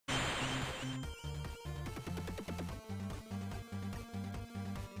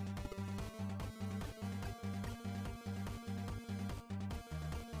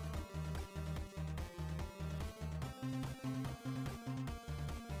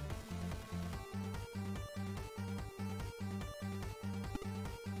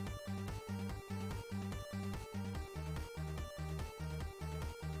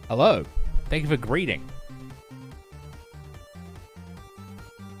Hello. Thank you for greeting.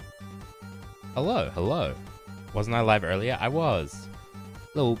 Hello. Wasn't I live earlier? I was.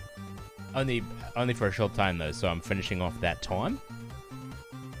 Little, only for a short time though, so I'm finishing off that time.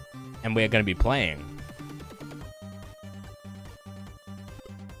 And we're going to be playing.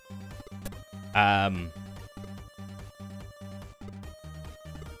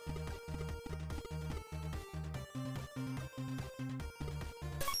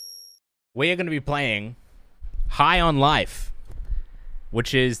 We are going to be playing High on Life,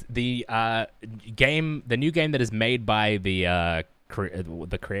 which is the new game that is made by the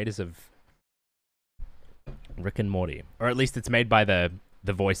creators of Rick and Morty, or at least it's made by the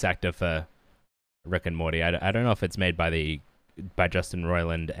voice actor for Rick and Morty. I don't know if it's made by Justin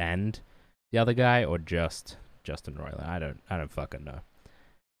Roiland and the other guy, or just Justin Roiland. I don't fucking know.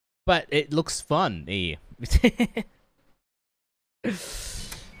 But it looks fun.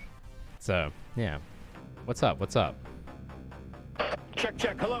 So, yeah. What's up?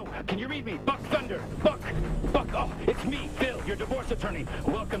 Check. Hello. Can you read me? Buck Thunder. Buck. Oh, it's me, Phil, your divorce attorney.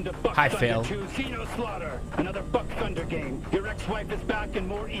 Welcome to Buck Thunder Phil. 2, See No Slaughter. Another Buck Thunder game. Your ex-wife is back and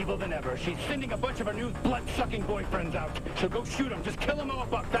more evil than ever. She's sending a bunch of her new blood-sucking boyfriends out. So go shoot them. Just kill them all,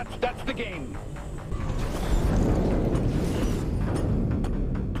 Buck. That's the game.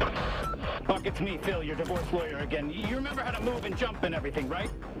 Buck, it's me, Phil, your divorce lawyer again. You remember how to move and jump and everything, right?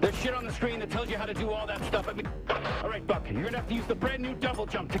 There's shit on the screen that tells you how to do all that stuff. All right, Buck, you're gonna have to use the brand new double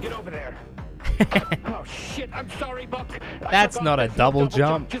jump to get over there. Oh, shit, I'm sorry, Buck. That's not a double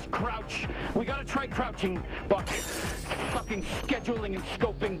jump. Just crouch. We gotta try crouching, Buck. Fucking scheduling and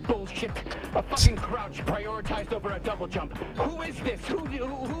scoping bullshit. A fucking crouch prioritized over a double jump. Who is this?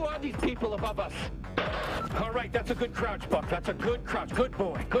 Who are these people above us? All right, that's a good crouch, Buck. That's a good crouch. Good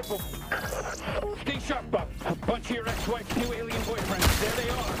boy. Stay sharp, Buck. A bunch of your ex-wife's new alien boyfriends. There they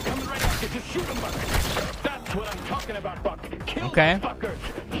are. Coming right after. Just shoot them, Buck. That's what I'm talking about, Buck. Kill those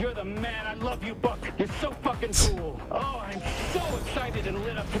fuckers. You're the man. I love you, Buck. You're so fucking cool. Oh, I'm so excited and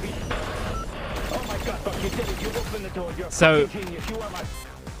lit up to be... Oh my God, Buck, you did it. You opened the door. You're a fucking genius. You are my...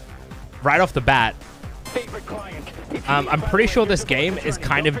 Right off the bat, favorite client. I'm pretty sure this game is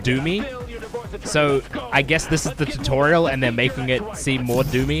kind of doomy. So I guess this is the tutorial and they're making it seem more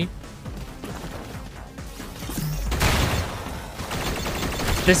doomy.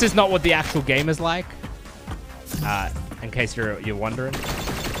 This is not what the actual game is like. In case you're wondering.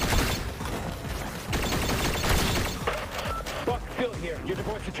 Buck, Phil here, your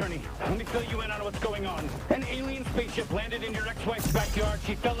divorce attorney. Let me fill you in on what's going on. An alien spaceship landed in your ex-wife's backyard.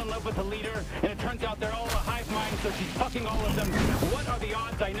 She fell in love with the leader, and it turns out they're all a hive mind, so she's fucking all of them. What are the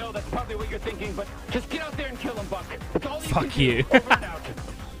odds? I know that's probably what you're thinking, but just get out there and kill them, Buck. That's all you can do. Fuck you. Over and out.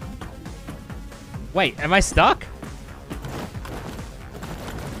 Wait, am I stuck?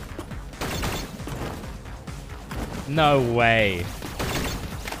 No way.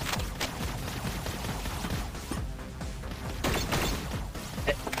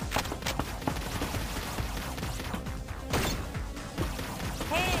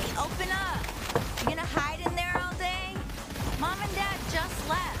 Hey, open up. You gonna hide in there all day? Mom and Dad just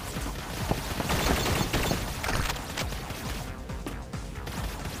left.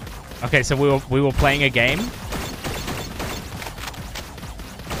 Okay, so we were playing a game. Are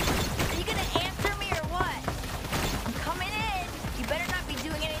you gonna answer me or what? I'm coming in. You better not be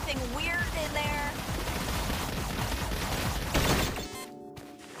doing anything weird in there.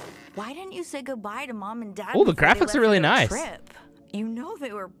 Why didn't you say goodbye to Mom and Dad? Oh, the before they graphics left are really for their nice. trip? You know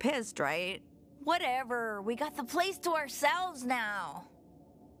they were pissed, right? Whatever. We got the place to ourselves now.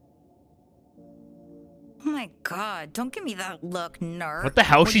 Oh my God, don't give me that look, nerd. What the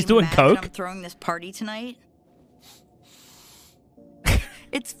hell? She's doing mad coke? that I'm throwing this party tonight.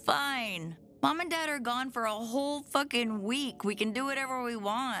 It's fine. Mom and Dad are gone for a whole fucking week. We can do whatever we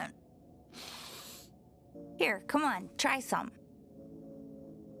want. Here, come on, try some.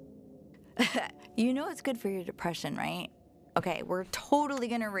 You know it's good for your depression, right? Okay, we're totally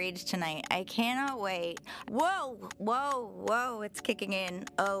gonna rage tonight. I cannot wait. Whoa, it's kicking in.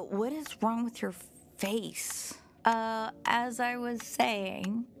 What is wrong with your face? As I was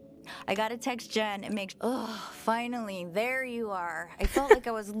saying, I got to text Jen and make... finally, there you are. I felt like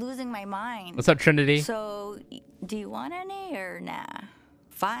I was losing my mind. What's up, Trinity? So, do you want any or nah?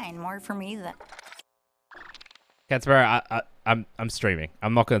 Fine, more for me then. Catsburg, I'm streaming.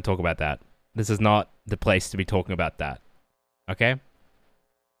 I'm not going to talk about that. This is not the place to be talking about that. Okay?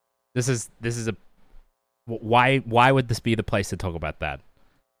 This is a... Why would this be the place to talk about that?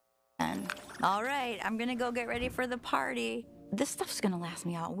 All right, I'm gonna go get ready for the party. This stuff's gonna last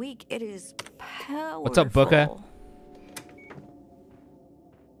me all week. It is powerful. What's up, Booker?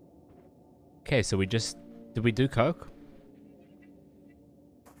 Okay, so did we do coke?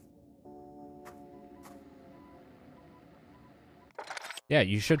 Yeah,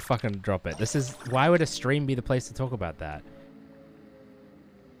 you should fucking drop it. Why would a stream be the place to talk about that?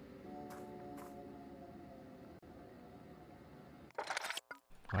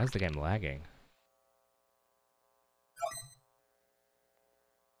 Why is the game lagging?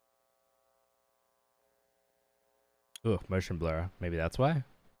 Ooh, motion blur. Maybe that's why?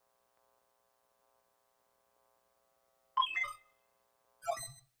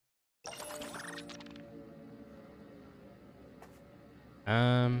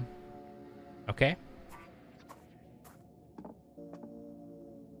 Okay.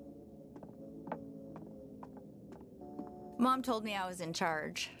 Mom told me I was in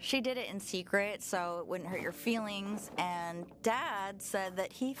charge. She did it in secret so it wouldn't hurt your feelings, and Dad said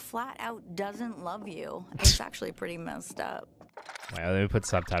that he flat out doesn't love you. It's actually pretty messed up. Wait, let me put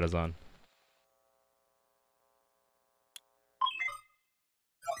subtitles on.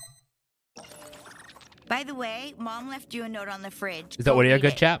 By the way, Mom left you a note on the fridge. Is that Go audio read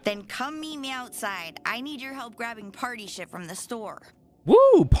good, it. chap? Then come meet me outside. I need your help grabbing party shit from the store.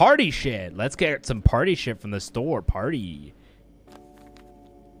 Woo! Party shit! Let's get some party shit from the store. Party.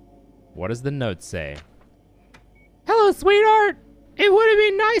 What does the note say? Hello, sweetheart! It would have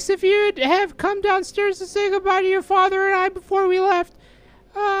been nice if you'd have come downstairs to say goodbye to your father and I before we left.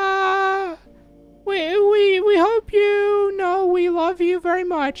 We hope you know we love you very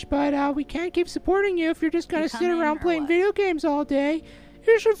much, but we can't keep supporting you if you're just gonna sit around playing video games all day.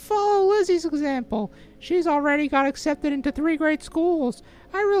 You should follow Lizzie's example. She's already got accepted into 3 great schools.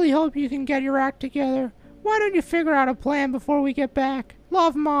 I really hope you can get your act together. Why don't you figure out a plan before we get back?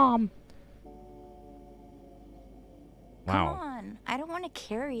 Love, Mom. Wow. Come on. I don't want to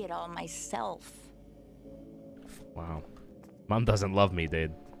carry it all myself. Wow. Mom doesn't love me,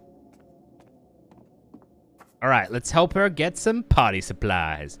 dude. Alright, let's help her get some party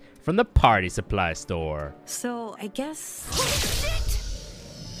supplies from the party supply store. So, I guess... Holy shit!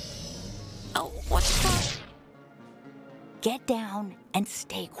 Oh, what's that? Get down and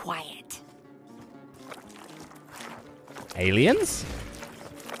stay quiet. Aliens?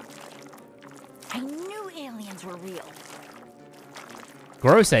 I knew aliens were real.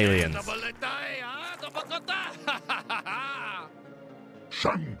 Gross aliens.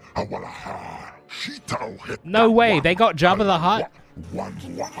 No way, they got Jabba the Hutt?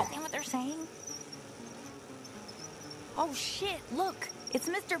 Can you understand what they're saying? Oh shit, look! It's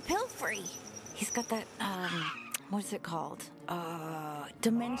Mr. Pilfrey! He's got that, what is it called?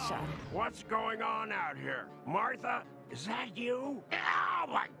 Dementia. What's going on out here? Martha, is that you? Oh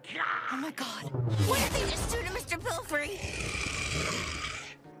my god! Oh my god. What did they just do to Mr. Pilfrey?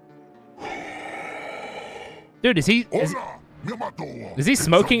 Dude, is he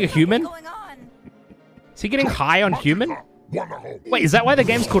smoking a human? What's going on? Is he getting high on human? Wait, is that why the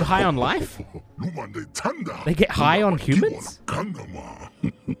game's called High on Life? They get high on humans?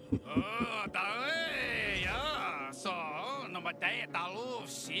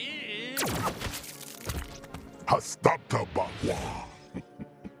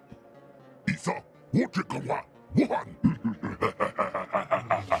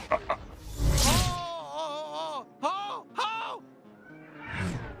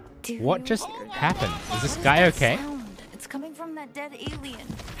 Dude, What just happened? Is this guy okay? sound? It's coming from that dead alien.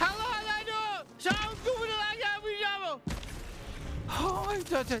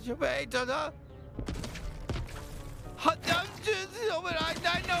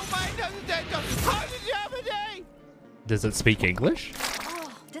 Does it speak English?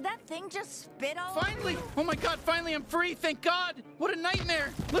 Oh, did that thing just spit all Finally! Oh my god, finally I'm free, thank god! What a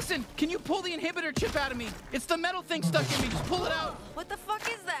nightmare! Listen, can you pull the inhibitor chip out of me? It's the metal thing stuck in me, just pull it out! What the fuck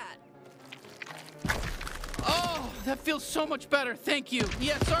is that? Oh, that feels so much better, thank you.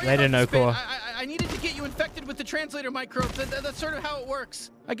 Yeah, sorry Later, about the spit. Nokor. I needed to get you infected with the translator microbes. That's sort of how it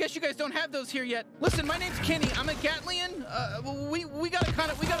works. I guess you guys don't have those here yet. Listen, my name's Kenny. I'm a Gatlian. We gotta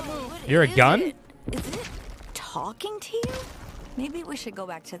move. What You're a is gun? it? Is it talking to you? Maybe we should go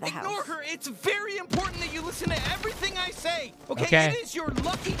back to the Ignore house. her. It's very important that you listen to everything I say. Okay? Okay. It is your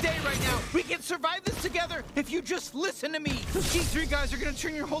lucky day right now. We can survive this together if you just listen to me. Those G3 guys are gonna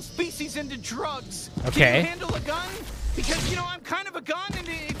turn your whole species into drugs. Okay. Can you handle a gun? Because, you know, I'm kind of a gun, and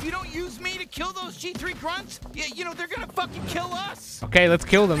if you don't use me to kill those G3 grunts, you know, they're gonna fucking kill us. Okay, let's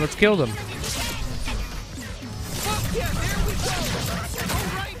kill them. Let's kill them. Fuck yeah, there we go. All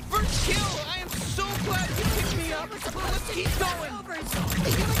right, first kill. I am so glad you picked me up. Let's keep going.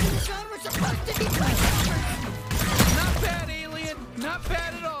 Not bad, alien. Not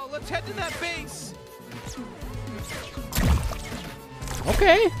bad at all. Let's head to that base.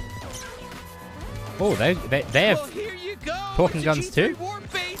 Okay. Oh, they have Well, here you go. talking It's a guns G3 too?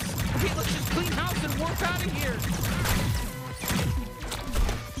 warp base. Okay, let's just clean house and warp out of here.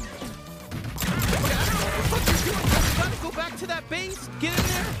 Okay, I don't know what the fuck you're doing, but you gotta go back to that base, get in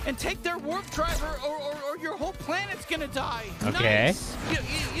there, and take their warp driver, or your whole planet's gonna die. Okay. Nice.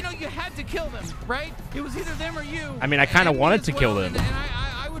 You know, you had to kill them, right? It was either them or you. I mean, I kind of And me wanted as to kill well, them. And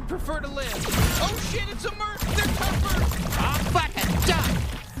I would prefer to live. Oh shit, it's a merc. They're tougher. Ah, fucking die.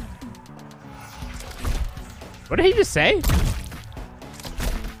 What did he just say?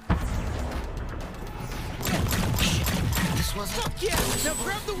 Fuck yeah! Now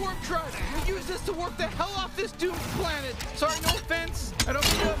grab the warp drive. We'll use this to warp the hell off this doomed planet. Sorry, no offense. I don't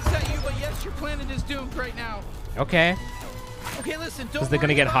mean to upset you, but yes, your planet is doomed right now. Okay. Okay, listen, don't they're gonna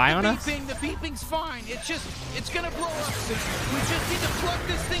worry get about high the on us? beeping. The beeping's fine. It's gonna blow up soon. We just need to plug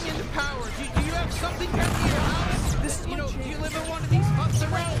this thing into power. Do you have something here at your house? Do you live in one of these huts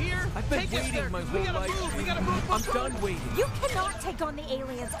around here? I've been Take us waiting there. my We whole gotta life. move. We gotta move. I'm done waiting. You cannot take on the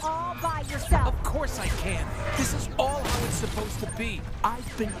aliens all by yourself. Of course I can. This is all how it's supposed to be.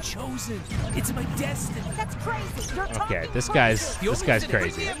 I've been chosen. It's my destiny. That's crazy. You're talking Okay, this bullshit. guy's Bring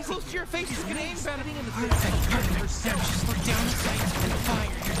crazy. me up close to your face. You can aim better. Just look down the sights and fire.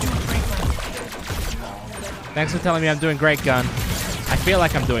 You're doing great, buddy. Thanks for telling me I'm doing great, Gun. I feel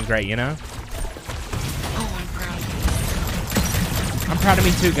like I'm doing great, you know? Oh, I'm proud of you. I'm proud of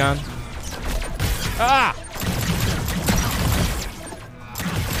me too, Gun. Ah!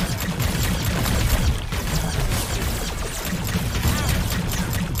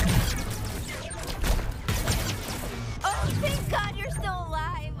 Oh, thank God you're still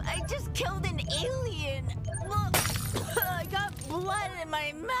alive. I just killed an alien. Look, I got blood in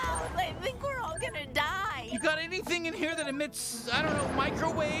my mouth. I think we're all gonna die. You got anything in here that emits, I don't know,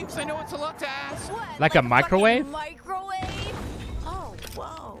 microwaves? I know it's a lot to ask. What? Like a fucking microwave? Microwave? Oh,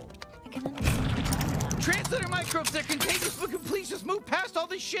 whoa. I can understand. Translator microbes, they're contagious, but can please just move past all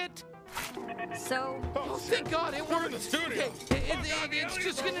this shit? So, Oh, thank God, it worked. Okay, it's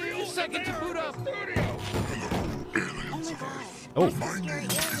just gonna need a second to boot up. Oh, My name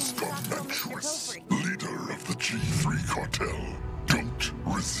is Garmantuous, leader of the G3 cartel. Don't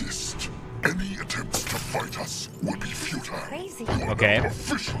resist. Any attempts to fight us will be futile. crazy. You are Okay. now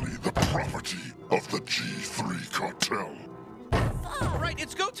officially the property of the G3 cartel. All right,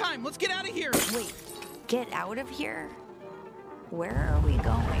 it's go time. Let's get out of here. Wait, get out of here? Where are we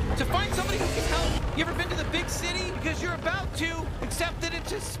going? To find somebody who can help. You ever been to the big city? Because you're about to, except that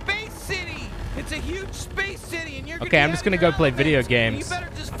it's a space city. It's a huge space city, and you're gonna Okay, be I'm out just of gonna your go play video element. games. You better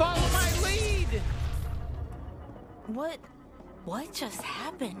just follow my lead. What just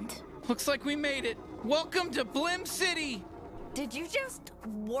happened? Looks like we made it. Welcome to Blim City. Did you just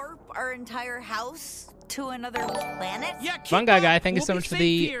warp our entire house to another planet? Yeah, keep Fun guy, up. thank you We'll so be much for safe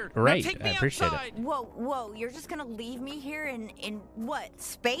the here. Now rate. take I me appreciate it. outside. Whoa, you're just gonna leave me here in what,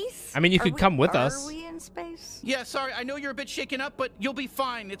 space? I mean, you could come with us. Are we in space? Yeah, sorry, I know you're a bit shaken up, but you'll be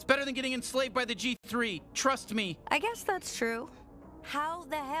fine. It's better than getting enslaved by the G3. Trust me. I guess that's true. How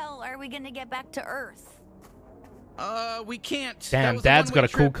the hell are we gonna get back to Earth? We can't. Damn, That was a Dad's got one-way a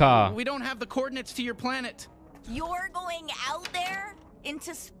cool trip. car. We don't have the coordinates to your planet. You're going out there?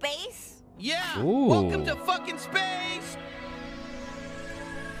 Into space? Yeah. Ooh. Welcome to fucking space.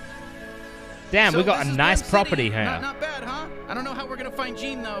 Damn, we So got this a is nice Blim property City. here. Not bad, huh? I don't know how we're gonna find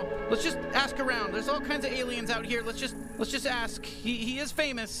Gene though. Let's just ask around. There's all kinds of aliens out here. Let's just ask. He is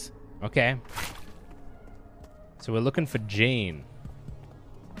famous. Okay. So we're looking for Gene.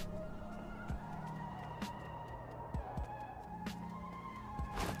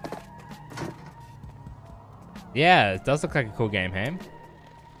 Yeah, it does look like a cool game, hey?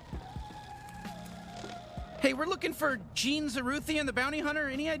 Hey, we're looking for Gene Zaruthian, the bounty hunter.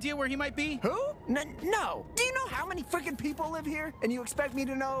 Any idea where he might be? Who? No. Do you know how many freaking people live here? And you expect me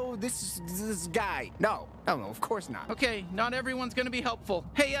to know this guy? No, of course not. Okay, not everyone's gonna be helpful.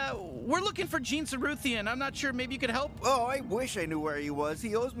 Hey, we're looking for Gene Zaruthian. I'm not sure. Maybe you could help. Oh, I wish I knew where he was.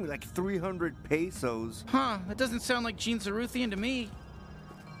 He owes me like 300 pesos. Huh? That doesn't sound like Gene Zaruthian to me.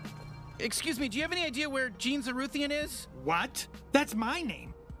 Excuse me. Do you have any idea where Gene Zaruthian is? What? That's my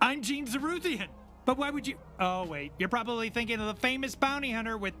name. I'm Gene Zaruthian. But why would you... Oh, wait. You're probably thinking of the famous bounty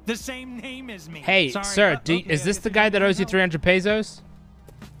hunter with the same name as me. Hey, Sorry. sir, Okay, is I this guess the you guy don't that owes you know. 300 pesos?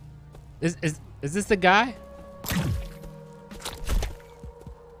 Is this the guy?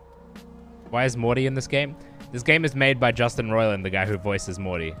 Why is Morty in this game? This game is made by Justin Roiland, the guy who voices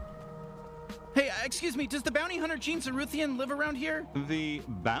Morty. Hey, excuse me. Does the bounty hunter Gene Zaruthian live around here? The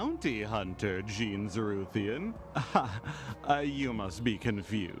bounty hunter, Gene Zaruthian? You must be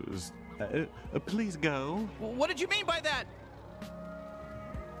confused. Please go. What did you mean by that?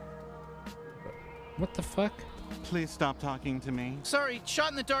 What the fuck? Please stop talking to me. Sorry,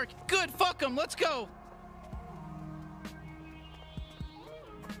 shot in the dark. Good, fuck him. Let's go.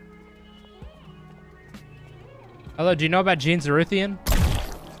 Hello, do you know about Gene Zaruthian?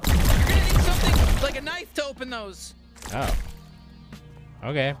 You're gonna need something like a knife to open those. Oh.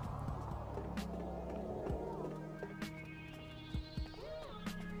 Okay.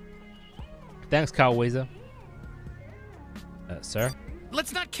 Thanks, Carl Weezer. Sir?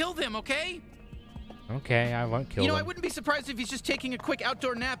 Let's not kill them, okay? Okay, I won't kill You know, them. I wouldn't be surprised if he's just taking a quick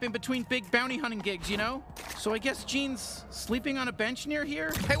outdoor nap in between big bounty hunting gigs, you know? So I guess Gene's sleeping on a bench near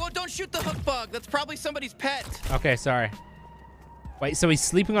here? Hey, well, don't shoot the hook bug. That's probably somebody's pet. Okay, sorry. Wait, so he's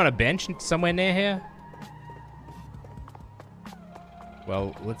sleeping on a bench somewhere near here?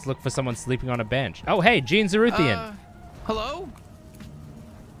 Well, let's look for someone sleeping on a bench. Oh, hey, Gene Zaruthian. Hello?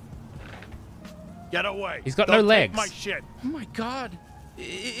 Get away. He's got Don't no take legs. my shit. Oh my god.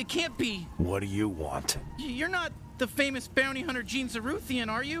 It can't be. What do you want? You're not the famous bounty hunter Gene Zaruthian,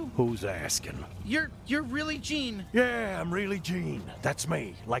 are you? Who's asking? You're really Gene. Yeah, I'm really Gene. That's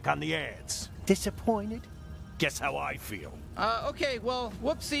me, like on the ads. Disappointed? Guess how I feel. Okay, well,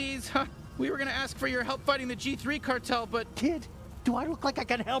 whoopsies. We were gonna ask for your help fighting the G3 cartel, but... Kid, do I look like I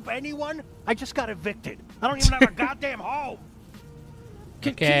can help anyone? I just got evicted. I don't even have a goddamn home.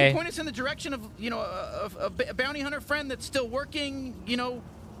 Can you point us in the direction of, you know, a bounty hunter friend that's still working, you know,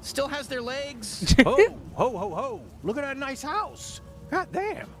 still has their legs? Ho. Look at that nice house. God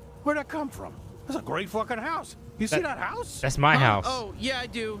damn. Where'd that come from? That's a great fucking house. You see that house? That's my house. Oh, yeah, I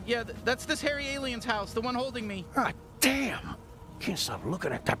do. Yeah, that's this hairy alien's house, the one holding me. God damn. Can't stop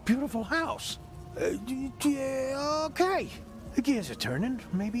looking at that beautiful house. Yeah, okay. The gears are turning.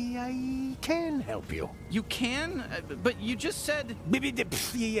 Maybe I can help you. You can? But you just said...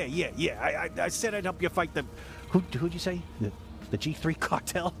 Yeah. I said I'd help you fight the... Who'd you say? The G3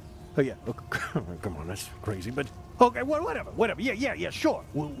 cartel? Oh, yeah. Oh, come on, that's crazy, but... Okay, whatever. Yeah, sure.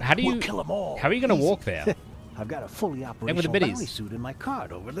 We'll kill them all. How are you going to walk there? I've got a fully operational with the biddies. bounty suit in my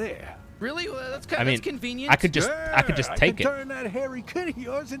cart over there. Really? Well, that's kind of that's convenient. I could just take it. I can turn that hairy kid of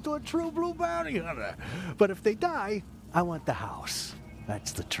yours into a true blue bounty hunter. But if they die, I want the house.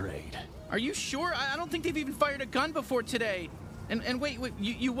 That's the trade. Are you sure? I don't think they've even fired a gun before today. And wait,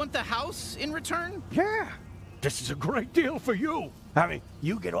 you want the house in return? Yeah. This is a great deal for you. I mean,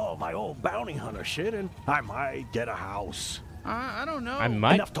 you get all my old bounty hunter shit, and I might get a house. I don't know. I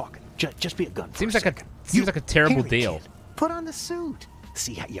might. Enough talking. Just be a gun. Seems like a terrible deal. Kid, put on the suit.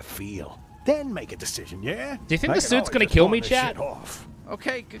 See how you feel. Then make a decision. Yeah. Do you think the suit's gonna kill me, chat?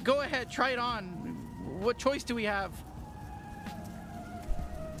 Okay, go ahead. Try it on. What choice do we have?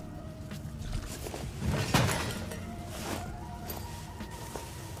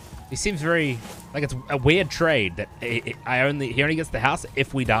 He seems very like it's a weird trade that he only gets the house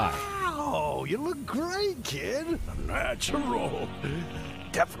if we die. Oh, you look great, kid. Natural.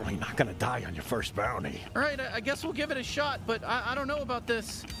 Definitely not gonna die on your first bounty. All right, I guess we'll give it a shot, but I don't know about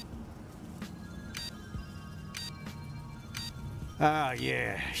this. Ah,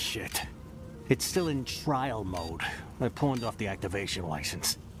 yeah, shit. It's still in trial mode. I pawned off the activation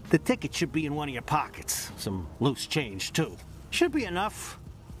license. The ticket should be in one of your pockets. Some loose change, too. Should be enough.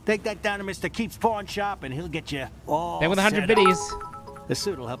 Take that down to Mr. Keith's pawn shop, and he'll get you all There with 100 set biddies. up. The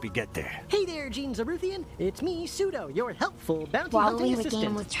suit will help you get there. Hey there, Gene Zaruthian. It's me, Pseudo, your helpful bounty While hunting we the assistant.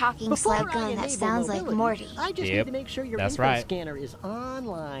 game with talking Before slug I gun that enable sounds like mobility, Morty. I just need to make sure your that's info right. scanner is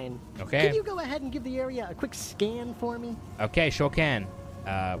online. Okay. Can you go ahead and give the area a quick scan for me? Okay, sure can.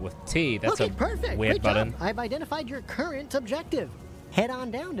 With T, that's okay, a perfect. weird Great button. Job. I've identified your current objective. Head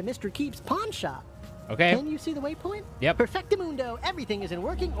on down to Mr. Keith's pawn shop. Okay. Can you see the waypoint? Yep. Perfectamundo. Everything is in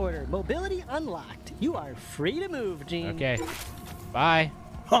working order. Mobility unlocked. You are free to move, Gene. Okay. Bye.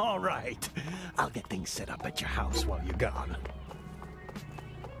 All right. I'll get things set up at your house while you're gone.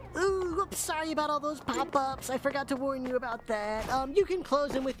 Ooh, whoops, sorry about all those pop-ups. I forgot to warn you about that. You can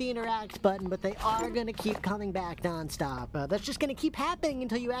close them with the interact button, but they are going to keep coming back nonstop. That's just going to keep happening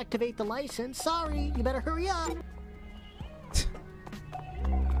until you activate the license. Sorry, you better hurry up.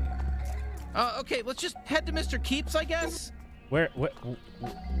 Okay, let's just head to Mr. Keeps, I guess. Where?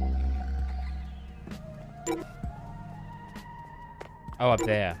 Oh, up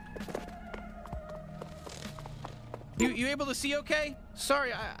there. You able to see okay?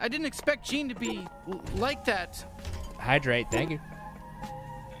 Sorry, I didn't expect Gene to be like that. Hydrate, thank you.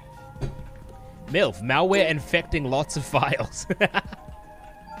 MILF, malware infecting lots of files.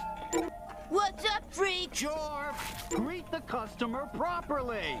 What's up, freak! Jorb, greet the customer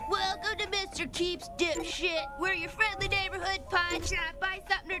properly. Welcome to Mr. Keeps Dipshit. We're your friendly neighborhood pawn shop. Buy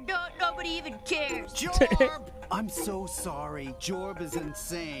something or don't, nobody even cares. Jorb! I'm so sorry. Jorb is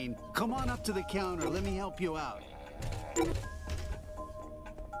insane. Come on up to the counter. Let me help you out.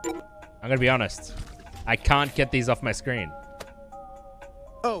 I'm gonna be honest. I can't get these off my screen.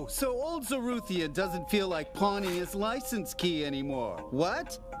 Oh, so old Zaruthian doesn't feel like pawning his license key anymore.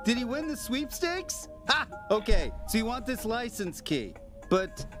 What? Did he win the sweepstakes? Ha! Okay, so you want this license key.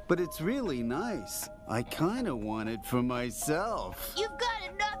 But it's really nice. I kinda want it for myself. You've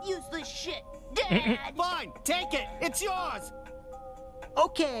got enough useless shit, Dad! Fine, take it. It's yours.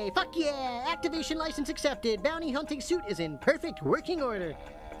 Okay, fuck yeah! Activation license accepted. Bounty hunting suit is in perfect working order.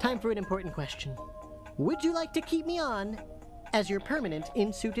 Time for an important question. Would you like to keep me on as your permanent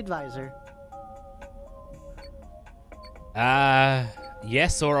in-suit advisor?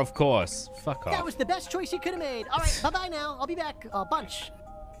 Yes or of course. Fuck off. That was the best choice you could have made. All right, bye-bye now. I'll be back a bunch.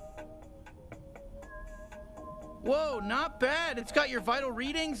 Whoa, not bad. It's got your vital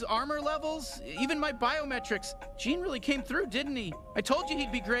readings, armor levels, even my biometrics. Gene really came through, didn't he? I told you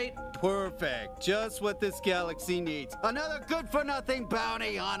he'd be great. Perfect. Just what this galaxy needs. Another good-for-nothing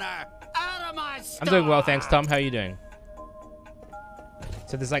bounty hunter. Out of my store! I'm doing well, thanks, Tom. How are you doing?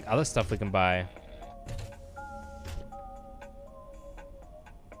 So there's like other stuff we can buy.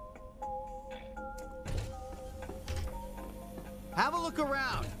 Have a look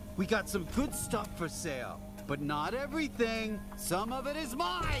around. We got some good stuff for sale. But not everything. Some of it is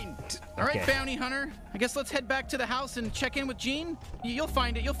mine. All right, bounty hunter. I guess let's head back to the house and check in with Gene. You'll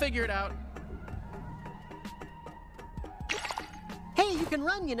find it. You'll figure it out. Hey, you can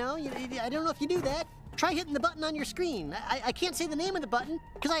run, you know. I don't know if you do that. Try hitting the button on your screen. I can't say the name of the button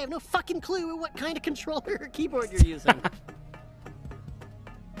because I have no fucking clue what kind of controller or keyboard you're using.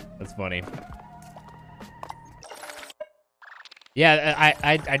 That's funny. Yeah,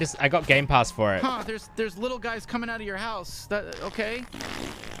 I got Game Pass for it. Huh, there's little guys coming out of your house. That okay?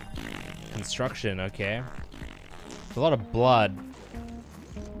 Construction, okay. A lot of blood.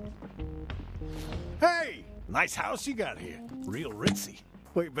 Hey, nice house you got here. Real ritzy.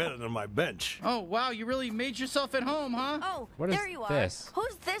 Way better than my bench. Oh, wow, you really made yourself at home, huh? Oh, What there is you are. this?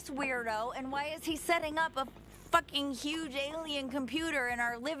 Who's this weirdo, and why is he setting up a fucking huge alien computer in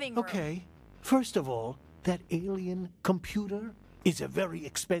our living room? Okay, first of all, that alien computer is a very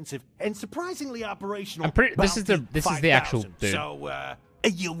expensive and surprisingly operational. I'm pretty. This is the actual 5000. dude. So,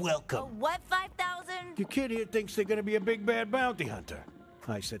 you're welcome. What, 5,000? Your kid here thinks they're gonna be a big bad bounty hunter.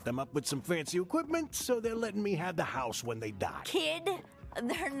 I set them up with some fancy equipment, so they're letting me have the house when they die. Kid?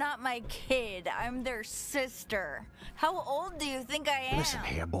 They're not my kid. I'm their sister. How old do you think I am? Listen,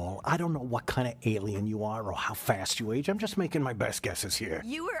 Hairball, I don't know what kind of alien you are or how fast you age. I'm just making my best guesses here.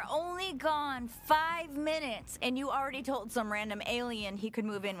 You were only gone 5 minutes, and you already told some random alien he could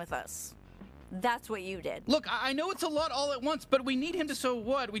move in with us. That's what you did. Look, I know it's a lot all at once, but we need him to, so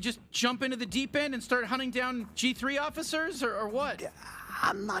what? We just jump into the deep end and start hunting down G3 officers, or what?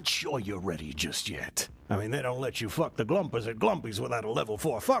 I'm not sure you're ready just yet. I mean, they don't let you fuck the Glumpers at Glumpies without a level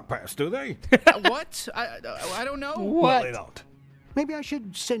 4 fuck pass, do they? What? I don't know. Well, they don't. Maybe I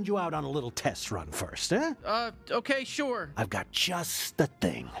should send you out on a little test run first, eh? Okay, sure. I've got just the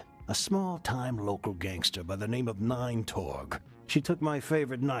thing. A small-time local gangster by the name of Nine Torg. She took my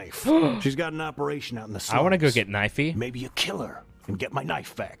favorite knife. She's got an operation out in the slums. I want to go get Knifey. Maybe you kill her and get my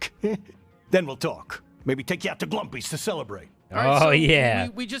knife back. Then we'll talk. Maybe take you out to Glumpies to celebrate. Right, so yeah.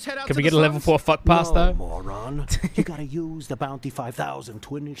 We just head out Can to we the get a level 4 fuck pass, though? Moron. You gotta use the Bounty 5000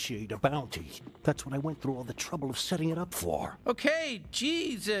 to initiate a bounty. That's what I went through all the trouble of setting it up for. Okay,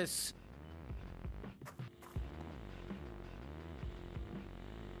 Jesus.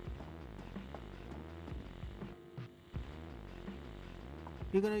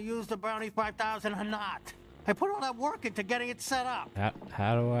 You're gonna use the Bounty 5000 or not? I put all that work into getting it set up.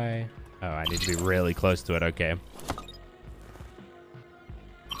 How do I... Oh, I need to be really close to it. Okay.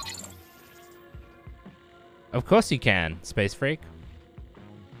 Of course you can, Space Freak.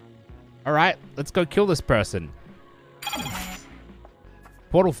 All right, let's go kill this person.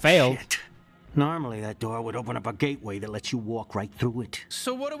 Portal failed. Shit. Normally that door would open up a gateway that lets you walk right through it.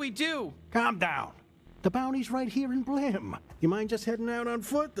 So what do we do? Calm down. The bounty's right here in Blim. You mind just heading out on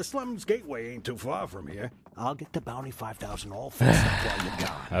foot? The slums gateway ain't too far from here. I'll get the Bounty 5000 all fixed up while you're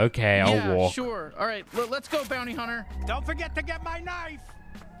gone. Okay, I'll walk. Sure. All right, let's go, bounty hunter. Don't forget to get my knife.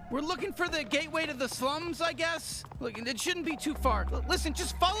 We're looking for the gateway to the slums, I guess. Look, it shouldn't be too far. Listen,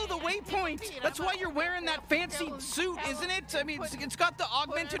 just follow the waypoint. That's why you're wearing that fancy suit, isn't it? I mean, it's got the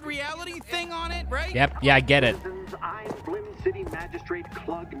augmented reality thing on it, right? Yep, yeah, I get it. I'm Flynn City Magistrate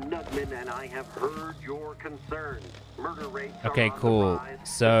Clug Nugman, and I have heard your concerns. Murder rates Okay, are on cool. the rise.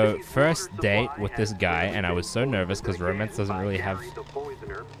 So, first date with this guy, and I was so nervous because romance doesn't really have me.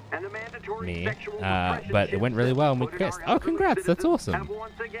 But it went really well, and we kissed. Oh, congrats! That's awesome. Have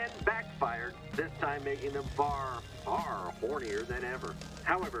once again backfired, this time making them far hornier than ever.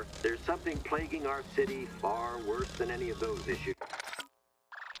 However, there's something plaguing our city far worse than any of those issues.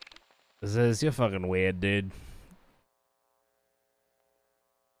 Ziz, you're fucking weird, dude.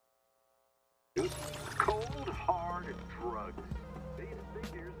 Cold, hard drugs.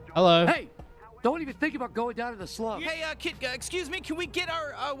 Hello. Hey, don't even think about going down to the slums. Hey, kid, excuse me, can we get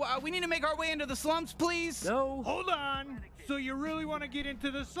our, we need to make our way into the slums, please? No. Hold on. So you really want to get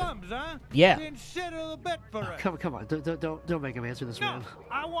into the slums, huh? Yeah. Then settle a bet for us. Come on, don't make him answer this, man.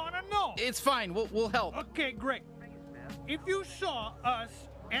 I want to know. It's fine, we'll help. Okay, great. If you saw us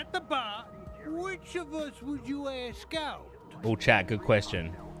at the bar, which of us would you ask out? Oh, chat, good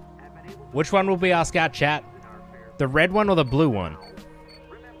question. Which one will be our scout, chat? The red one or the blue one?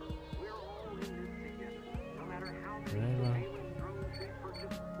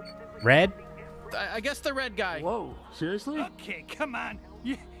 Red? I guess the red guy. Whoa, seriously? Okay, come on.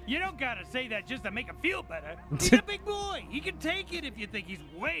 You don't gotta say that just to make him feel better. He's a big boy. He can take it if you think he's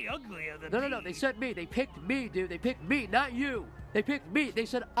way uglier than me. No, they said me. They picked me, dude. They picked me, not you. They picked me. They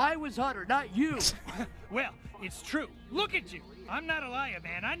said I was hotter, not you. Well, it's true. Look at you. I'm not a liar,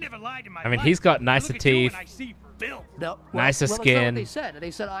 man. I never lied in my I mean, life. he's got I nicer look at you teeth. and I see filth. No, Nicer that's not skin. what they said.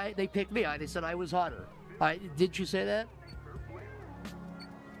 They said they picked me. They said I was hotter. Did you say that?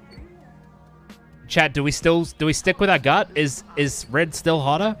 Chat, do we stick with our gut? Is red still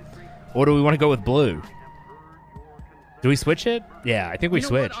hotter? Or do we want to go with blue? Do we switch it? Yeah, I think we you know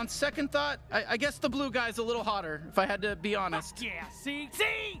switch. What? On second thought, I guess the blue guy's a little hotter, if I had to be honest. Fuck yeah, see?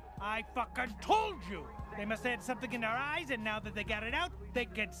 I fucking told you. They must have had something in their eyes, and now that they got it out, they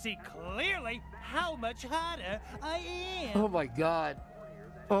can see clearly how much hotter I am. Oh my god.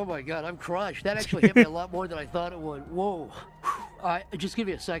 Oh my god, I'm crushed. That actually hit me a lot more than I thought it would. Whoa. Just give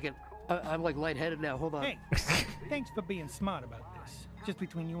me a second. I'm like lightheaded now. Hold on. Hey, thanks for being smart about this. Just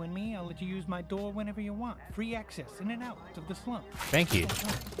between you and me, I'll let you use my door whenever you want. Free access in and out of the slum. Thank you.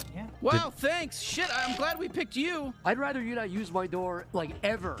 Yeah. Wow, thanks. Shit, I'm glad we picked you. I'd rather you not use my door, like,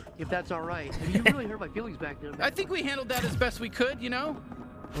 ever, if that's all right. I mean, you really hurt my feelings back there, man. I think we handled that as best we could, you know?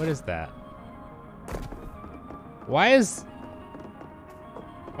 What is that? Why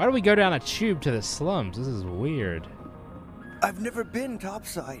do we go down a tube to the slums? This is weird. I've never been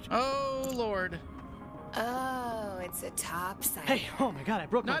topside. Oh, Lord. Oh, it's a topside. Hey, oh my god, I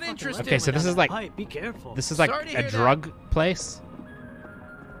broke my Not fucking interested. Okay, so this is like pipe. Be careful. This is like Sorry to a hear drug place.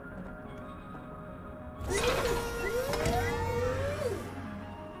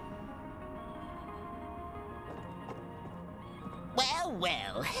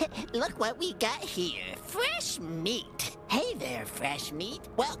 Well, look what we got here. Fresh meat. Hey there, fresh meat.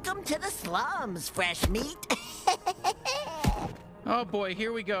 Welcome to the slums, fresh meat. Oh boy,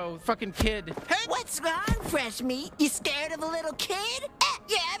 here we go. Fucking kid. Hey, what's wrong, fresh meat? You scared of a little kid?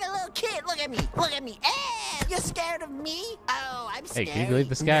 Yeah, I'm a little kid. Look at me. Look at me. You're scared of me? Oh, I'm Hey, scary. can you believe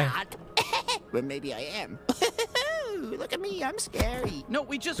this guy? Not. Well, maybe I am. Look at me. I'm scary. No,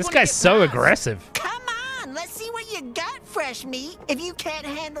 we just This wanna guy's get so past. aggressive. Come on, let's see what you got, fresh meat. If you can't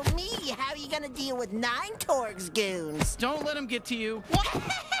handle me, how are you gonna deal with 9 Torgs goons? Don't let him get to you.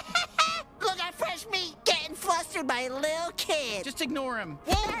 Look at fresh meat getting flustered by a little kid. Just ignore him.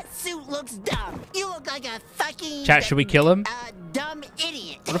 That suit looks dumb. You look like a fucking Chat, should we kill him? dumb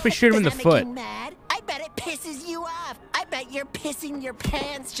idiot. What if we shoot him in the Does that foot? make you mad? I bet it pisses you off. I bet you're pissing your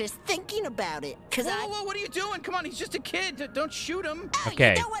pants just thinking about it. Cause Whoa, what are you doing? Come on, he's just a kid. Don't shoot him.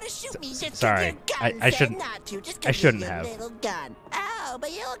 Okay. You don't want to shoot me just 'cause Sorry. your gun I said shouldn't. not to. Just 'cause I shouldn't you're have. your little gun. Oh,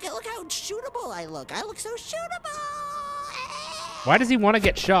 but you look how shootable I look. I look so shootable. Why does he want to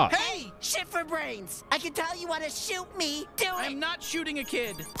get shot? Hey, shit for brains. I can tell you want to shoot me. Do it. I'm not shooting a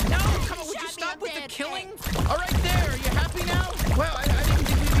kid. No, Come on, would you shot me stop a with the bad killing? thing. All right, there. Are you happy now? Well, I didn't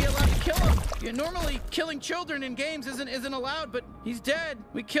think we'd be allowed to kill him. Yeah, normally, killing children in games isn't allowed, but he's dead.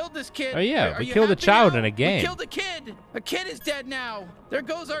 We killed this kid. Oh, yeah, Are we you killed a happy child now? in a game. We killed a kid. A kid is dead now. There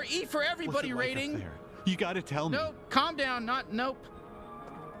goes our E for everybody rating. You gotta tell me. Nope, calm down. Nope.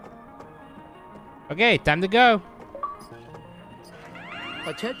 Okay, time to go.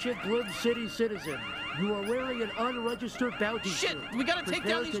 Attention, Bloom City citizen. You are wearing an unregistered bounty Shit, suit. we gotta take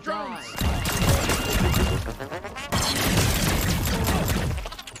down Prepare these to die. drones.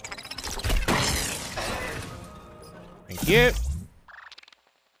 Thank you.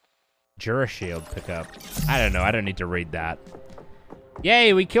 Jura shield pickup. I don't know. I don't need to read that.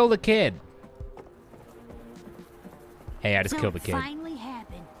 Yay, we killed a kid. Hey, I just killed a kid. Finally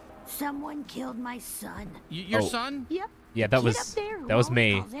happened. Someone killed my son. Your son? Yep. Yeah, that was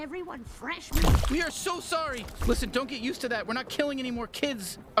me. Everyone fresh. We are so sorry. Listen, don't get used to that. We're not killing any more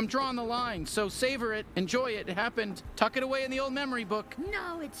kids. I'm drawing the line, so savor it, enjoy it. It happened. Tuck it away in the old memory book.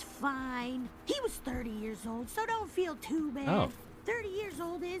 No, it's fine. He was 30 years old, so don't feel too bad. Oh. 30 years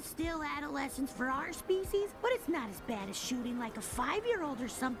old is still adolescence for our species, but it's not as bad as shooting like a 5-year-old or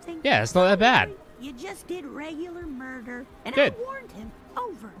something. Yeah, it's not that bad. You just did regular murder, and Good. I warned him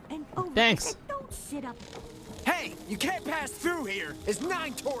over and over. Thanks. I said, don't sit up. Hey, you can't pass through here. It's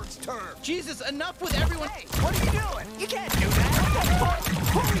 9 Torg's turf. Jesus, enough with everyone. Hey, what are you doing? You can't do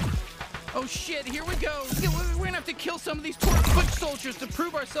that. Oh shit, here we go. We're gonna have to kill some of these Torg foot soldiers to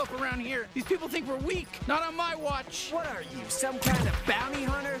prove ourselves around here. These people think we're weak. Not on my watch. What are you, some kind of bounty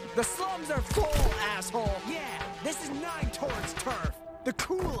hunter? The slums are full, asshole. Yeah, this is 9 Torg's turf. The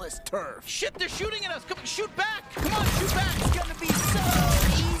coolest turf. Shit, they're shooting at us. Come on, shoot back. Come on, shoot back. It's gonna be so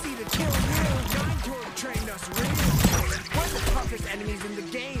easy to kill you. 9 Torg trained us real good. One of the toughest enemies in the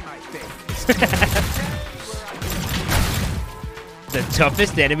game, I think. The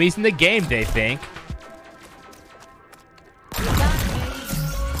toughest enemies in the game, they think.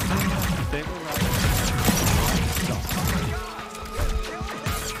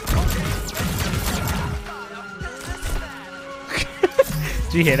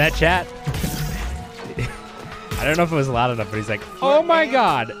 Did you hear that, chat? I don't know if it was loud enough, but he's like, oh my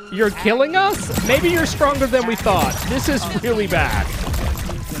god, you're killing us? Maybe you're stronger than we thought. This is really bad.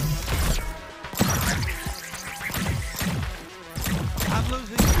 I'm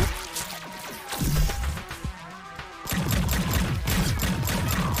losing.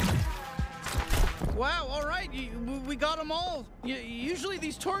 Wow, all right, we got them all. Usually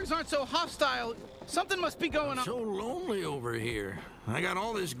these Torgs aren't so hostile. Something must be going on. So lonely over here. I got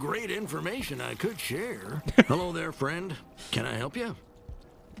all this great information I could share. Hello there, friend. Can I help you?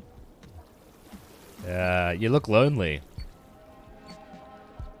 You look lonely.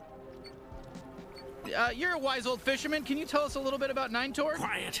 You're a wise old fisherman. Can you tell us a little bit about 9 Torg?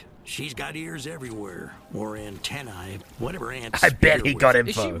 Quiet. She's got ears everywhere. Or antennae. Whatever ants. I bet he got info.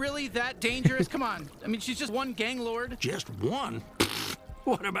 Is she really that dangerous? Come on. I mean, she's just one gang lord. Just one?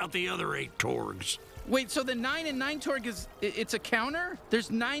 What about the other 8 Torgs? Wait, so the 9 and 9 Torg it's a counter?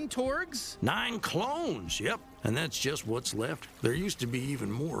 There's 9 Torgs? 9 clones, yep. And that's just what's left. There used to be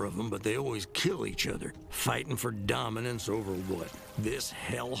even more of them, but they always kill each other, fighting for dominance over what? This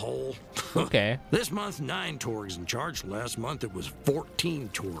hellhole? Okay. This month, 9 Torgs in charge. Last month, it was 14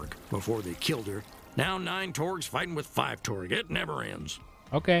 Torg before they killed her. Now 9 Torgs fighting with 5 Torg. It never ends.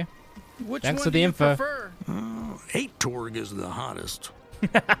 Okay. Which Thanks one for the do you info. prefer? 8 Torg is the hottest.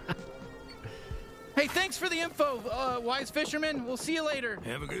 Hey, thanks for the info, wise fisherman. We'll see you later.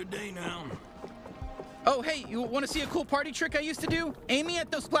 Have a good day now. Oh, hey, you want to see a cool party trick I used to do? Aim me at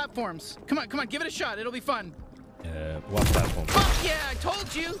those platforms. Come on, give it a shot. It'll be fun. What platform? Fuck yeah, I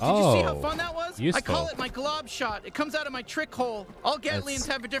told you. Did you see how fun that was? Useful. I call it my glob shot. It comes out of my trick hole. All Gatlians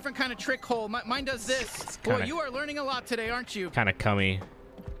have a different kind of trick hole. Mine does this. Boy, you are learning a lot today, aren't you? Kind of cummy.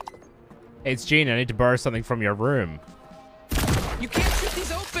 Hey, it's Gene. I need to borrow something from your room. You can't shoot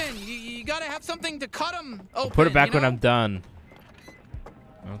these open. You gotta have something to cut them open. I'll put it back you when know? I'm done.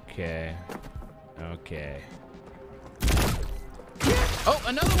 Okay. Okay. Oh,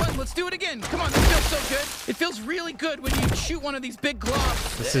 another one. Let's do it again. Come on, this feels so good. It feels really good when you shoot one of these big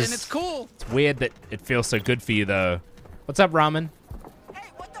globs, and it's cool. It's weird that it feels so good for you, though. What's up, Ramen? Hey,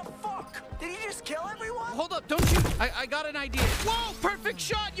 what the fuck? Did he just kill everyone? Hold up, don't shoot. I got an idea. Whoa, perfect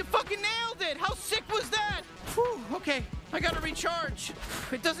shot. You fucking nailed it. How sick was that? Whew, okay, I gotta recharge.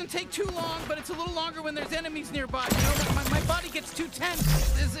 It doesn't take too long, but it's a little longer when there's enemies nearby. You know, my body gets too tense.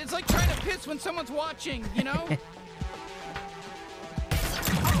 It's like trying to piss when someone's watching, you know?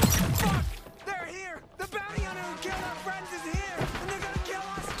 Fuck! They're here! The bounty hunter who killed our friends is here! And they're gonna kill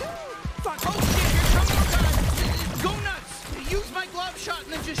us too! Fuck! Oh shit, here come more guys! Go nuts! Use my glove shot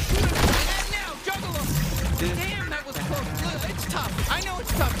and then just shoot him. And now, juggle him! Damn, that was close. Look, it's tough. I know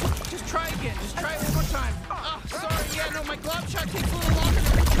it's tough. Just try again. Just try it one more time. Oh, sorry. Yeah, no, my glove shot takes a little longer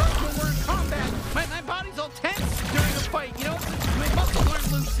to recharge when we're in combat. My body's all tense during a fight, you know? My muscles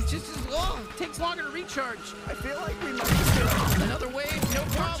aren't loose. It just it takes longer to recharge. I feel like we might just get out. Another wave, no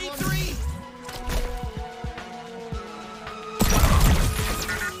problem. G3.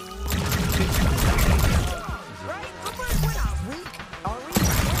 Right? We're not weak. Are we?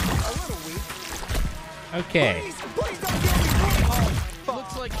 A little weak. Okay. Please don't kill me.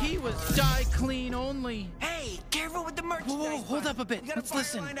 Looks like he was die clean only. Hey, Hey, careful with the merchandise. Whoa, hold up a bit. We got a Let's fire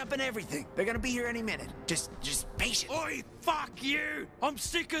listen. lined up and everything. They're gonna be here any minute. Just patient. Oi, fuck you! I'm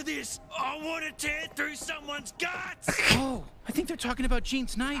sick of this. I want to tear through someone's guts. Oh, I think they're talking about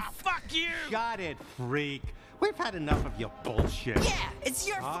Gene's knife. Fuck you! Got it, freak. We've had enough of your bullshit. Yeah, it's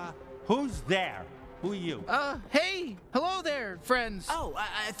your. Who's there? Who are you? Hey, hello there, friends. Oh,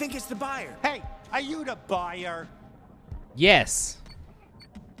 I think it's the buyer. Hey, are you the buyer? Yes.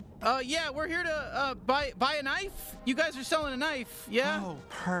 Yeah, we're here to buy a knife. You guys are selling a knife, yeah? Oh,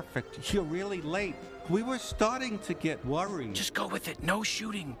 perfect. You're really late. We were starting to get worried. Just go with it. No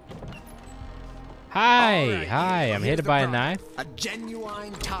shooting. Hi, hi. I'm here to buy a knife. A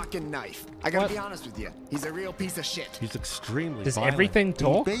genuine talking knife. I gotta be honest with you. He's a real piece of shit. He's extremely Does violent. everything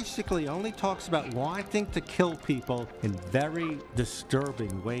talk? He basically only talks about wanting to kill people in very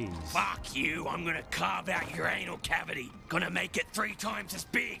disturbing ways. Fuck you! I'm gonna carve out your anal cavity. Gonna make it 3 times as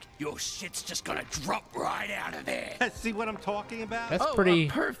big. Your shit's just gonna drop right out of there. See what I'm talking about? That's pretty.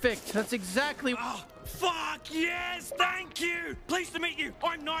 Perfect. That's exactly. Oh, fuck yes! Thank you. Pleased to meet you.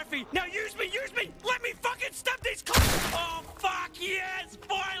 I'm Knifey. Now use me. Let me fucking stab these cops. Oh fuck yes!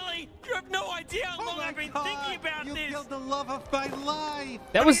 Finally, you have no idea how long I've been thinking about you this. You killed the love of my life.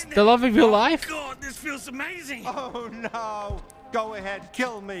 That was the love of your life? God, this feels amazing. Oh no. Go ahead,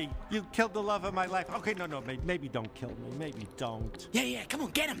 kill me. You killed the love of my life. Okay, no, maybe don't kill me. Maybe don't. Yeah, come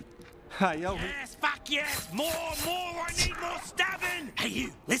on, get him. Yes, fuck yes. More. I need more stabbing. Hey,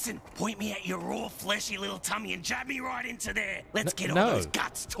 you, listen. Point me at your raw, fleshy little tummy and jab me right into there. Let's get all those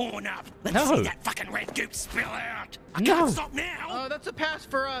guts torn up. Let's see that fucking red goop spill out. I can't stop now. Oh, that's a pass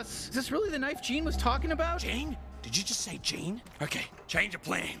for us. Is this really the knife Gene was talking about? Gene? Did you just say Gene? Okay, change of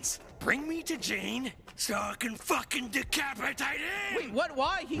plans. Bring me to Gene so I can fucking decapitate him! Wait, what?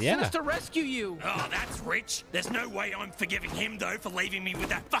 Why? He sent us to rescue you. Oh, that's rich. There's no way I'm forgiving him, though, for leaving me with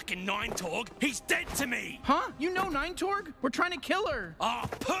that fucking Nine-Torg. He's dead to me! Huh? You know Nine-Torg? We're trying to kill her. Oh,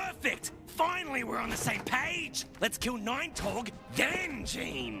 perfect! Finally, we're on the same page! Let's kill Nine-Torg, then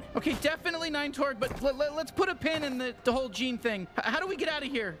Gene! Okay, definitely Nine-Torg, but let's put a pin in the whole Gene thing. How do we get out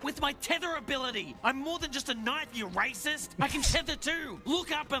of here? With my tether ability! I'm more than just a knife, you racist! I can tether too!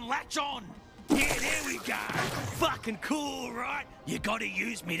 Look up and latch on! Yeah, there we go! Fucking cool, right? You gotta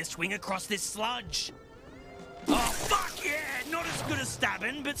use me to swing across this sludge. Oh, fuck yeah! Not as good as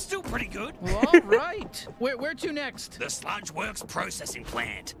stabbing, but still pretty good. Well, all right. Where to next? The Sludge Works processing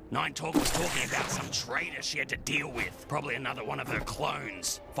plant. Nine-Torg was talking about some traitor she had to deal with. Probably another one of her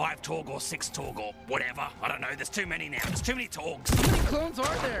clones. 5-Torg or 6-Torg or whatever. I don't know. There's too many now. There's too many Torgs. How many clones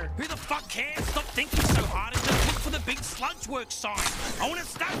are there? Who the fuck cares? Stop thinking so hard and just look for the big Sludge Works sign. I want to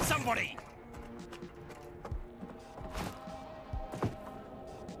stab somebody.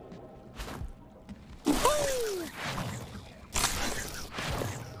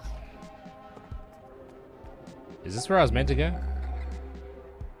 Is this where I was meant to go?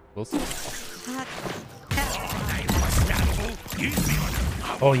 We'll see.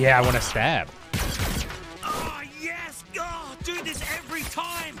 Oh yeah, I want to stab. Oh yes! Oh, do this every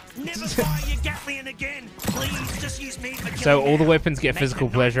time. Never fire your Gatlian again. Please, just use me for killing. So all the weapons get physical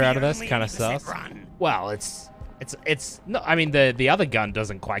pleasure out of this? Kind of sus. Well, it's no. I mean, the other gun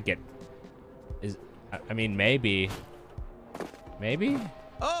doesn't quite get. I mean, maybe.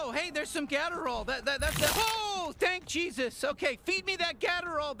 Oh, hey, there's some Gatterall. That's the. Oh, thank Jesus. Okay, feed me that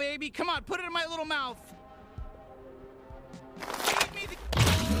Gatterall, baby. Come on, put it in my little mouth. Feed me the.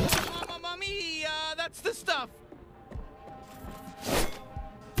 Mamma mia, that's the stuff.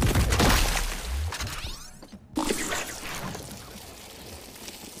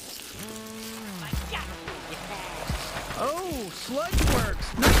 Oh, Sludge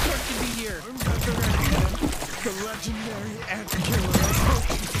Works. Nine-Torg should be here. The legendary ant-killer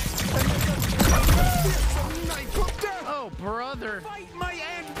Oh, brother. Fight my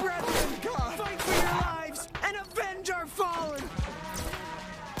ant brethren, God! Fight for your lives and avenge our fallen!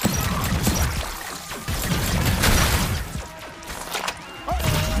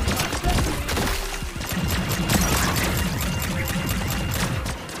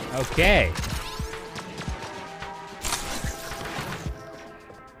 Okay.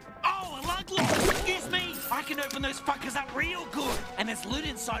 Oh, a lug lock! Excuse me! I can open those fuckers up real good! And there's loot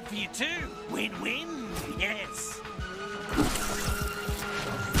inside for you too! Win-win! Yes!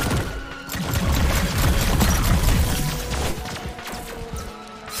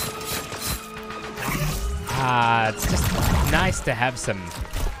 It's just nice to have some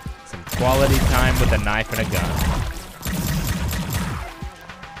quality time with a knife and a gun.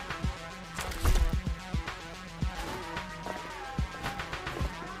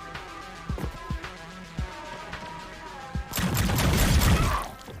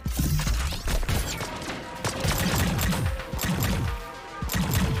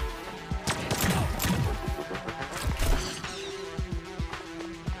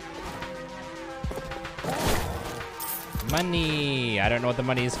 Money. I don't know what the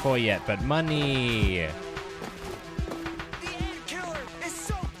money is for yet, but money. The ant killer is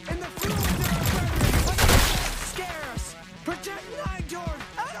soaked in the fluid of our brethren. Scare us. Protect Nine Torg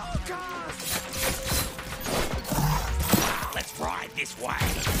at all costs. Let's ride this way.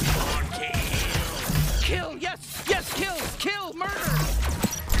 Come on, kill. Kill, yes, yes, kill, murder.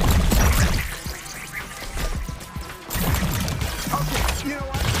 Okay, you know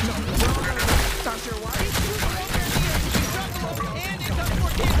what? No, we're all gonna Dr. White. And it does more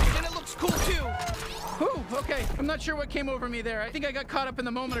damage, and it looks cool too. Whew, okay, I'm not sure what came over me there. I think I got caught up in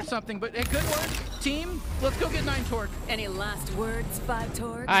the moment or something, but hey, good work, team. Let's go get Nine Torg. Any last words, 5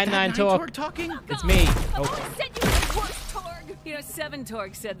 Torg? Hi, Nine Torg. Talking? It's me. Oh. Said you were the worst Torg. You know, 7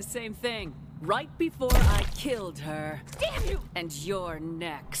 Torg said the same thing. Right before I killed her. Damn you! And you're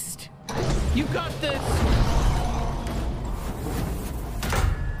next. You got this.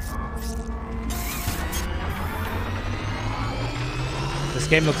 This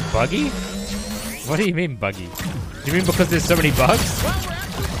game looks buggy? What do you mean buggy? Do you mean because there's so many bugs? Well, we're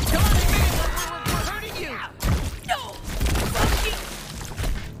actually we're hurting you. No! Fuck you!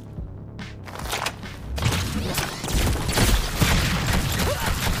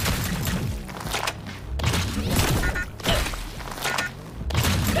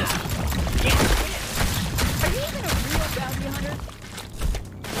 Are you even a real bounty hunter?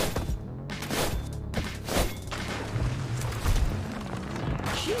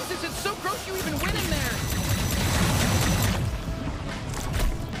 Jesus, it's so gross you even went in there.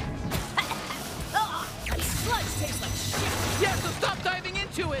 Sludge tastes like shit. Yeah, so stop diving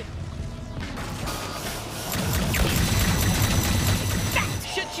into it.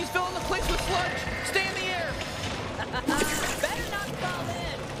 Shit, she's filling the place with sludge. Stay in the air. Better not fall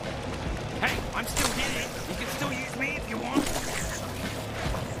in. Hey, I'm still here. You can still use me if you want.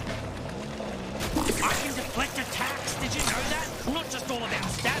 I can deflect attacks. Did you know that? I'm not just all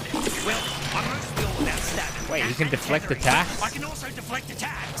about stabbing. Well, I'm mostly all about stabbing. Wait, you can deflect tethering. attacks? I can also deflect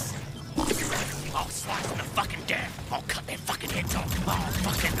attacks. I'll slice them to fucking death. I'll cut their fucking heads off. I'll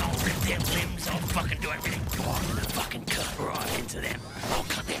rip their limbs. I'll fucking do everything. I'm gonna fucking cut right into them. I'll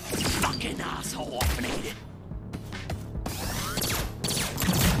cut their fucking asshole off and eat it.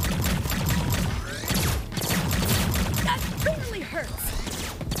 That barely hurts.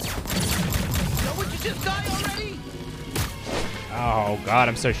 No, would you just die already? Oh god,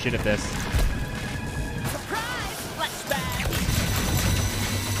 I'm so shit at this. Surprise! Flashback!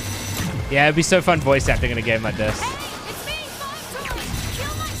 Yeah, it'd be so fun voice acting in a game like this. Hey, it's me, 5 Torg!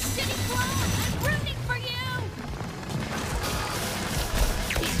 Kill my shitty clone! I'm rooting for you!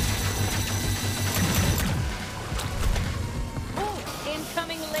 Ooh,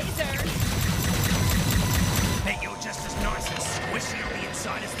 incoming laser! Hey, you're just as nice and squishy on the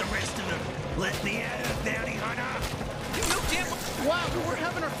inside as the rest of them. Let me out, bounty hunter. You know damn wow, we're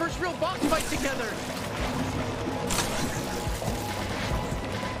having our first real boss fight together.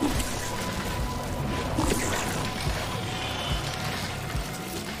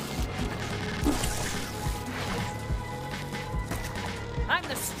 I'm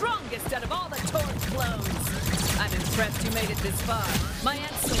the strongest out of all the Torg clones! I'm impressed you made it this far. My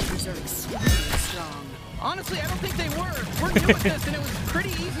ant soldiers are extremely strong. Honestly, I don't think they were. We're new at this, and it was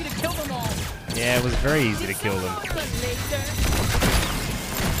pretty easy to kill them all. Yeah, it was very easy to kill them. The laser!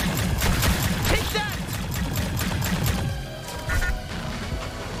 Take that!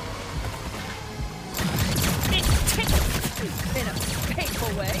 In a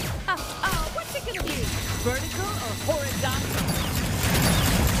painful way. What's it gonna be? Vertical or horizontal?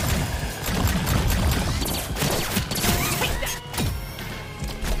 Take that!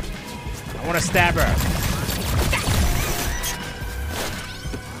 I want to stab her.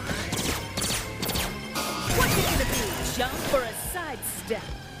 What's it gonna be? Jump or a sidestep?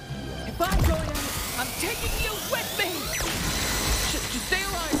 If I go in, I'm taking you with me! Just stay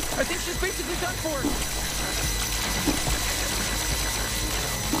alive. I think she's basically done for.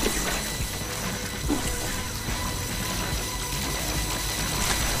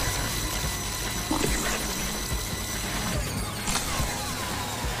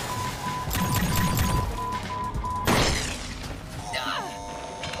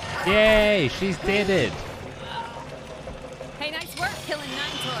 Yay, she's did it. Hey, nice work killing 9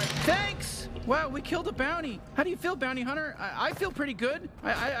 Torg. Thanks! Wow, we killed a bounty. How do you feel, bounty hunter? I feel pretty good.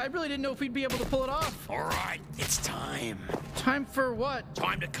 I really didn't know if we'd be able to pull it off. All right, it's time. Time for what?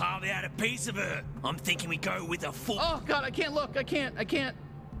 Time to carve out a piece of her. I'm thinking we go with a full... Oh, God, I can't look. I can't.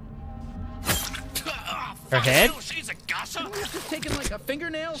 Ah, Her head? She's a gusher. Would have just taken like a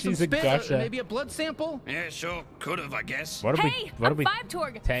fingernail, She's some a spit, gusher. maybe a blood sample. Yeah, sure, could have, I guess. What Hey, I'm we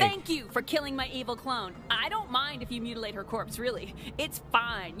 5-Torg. take? Thank you for killing my evil clone. I don't mind if you mutilate her corpse, really. It's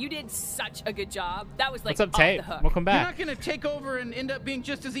fine. You did such a good job. That was like What's up, off Tate? the hook. Welcome You're back. not gonna take over and end up being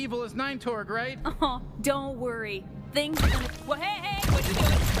just as evil as 9-Torg, right? Oh, don't worry. Things are gonna... Well, hey, what are you doing? I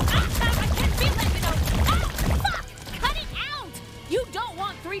can't feel that, you know. Ah, fuck! Cut it out! You don't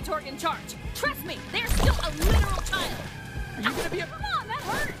want 3-Torg in charge. Trust me, they're still a literal child. Are you gonna be? Come on, that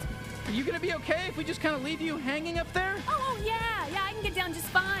hurt. Are you gonna be okay if we just kind of leave you hanging up there? Oh, yeah, I can get down just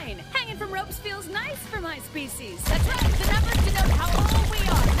fine. Hanging from ropes feels nice for my species. That's right, the numbers denote how old we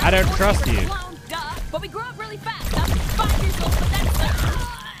are. I don't trust you. Clone, duh, but we grow up really fast. I'm 5 years old, but that's...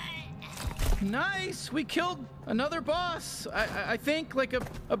 Nice! We killed another boss. I think, like a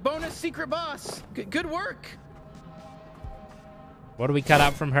bonus secret boss. Good work. What do we cut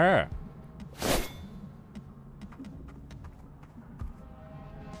out from her?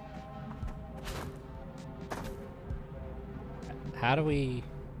 How do we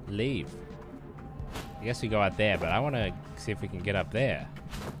leave? I guess we go out there, but I want to see if we can get up there.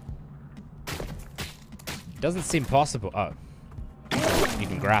 Doesn't seem possible. Oh. You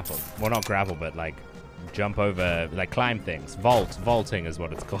can grapple. Well, not grapple, but like jump over, like climb things. Vaulting is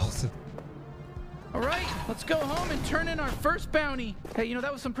what it's called. All right, let's go home and turn in our first bounty. Hey, you know,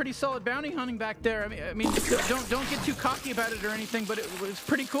 that was some pretty solid bounty hunting back there. I mean, don't get too cocky about it or anything, but it was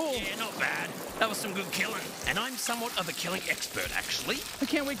pretty cool. Yeah, not bad. That was some good killing. And I'm somewhat of a killing expert, actually. I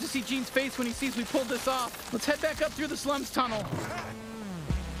can't wait to see Gene's face when he sees we pulled this off. Let's head back up through the slums tunnel.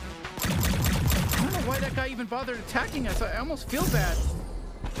 I don't know why that guy even bothered attacking us. I almost feel bad.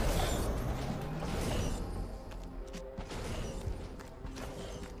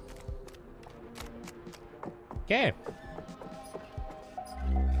 Okay.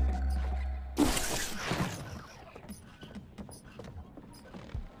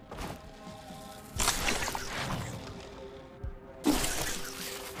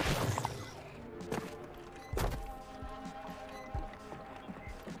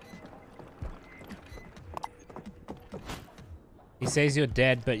 He says you're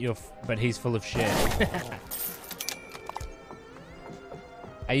dead, but he's full of shit.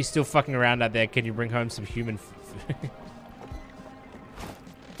 Are you still fucking around out there? Can you bring home some human food?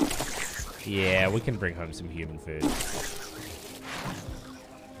 Yeah, we can bring home some human food.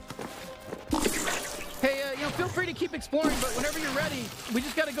 Hey, you know, feel free to keep exploring, but whenever you're ready, we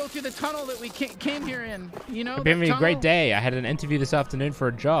just got to go through the tunnel that we came here in. You know, It's been the a great tunnel- day. I had an interview this afternoon for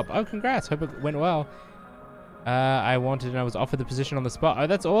a job. Oh, congrats. Hope it went well. I wanted and I was offered the position on the spot. Oh,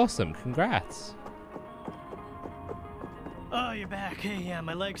 that's awesome. Congrats. Oh, you're back. Hey, yeah,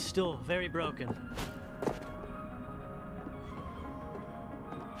 my leg's still very broken.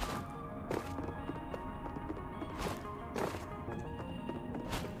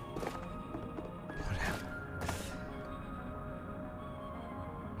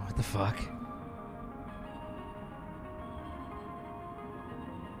 What the fuck?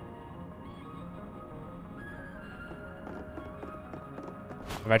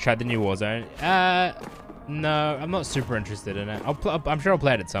 Have I tried the new Warzone? No, I'm not super interested in it. I'm sure I'll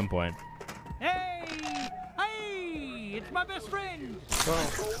play it at some point. Hey, it's my best friend.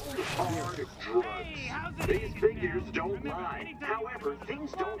 Hard drugs. These figures don't lie. However,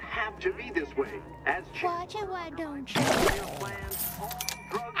 things don't have to be this way. As Watch it, why don't you?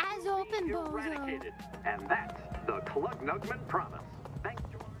 Eyes open, bozo. eradicated. And that's the Klugnugman promise. Thanks.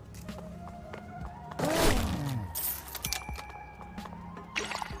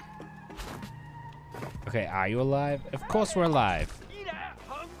 Okay, are you alive? Of course we're alive.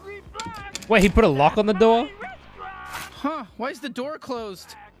 Wait, he put a lock on the door? Huh? Why is the door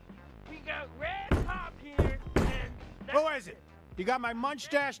closed? Who is it? You got my Munch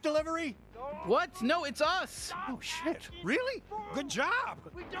Dash delivery? What? No, it's us. Oh, shit. Really? Good job.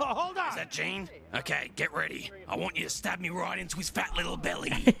 Oh, hold on. Is that Gene? Okay, get ready. I want you to stab me right into his fat little belly.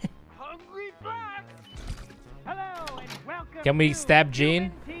 Hungry Black. Hello and welcome. Can we stab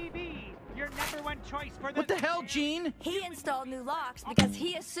Gene? TV, your #1 choice for the. What the hell, Gene? He installed new locks because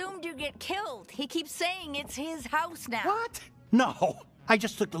he assumed you'd get killed. He keeps saying it's his house now. What? No. I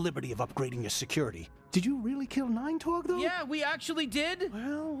just took the liberty of upgrading your security. Did you really kill 9-Torg, though? Yeah, we actually did.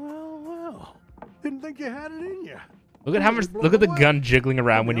 Well. Didn't think you had it in you. Look at how much. Look at the gun jiggling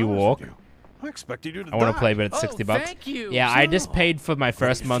around when you walk. I expected you to I want to die. play, but it's 60 bucks. Thank you. Yeah, I just paid for my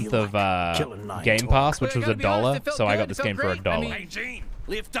first month of Game Pass, which was $1, so I got this game for $1. Hey, Gene,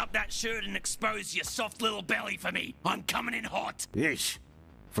 lift up that shirt and expose your soft little belly for me. I'm coming in hot. Yeesh.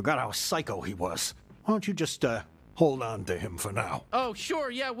 Forgot how psycho he was. Why don't you just, hold on to him for now. Oh,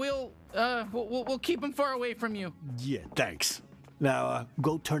 sure, yeah, we'll keep him far away from you. Yeah, thanks. Now,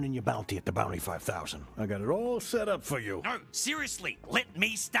 go turn in your bounty at the Bounty 5000. I got it all set up for you. No, seriously, let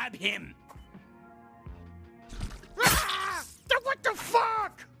me stab him. Ah! What the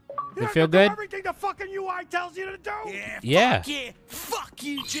fuck? You feel good? Everything the fucking UI tells you to do? Yeah. Fuck yeah. Fuck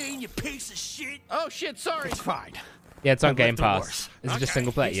you, Gene, you piece of shit. Oh, shit, sorry. It's fine. Yeah, it's on I've Game lived through Pass. worse. Is it just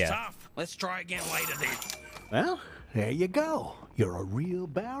single player? It's Yeah. tough. Let's try again later then. Well, there you go. You're a real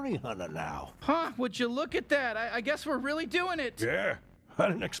bounty hunter now. Huh, would you look at that? I guess we're really doing it. Yeah. I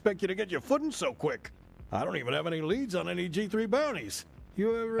didn't expect you to get your footing so quick. I don't even have any leads on any G3 bounties. You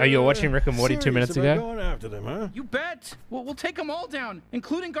were, Oh, you were watching Rick and Morty 2 minutes serious ago? about going after them, huh? You bet. We'll take them all down,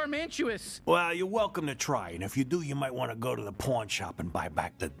 including Garmantuous. Well, you're welcome to try, and if you do, you might want to go to the pawn shop and buy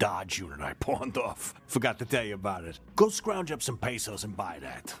back the Dodge unit I pawned off. Forgot to tell you about it. Go scrounge up some pesos and buy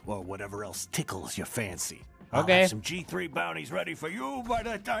that, or whatever else tickles your fancy. I'll Okay. have some G3 bounties ready for you by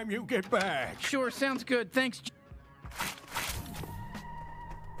the time you get back. Sure, sounds good. Thanks.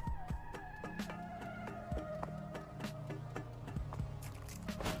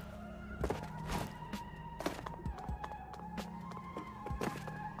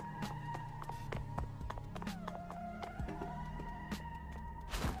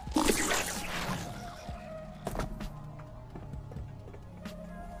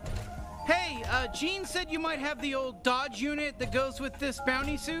 Hey, Gene said you might have the old Dodge unit that goes with this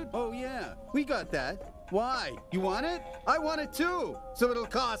bounty suit. Oh, yeah. We got that. Why? You want it? I want it too. So it'll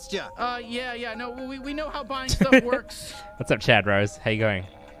cost you. Yeah. No, we know how buying stuff works. What's up, Chad Rose? How you going?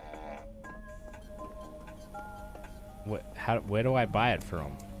 Where do I buy it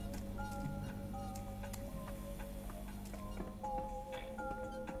from?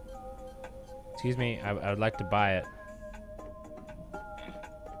 Excuse me, I would like to buy it.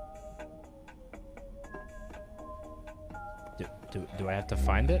 Do I have to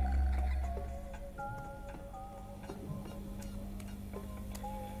find it?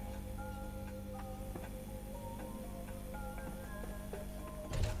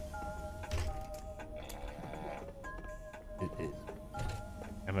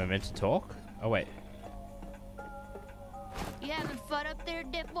 Am I meant to talk? Oh, wait. You having fun up there,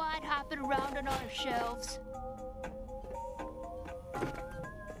 dipwad, hopping around on our shelves?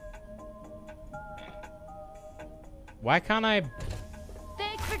 Why can't I...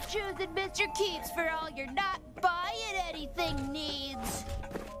 Thanks for choosing Mr. Keeps for all your not buying anything needs.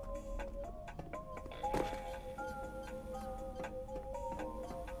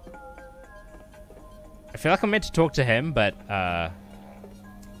 I feel like I'm meant to talk to him, but,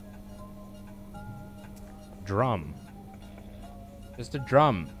 drum. Just a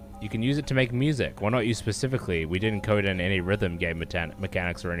drum. You can use it to make music. Well, not you specifically. We didn't code in any rhythm game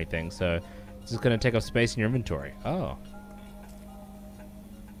mechanics or anything, so it's just going to take up space in your inventory. Oh.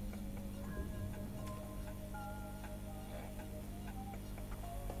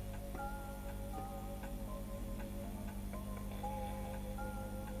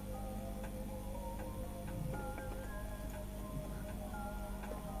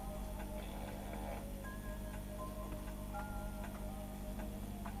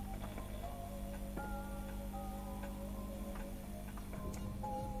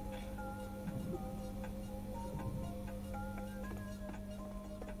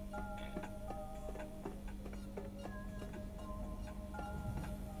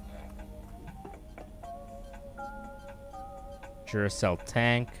 Duracell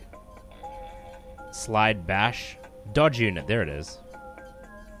tank. Slide bash. Dodge unit. There it is.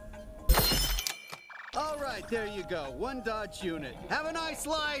 All right, there you go. One Dodge unit. Have a nice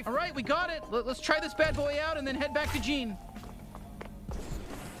life. All right, we got it. Let's try this bad boy out and then head back to Gene.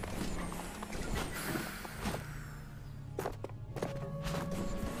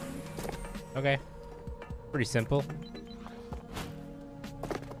 Okay. Pretty simple.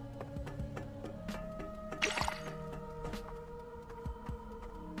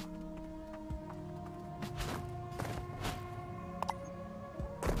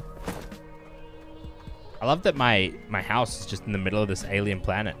 I love that my house is just in the middle of this alien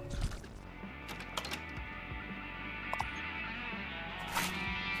planet.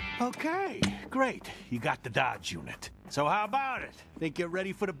 Okay, great. You got the Dodge unit. So how about it? Think you're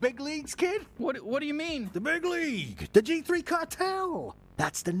ready for the big leagues, kid? What do you mean? The big league, the G3 cartel.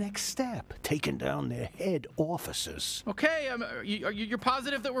 That's the next step, taking down their head officers. Okay, you're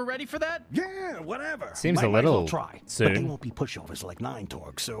positive that we're ready for that? Yeah, whatever. Seems Might a as well little try. soon. But they won't be pushovers like Nine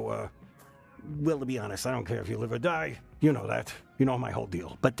Torg, so, well, to be honest, I don't care if you live or die. You know that. You know my whole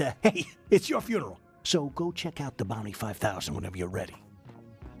deal. But, hey, it's your funeral. So go check out the Bounty 5000 whenever you're ready.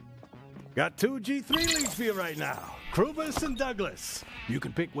 Got 2 G3 leads for you right now. Krubus and Douglas. You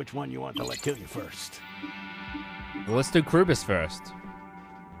can pick which one you want to let kill you first. Well, let's do Krubus first.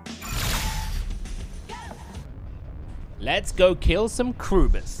 Let's go kill some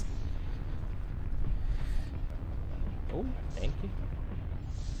Krubus. Oh, thank you.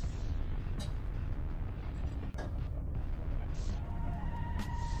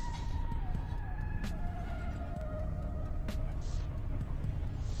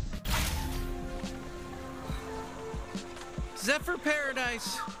 Zephyr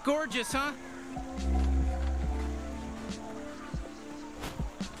Paradise. Gorgeous, huh?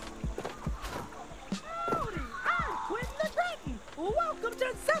 Welcome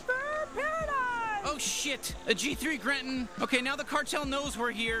to Zephyr Paradise! Oh shit! A G3 Grenton. Okay, now the cartel knows we're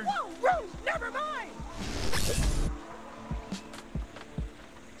here. Whoa, Rose, never mind!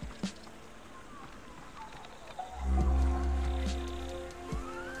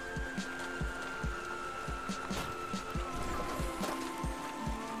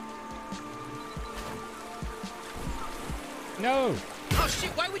 No! Oh shit,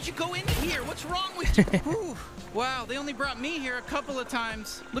 why would you go in here? What's wrong with you? Whew. Wow, they only brought me here a couple of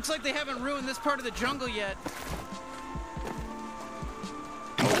times. Looks like they haven't ruined this part of the jungle yet.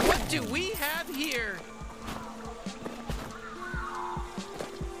 What do we have here?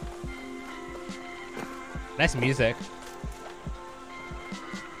 Nice music.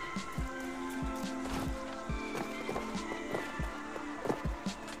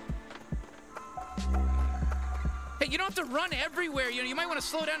 Hey, you don't have to run everywhere. You know, you might want to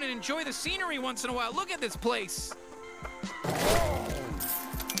slow down and enjoy the scenery once in a while. Look at this place.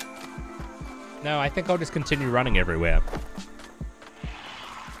 No, I think I'll just continue running everywhere.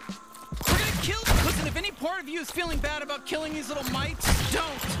 We're gonna kill. Listen, if any part of you is feeling bad about killing these little mites,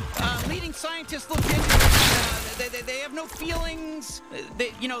 don't. Leading scientists look into it. They have no feelings.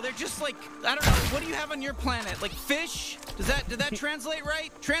 They're just like, I don't know. What do you have on your planet? Like fish? Did that translate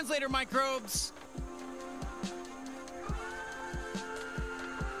right? Translator microbes.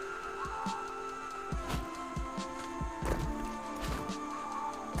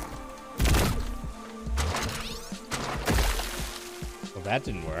 Well, that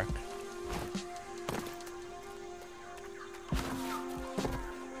didn't work.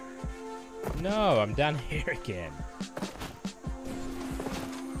 No, I'm down here again.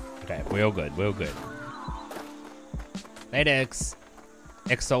 Okay, we're all good. We're all good. Hey, Dex.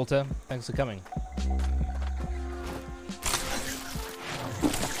 Exalta, thanks for coming.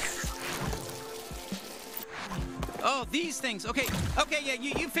 Oh, these things. Okay, yeah,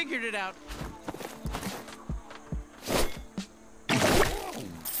 you figured it out.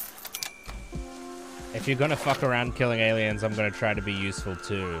 If you're gonna fuck around killing aliens, I'm gonna try to be useful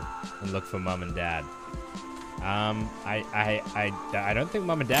too and look for Mom and Dad. I don't think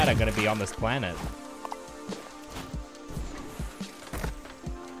Mom and Dad are gonna be on this planet.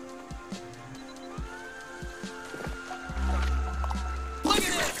 Look at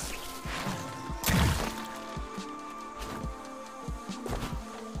this!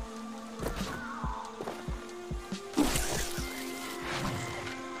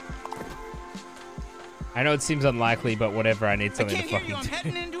 I know it seems unlikely, but whatever, I need something to I can't fucking hear you. I'm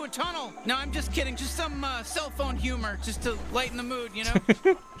heading into a tunnel. No, I'm just kidding. Just some cell phone humor, just to lighten the mood, you know?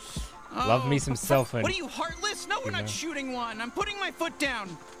 Love me some cell phone. What are you, heartless? No, we're not shooting one. I'm putting my foot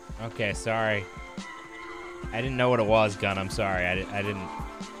down. Okay, sorry. I didn't know what it was, Gun. I'm sorry. I didn't.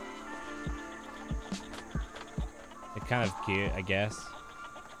 It's kind of cute, I guess.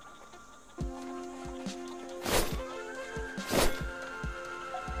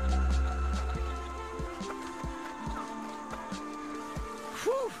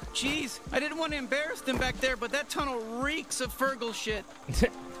 Whew, jeez. I didn't want to embarrass them back there, but that tunnel reeks of Fergal shit.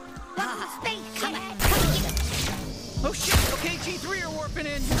 Oh shit, okay, G3 are warping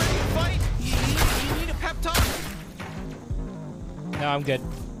in. You ready to fight? You need a pep talk? No, I'm good.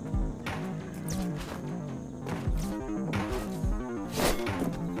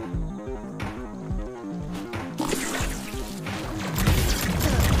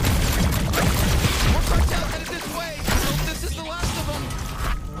 More cartels headed this way. I hope this is the last of them.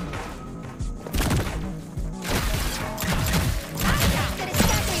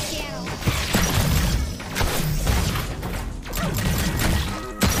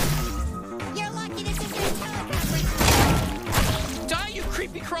 You're lucky this isn't a teleconference. Die, you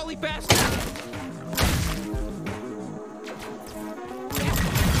creepy crawly bastard!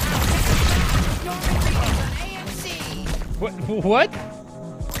 What?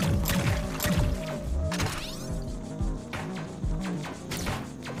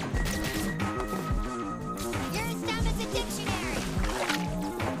 You're as dumb as a dictionary.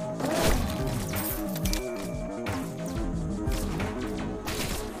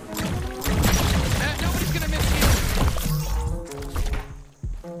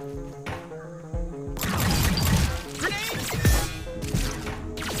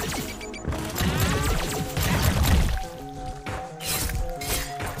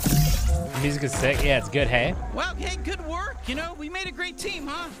 Music is sick. Yeah, it's good, hey? Well, hey, good work. You know, we made a great team,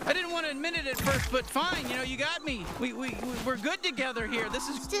 huh? I didn't want to admit it at first, but fine. You know, you got me. We're good together here. This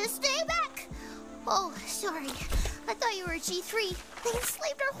is... Stay back. Oh, sorry. I thought you were a G3. They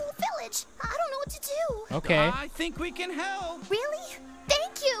enslaved our whole village. I don't know what to do. Okay. I think we can help. Really?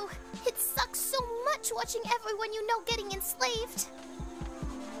 Thank you. It sucks so much watching everyone you know getting enslaved.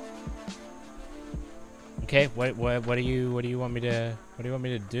 Okay, what do you want me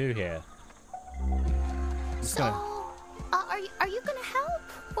to do here? So, are you gonna help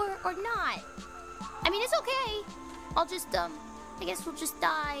or not? I mean, it's okay. I'll just I guess we'll just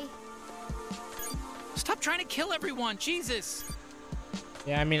die. Stop trying to kill everyone, Jesus.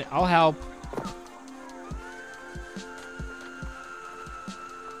 Yeah, I mean, I'll help.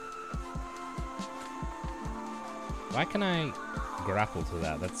 Why can I grapple to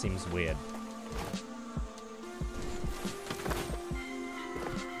that? That seems weird.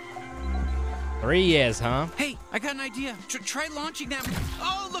 Three years, huh? Hey, I got an idea. Try launching that.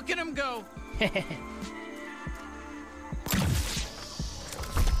 Oh, look at him go.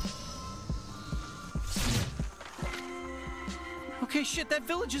 Okay, shit, that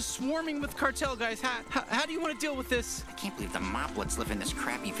village is swarming with cartel guys. How do you want to deal with this? I can't believe the moplets live in this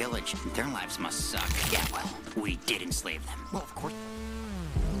crappy village. Their lives must suck. Yeah, well, we did enslave them. Well, of course.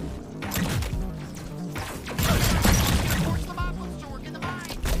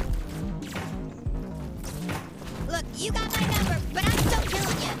 Look, you got my number, but I'm still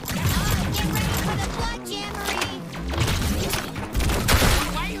killing you. Oh, get ready for the blood jamboree.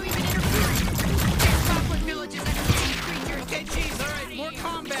 Why are you even interfering? There's Rockwood villages and creatures. Okay, geez, all right, more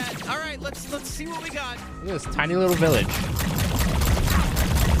combat. All right, let's see what we got. Look at this tiny little village.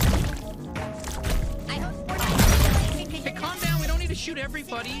 Hey, calm down. We don't need to shoot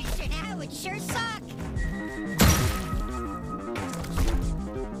everybody. That would sure suck.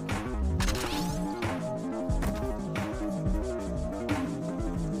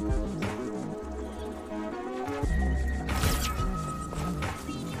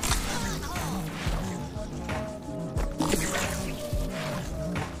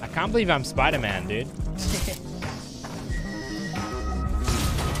 I can't believe I'm Spider-Man, dude.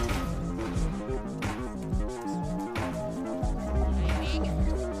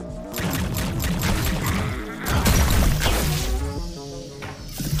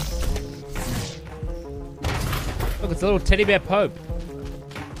 Look, it's a little teddy bear Pope.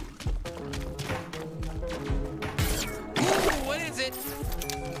 Ooh, what is it?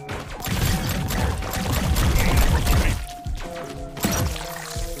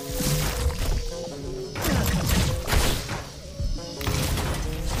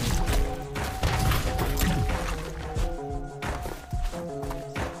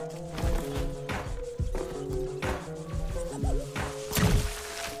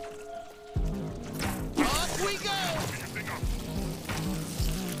 Off we go!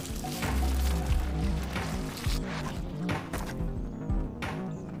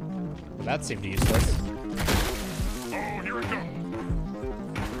 Well, that seemed useless. I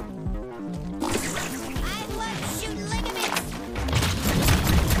love shooting ligaments.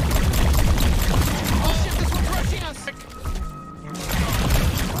 Oh shit, this one's rushing us!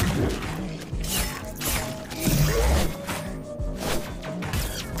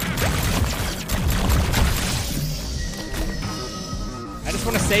 I just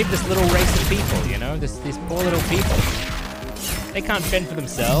want to save this little race of people, you know? These poor little people. They can't fend for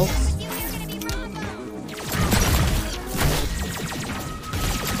themselves.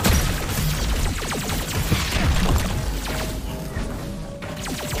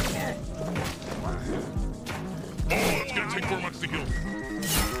 It's gonna take 4 months to heal.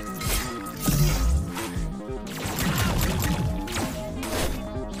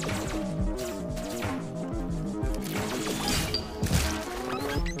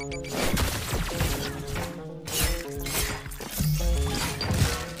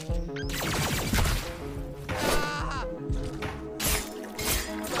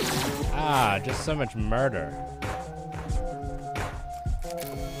 Ah, just so much murder.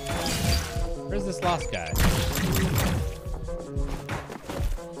 Where's this last guy?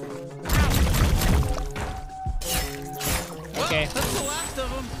 Okay. Well, that's the last of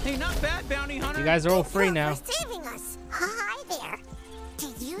them. Hey, not bad, bounty hunter. You guys are all free now. Saving us. Hi there.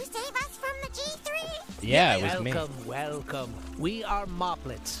 Did you save us from the G3? Yeah, it was me. Welcome. We are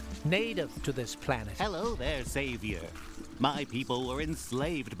moplets, native to this planet. Hello there, Savior. My people were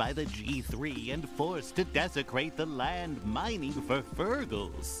enslaved by the G3 and forced to desecrate the land mining for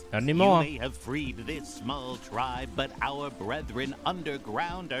Fergals. Not anymore. You may have freed this small tribe, but our brethren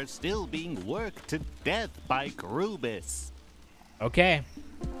underground are still being worked to death by Krubis. Okay.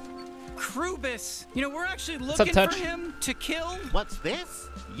 Krubis! You know, we're actually What's up, looking for Touch? him to kill. What's this?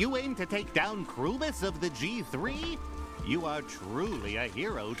 You aim to take down Krubis of the G3? You are truly a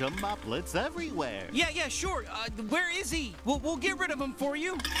hero to moplets everywhere. Yeah, sure. Where is he? We'll get rid of him for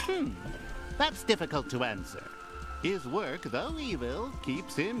you. That's difficult to answer. His work, though evil,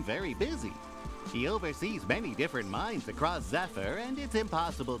 keeps him very busy. He oversees many different mines across Zephyr, and it's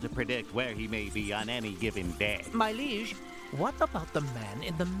impossible to predict where he may be on any given day. My liege, what about the man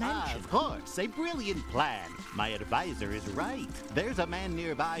in the mansion? Of course, a brilliant plan. My advisor is right. There's a man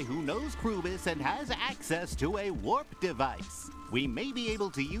nearby who knows Krubis and has access to a warp device. We may be able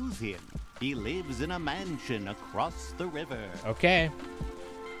to use him. He lives in a mansion across the river. Okay.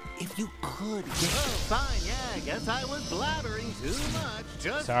 If you could get... Oh, fine, yeah, I guess I was blabbering too much.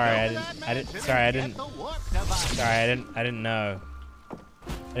 Just Sorry, go I to didn't. that I didn't. mansion Sorry, I and get didn't. the warp device. Sorry, I didn't know.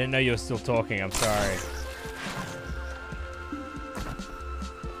 I didn't know you were still talking. I'm sorry.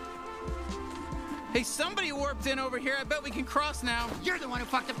 Hey, somebody warped in over here. I bet we can cross now. You're the one who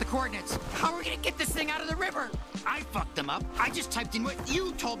fucked up the coordinates. How are we gonna get this thing out of the river? I fucked them up. I just typed in what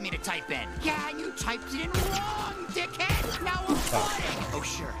you told me to type in. Yeah, and you typed it in wrong, dickhead. Now I'm flooding. Oh,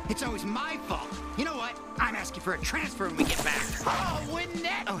 sure. It's always my fault. You know what? I'm asking for a transfer when we get back. Oh, wouldn't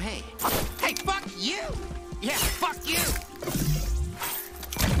that? Oh, hey. Hey, fuck you. Yeah, fuck you.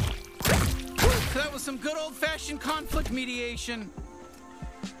 That was some good old-fashioned conflict mediation.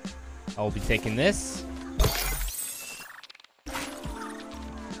 I'll be taking this.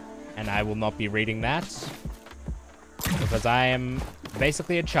 And I will not be reading that. Because I am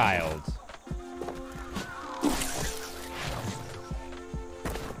basically a child.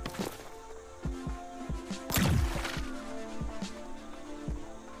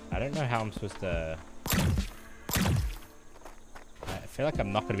 I don't know how I'm supposed to... I feel like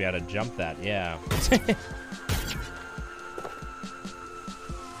I'm not going to be able to jump that, yeah.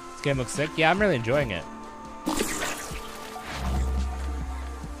 This game looks sick. Yeah, I'm really enjoying it.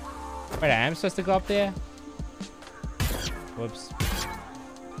 Wait, I am supposed to go up there? Whoops.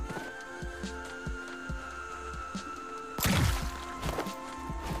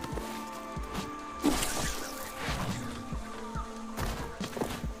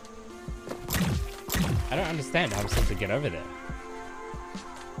 I don't understand how I'm supposed to get over there.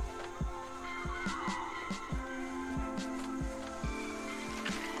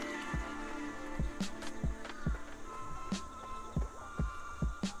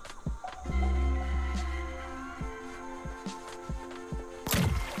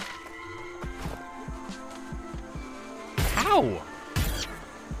 How?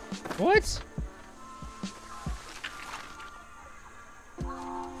 What?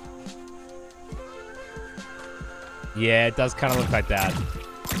 Yeah, it does kind of look like that.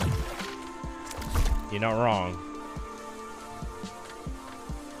 You're not wrong.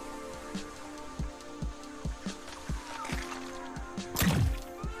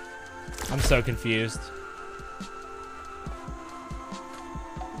 I'm so confused.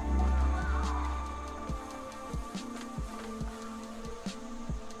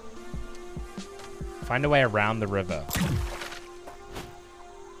 Find a way around the river.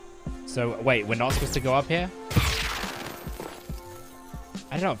 So, wait, we're not supposed to go up here?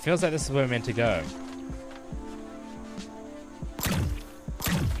 I don't know, it feels like this is where we're meant to go.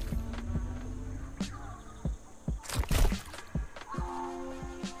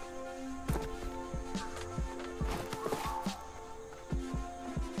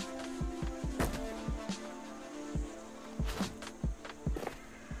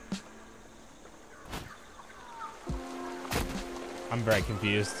 I'm very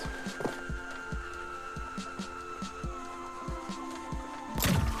confused.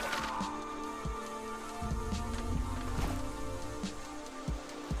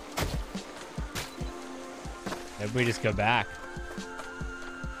 Maybe we just go back.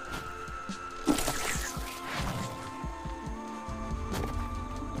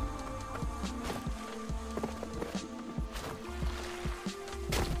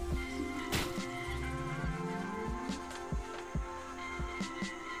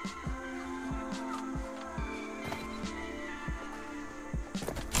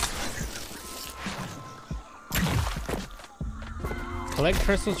 Collect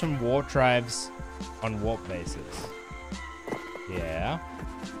crystals from warp tribes on warp bases. Yeah.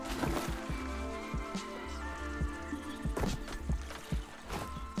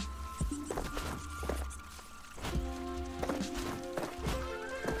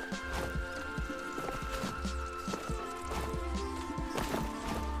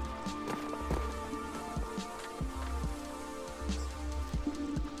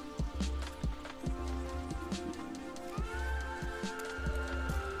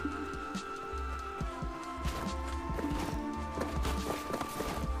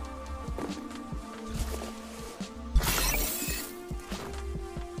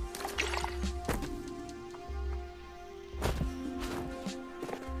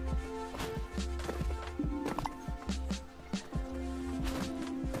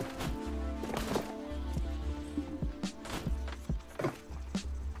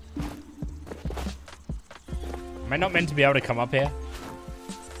 Am I not meant to be able to come up here?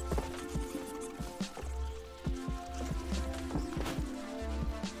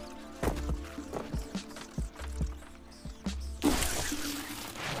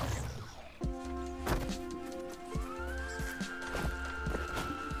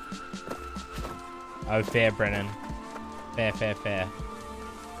 Oh, fair, Brennan. Fair, fair, fair.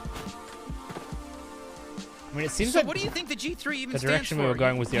 I mean, it seems so like what do you think the G3 even the stands direction we for? were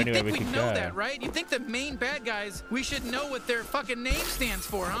going was the only way You'd we think could we'd know go. that, right? You think the main bad guys, we should know what their fucking name stands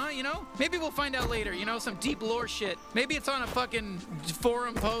for, huh? You know? Maybe we'll find out later, you know? Some deep lore shit. Maybe it's on a fucking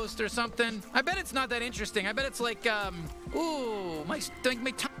forum post or something. I bet it's not that interesting. I bet it's like, ooh, my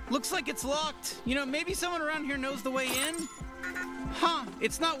looks like it's locked. You know, maybe someone around here knows the way in? Huh,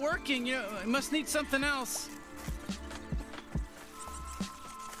 it's not working. You know, it must need something else.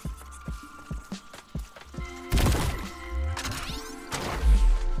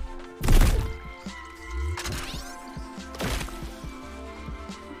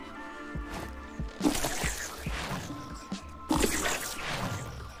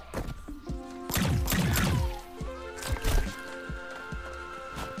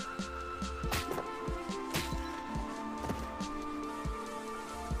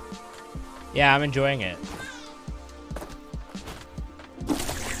 Yeah, I'm enjoying it.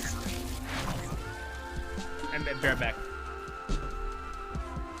 I'm right back.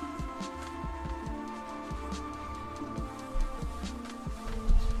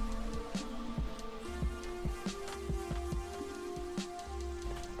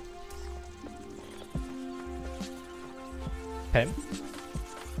 Okay.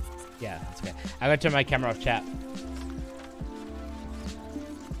 Yeah, that's okay. I gotta turn my camera off, chat.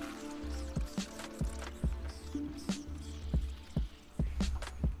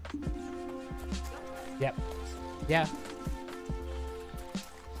 Yep. Yeah.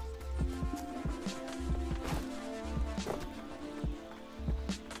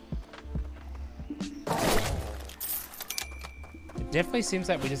 It definitely seems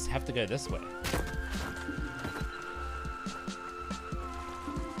like we just have to go this way.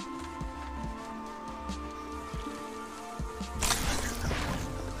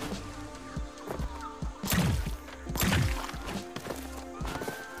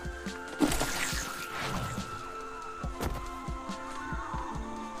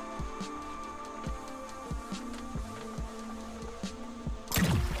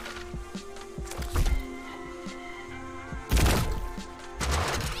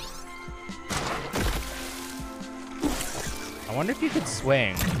 I wonder if you could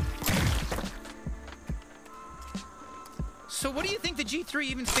swing. So what do you think the G3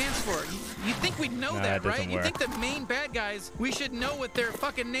 even stands for? You think we'd know No, that, that right? doesn't You think work. the main bad guys, we should know what their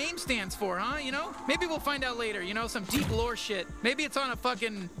fucking name stands for, huh? You know? Maybe we'll find out later, you know? Some deep lore shit. Maybe it's on a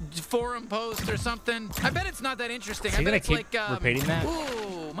fucking forum post or something. I bet it's not that interesting. So I you're bet gonna it's keep like, repeating that?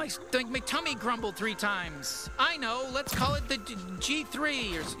 Ooh, my tummy grumbled 3 times. I know, let's call it the G3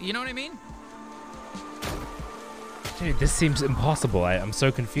 or, you know what I mean? Dude, this seems impossible. I'm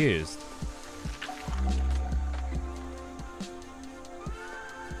so confused.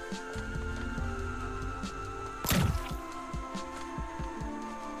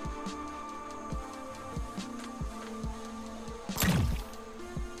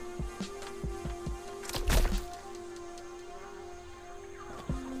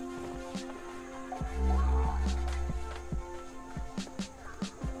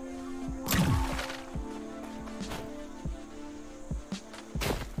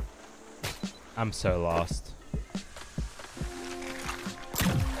 I'm so lost.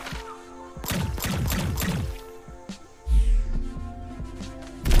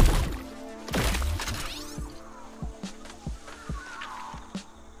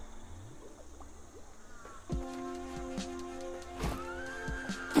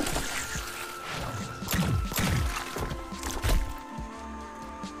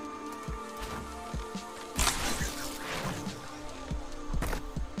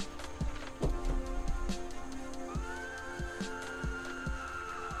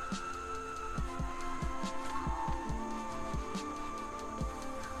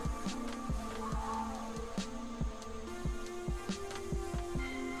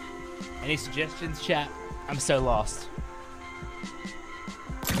 Any suggestions, chat? I'm so lost.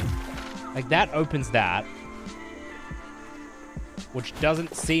 Like, that opens that, which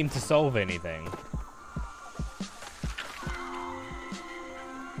doesn't seem to solve anything.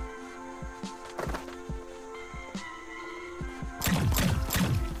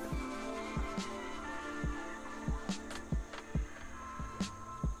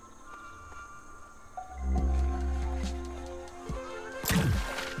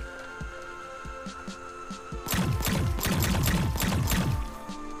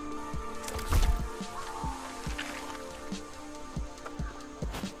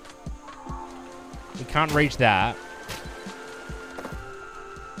 We can't reach that.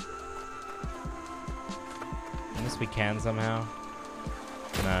 Unless we can somehow.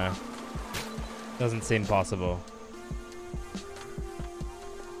 No. Doesn't seem possible.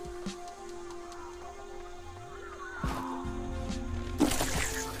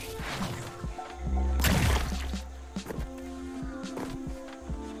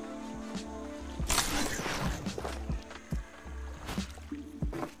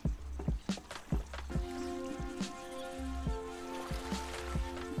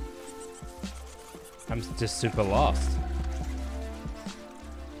 I'm just super lost.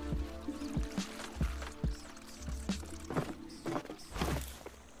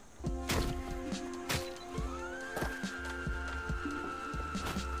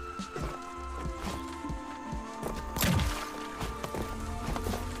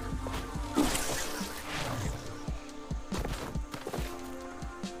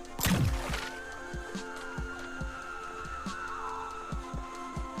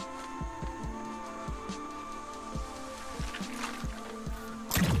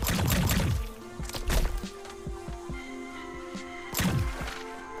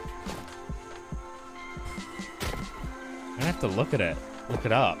 I have to look at it. Look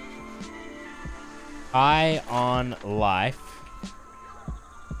it up. Eye on life.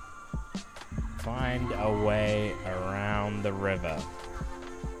 Find a way around the river.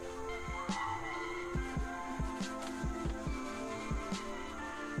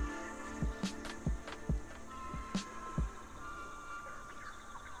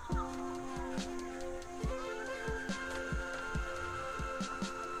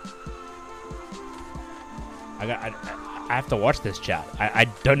 I have to watch this chat. I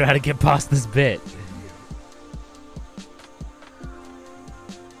don't know how to get past this bit.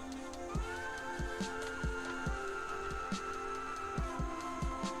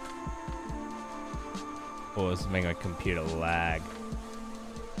 Oh, this is making my computer lag.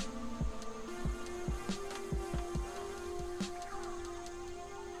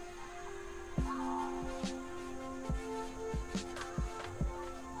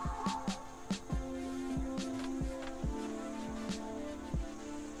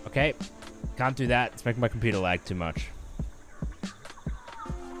 Okay, can't do that. It's making my computer lag too much.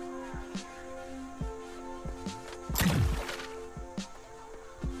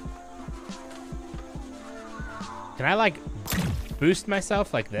 Can I, like, boost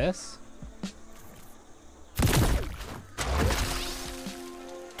myself like this?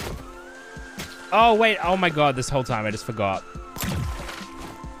 Oh, wait. Oh, my God. This whole time, I just forgot.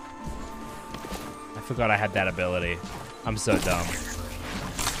 I forgot I had that ability. I'm so dumb.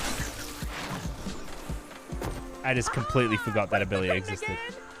 I just completely forgot that ability existed.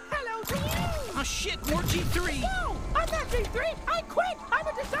 Hello to you! Oh shit, more G3! No! I'm not G3! I quit! I'm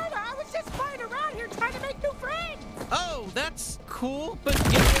a designer! I was just flying around here trying to make new friends! Oh, that's cool, but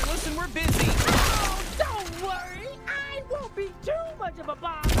yeah, listen, we're busy. Oh, don't worry! I won't be too much of a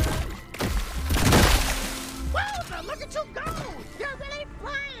bother! Well, look at you go! You're really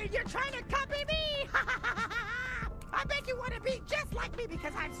flying! You're trying to copy me! I bet you want to be just like me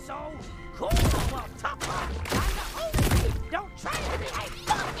because I'm so cool! Well, tough luck! I'm the only me! Don't try to be like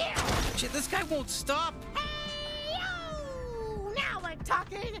fuck you! Shit, this guy won't stop. Hey, yo! Now we're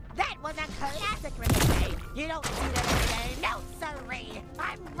talking! That was a classic renegade! You don't see that every day, no sirree!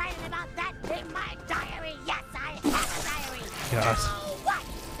 I'm writing about that in my diary! Yes, I have a diary! God. So what?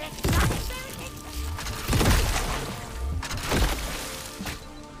 It's not embarrassing?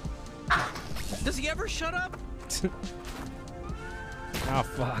 Does he ever shut up? Oh,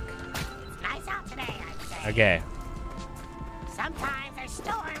 fuck. It's nice out today, I'd say. Okay. Sometimes there's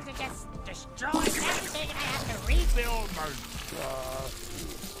storms that just destroy everything and I have to rebuild my stuff.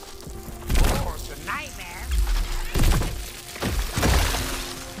 Oh, it's a nightmare.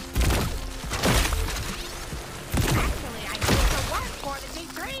 Actually, I used to work for the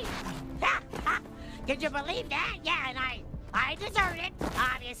D3. Could you believe that? Yeah, and I deserted,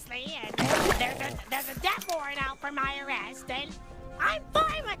 obviously, and there's a death warrant out for my arrest, and I'm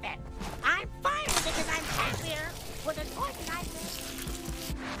fine with it. I'm fine with it because I'm happier with an organized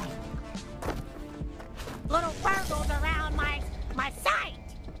little burgles around my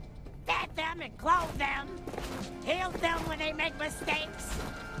site. Fed them and clothed them, healed them when they make mistakes.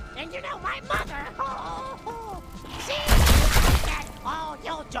 And you know, my mother, she said, oh,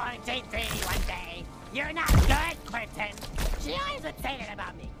 you'll join T3 one day. You're not good, Clinton. She always would say that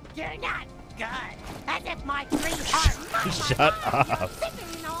about me. You're not good. As if my 3 heart. Shut up.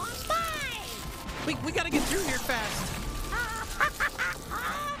 Sitting on mine. We gotta get through here fast.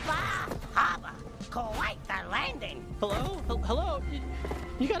 Haba, haba. Quite the landing. Hello? Hello?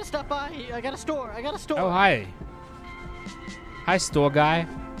 You gotta stop by. I got a store. I got a store. Oh, hi. Hi, store guy.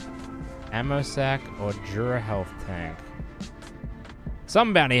 Ammo sack or Jura health tank.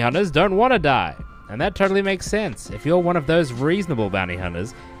 Some bounty hunters don't want to die, and that totally makes sense. If you're one of those reasonable bounty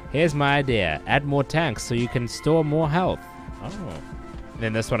hunters, here's my idea. Add more tanks so you can store more health. Oh. And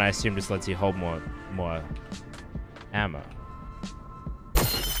then this one I assume just lets you hold more ammo.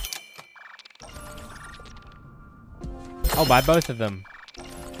 I'll buy both of them.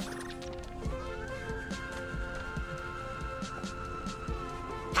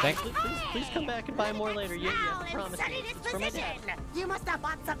 Please come back and buy more later. Yeah, promise me. For my dad. You must have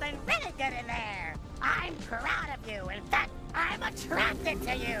bought something really good in there. I'm proud of you. In fact, I'm attracted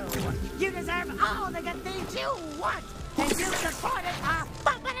to you. You deserve all the good things you want. And you supported our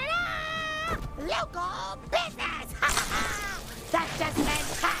local business. That's just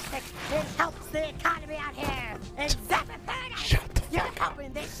fantastic. It helps the economy out here. Exactly. You're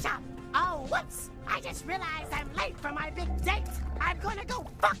helping this shop. Oh, whoops. I just realized I'm late for my big date. I'm gonna go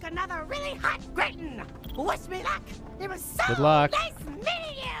fuck another really hot Grayton. Wish me luck. It was so Good luck. nice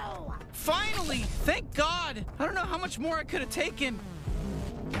meeting you. Finally! Thank God! I don't know how much more I could have taken.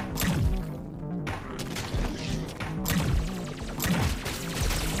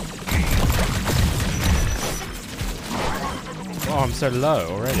 Oh, I'm so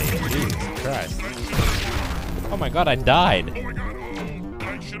low already. Jesus Christ. Oh my God, I died.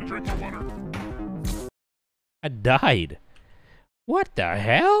 I died. What the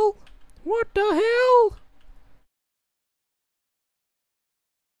hell? What the hell?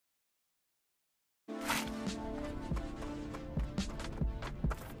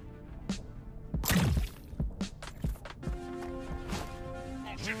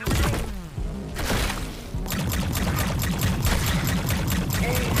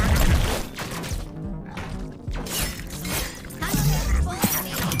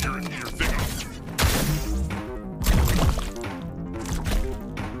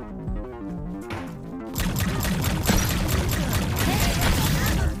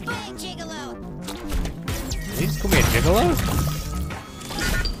 Did you just call me a gigolo?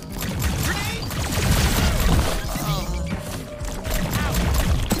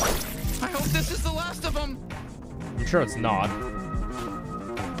 I hope this is the last of them. I'm sure it's not.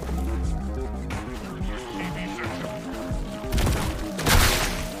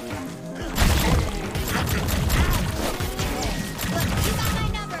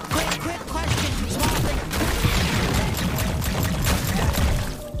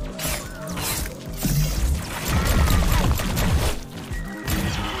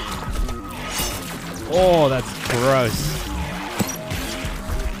 Oh, that's gross.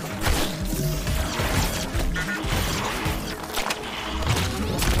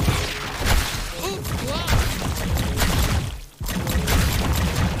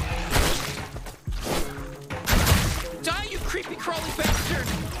 Die, you creepy crawly bastard!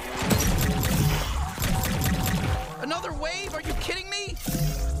 Another wave? Are you kidding me?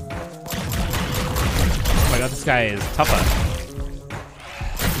 Oh my God, this guy is tougher.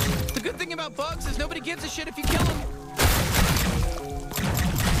 The good thing about bugs is nobody gives a shit if you kill them.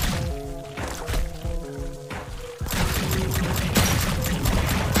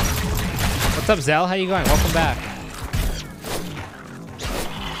 What's up, Zell? How you going? Welcome back.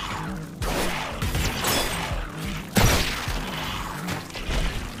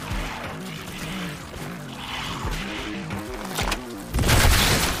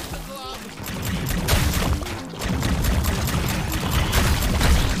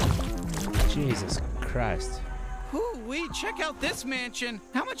 Jesus Christ. Ooh-wee, check out this mansion.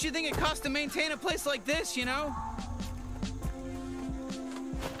 How much you think it costs to maintain a place like this, you know?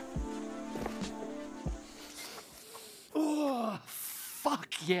 Oh, fuck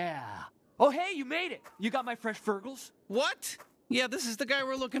yeah. Oh, hey, you made it. You got my fresh Fergles? What? Yeah, this is the guy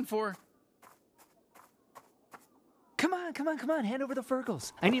we're looking for. Come on, come on, come on. Hand over the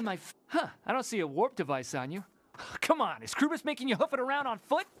Fergles. I need my... Huh, I don't see a warp device on you. Come on, is Krubis making you hoof it around on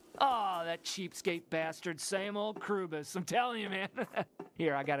foot? Oh, that cheapskate bastard. Same old Krubis. I'm telling you, man.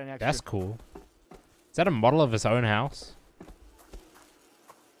 Here, I got an extra. That's cool. Is that a model of his own house?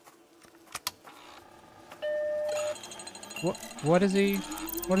 What does he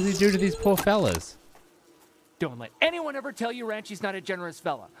do to these poor fellas? Don't let anyone ever tell you Ranchi's not a generous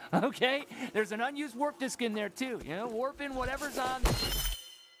fella, okay? There's an unused warp disk in there, too. You know, warp in whatever's on there.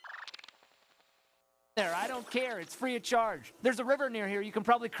 I don't care. It's free of charge. There's a river near here. You can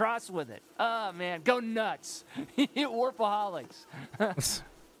probably cross with it. Oh, man. Go nuts. Warpaholics.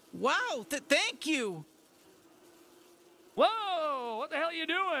 Wow, thank you. Whoa! the hell you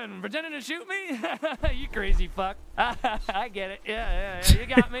doing? Pretending to shoot me? You crazy fuck. I get it. Yeah, you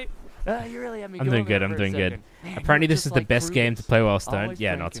got me. You really had me I'm doing good. I'm doing good. Apparently, this is the best game to play while stoned.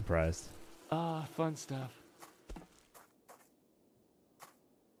 Yeah, not surprised. Ah, fun stuff.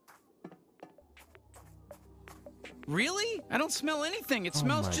 Really? I don't smell anything. It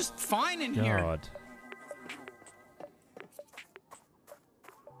smells just fine in here. God.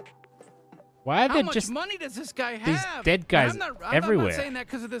 Why are there How just much money does this guy these have? dead guys I'm everywhere? not saying that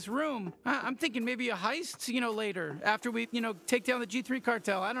because of this room. I'm thinking maybe a heist, later after we, take down the G3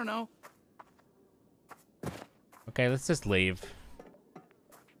 cartel. I don't know. Okay, let's just leave.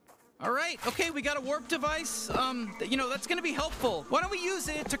 All right. Okay, we got a warp device. That's going to be helpful. Why don't we use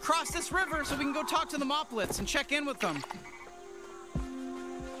it to cross this river so we can go talk to the moplets and check in with them?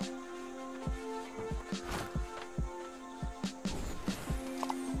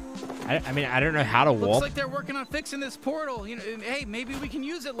 I mean, I don't know how to warp. Looks like they're working on fixing this portal. Hey, maybe we can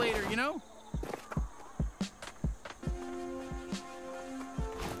use it later,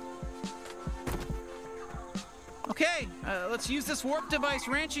 Okay, let's use this warp device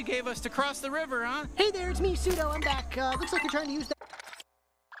Ranchi gave us to cross the river, huh? Hey there, it's me, Pseudo. I'm back. Looks like you're trying to use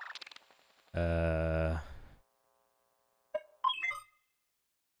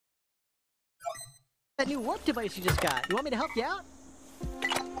that new warp device you just got. You want me to help you out?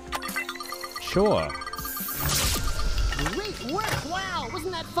 Sure. Great work! Wow,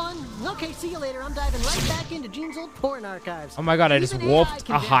 wasn't that fun? Okay, see you later. I'm diving right back into Gene's old porn archives. Oh my god, I just Even warped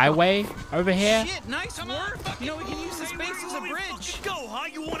AI a can highway over here. Shit, nice work. We can use the space as a bridge. Go, huh?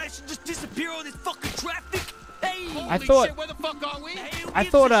 You want us to just disappear all this fucking traffic? Hey, I thought Shit, where the fuck are we? I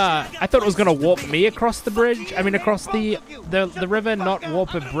thought it was gonna warp me across the bridge. I mean, across the river, not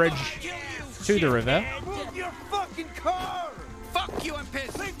warp a bridge to the river. Move your fucking car! Fuck you, I'm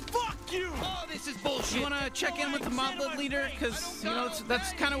pissed. Hey, fuck you! Oh, this is bullshit. You wanna check in with the moblet leader? Because,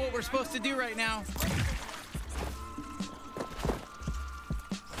 that's kind of what we're supposed to do right now.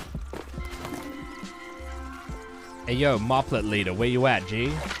 Hey, yo, moplet leader, where you at,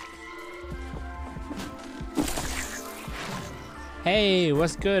 G? Hey,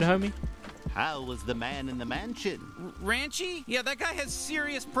 what's good, homie? How was the man in the mansion? Ranchi? Yeah, that guy has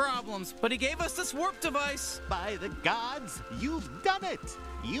serious problems, but he gave us this warp device. By the gods, you've done it!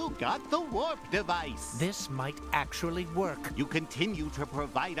 You got the warp device! This might actually work. You continue to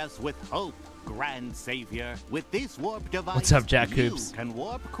provide us with hope, Grand Savior. With this warp device, What's up, Jack you Hoops? can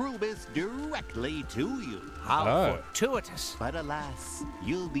warp Krubis directly to you. How fortuitous. But alas,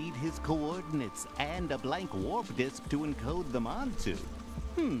 you'll need his coordinates and a blank warp disk to encode them onto.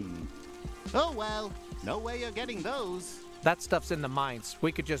 Oh well, no way you're getting those. That stuff's in the mines.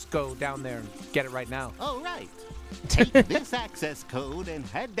 We could just go down there and get it right now. Oh, right. Take this access code and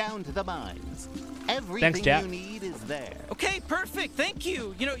head down to the mines. Everything Jack. you need is there. Okay, perfect. Thank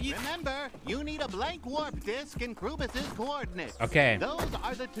you. Remember, you need a blank warp disk and Krubis's coordinates. Okay. Those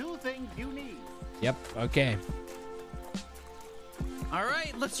are the two things you need. Yep, okay. All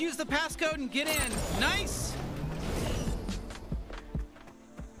right, let's use the passcode and get in. Nice.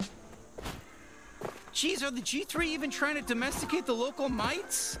 Jeez, are the G3 even trying to domesticate the local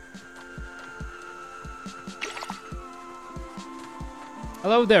mites?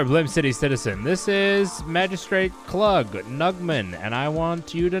 Hello there, Blim City citizen. This is Magistrate Klug Nugman, and I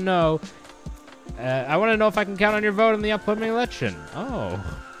want you to know... I want to know if I can count on your vote in the upcoming election. Oh.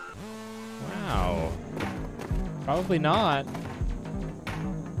 Wow. Probably not.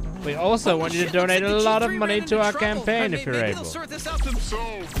 We also want you to donate a lot of money to our campaign if you're maybe able. They'll sort this out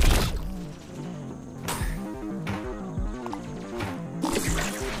themselves.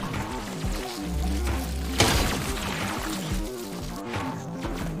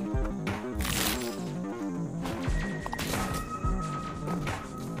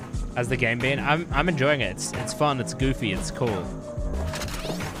 How's the game been? I'm enjoying it. It's fun. It's goofy. It's cool.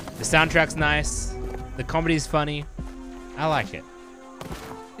 The soundtrack's nice. The comedy's funny. I like it.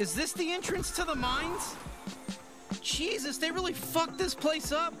 Is this the entrance to the mines? Jesus, they really fucked this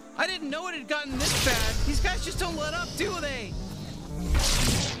place up. I didn't know it had gotten this bad. These guys just don't let up, do they?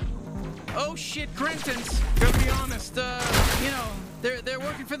 Oh shit, Grentons. Gotta be honest, they're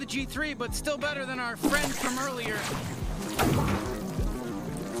working for the G3, but still better than our friends from earlier.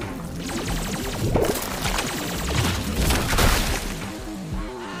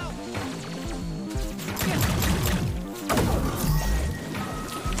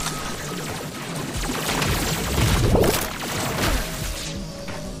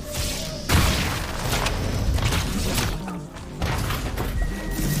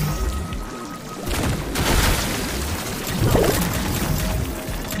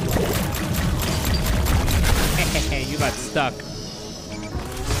 You got stuck.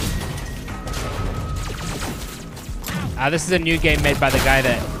 This is a new game made by the guy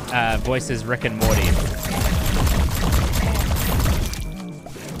that voices Rick and Morty.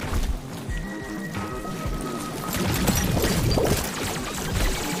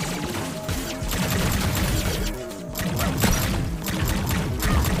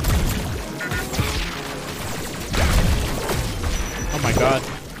 Oh my god.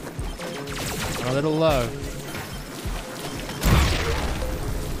 I'm a little low.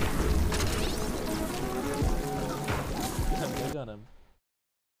 I'm big on him.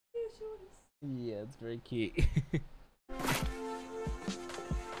 Yeah, it's very cute.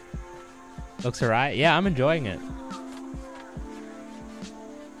 Looks alright. Yeah, I'm enjoying it.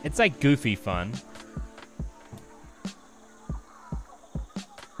 It's like goofy fun.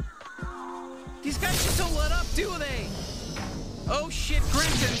 These guys just don't let up, do they? Oh shit,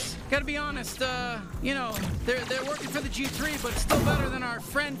 Griffins. Gotta be honest, you know, they're working for the G3, but still better than our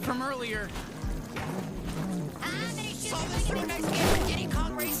friend from earlier. Saw this really nice game of Diddy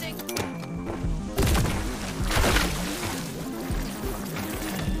Kong Racing.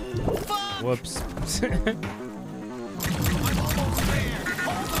 Whoops.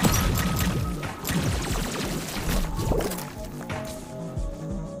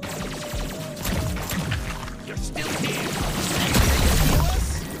 You're still here.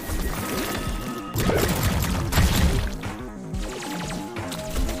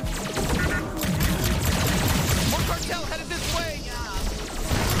 More cartel headed this way.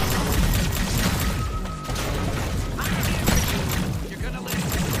 You're gonna live.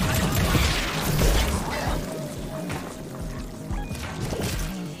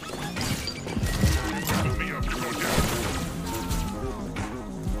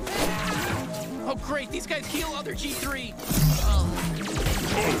 Oh great, these guys heal other G3.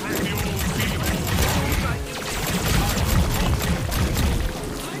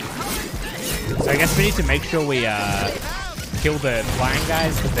 So I guess we need to make sure we kill the flying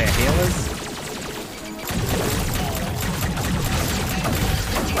guys because they're healers.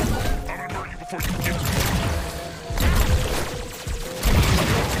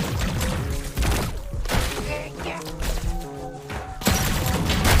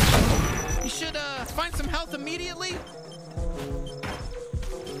 You should find some health immediately.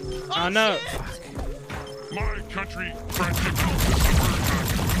 Oh no. My country, friendship.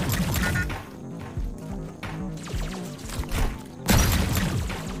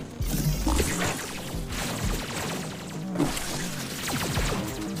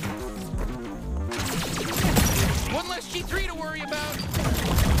 One less G3 to worry about.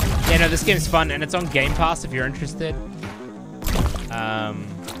 Yeah, no, this game's fun and it's on Game Pass if you're interested.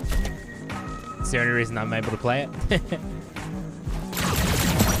 It's the only reason I'm able to play it.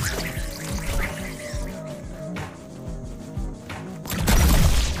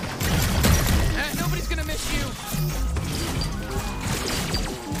 Nobody's gonna miss you.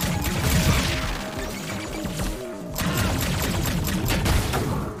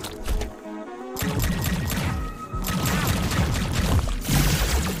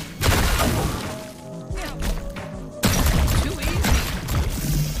 Too easy.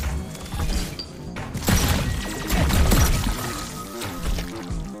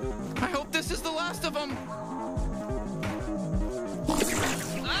 I hope this is the last of them.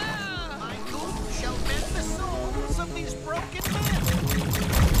 My coup shall mend the souls of these broken men.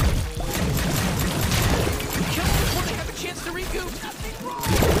 Kill them before they have a chance to recoup. Nothing wrong.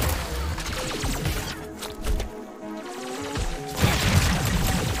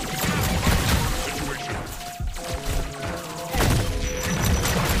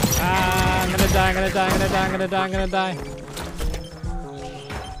 I'm gonna die, I'm gonna die, I'm gonna die, I'm gonna die, I'm gonna die.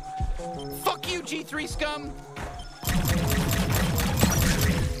 Fuck you, G3 scum.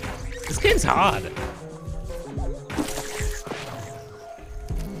 This game's hard.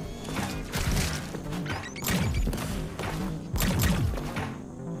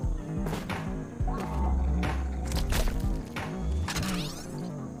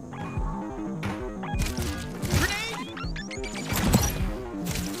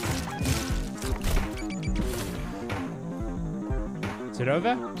 Is it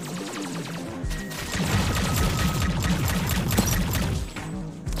over?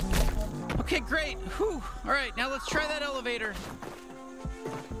 Okay, great. Whew. All right, now let's try that elevator.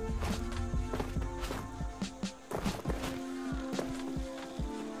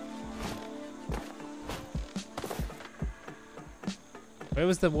 Where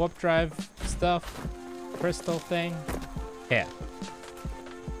was the warp drive stuff? Crystal thing? Here.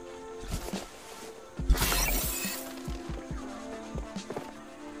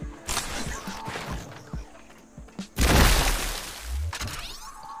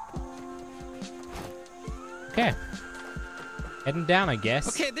 Okay. Heading down, I guess.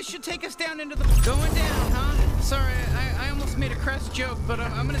 Okay, this should take us down into the... Going down, huh? Sorry, I almost made a crest joke, but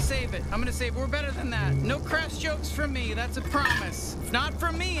I'm gonna save it. I'm gonna save it. We're better than that. No crest jokes from me, that's a promise. Not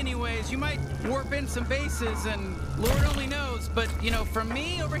from me, anyways. You might warp in some bases, and Lord only knows, but, you know, from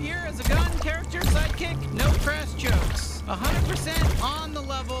me over here as a gun character, sidekick, no crest jokes. 100% on the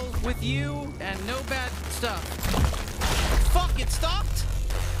level with you, and no bad stuff. Fuck, it stopped?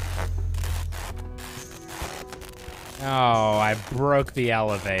 Oh, I broke the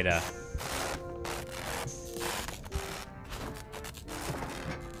elevator.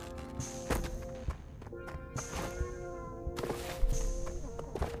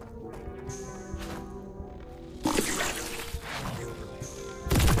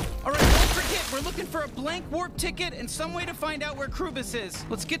 All right, don't forget, we're looking for a blank warp ticket and some way to find out where Krubis is.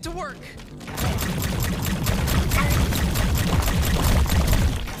 Let's get to work.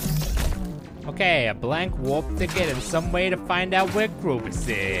 Okay, a blank warp ticket and some way to find out where Krubis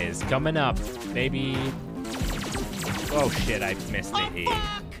is. Coming up, baby. Oh shit, I missed it here.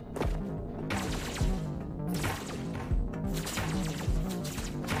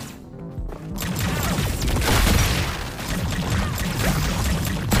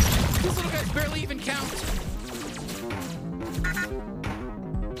 These little guys barely even count.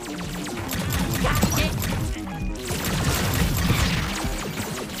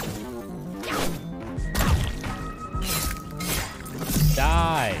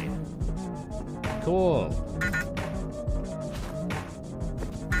 Die. Cool.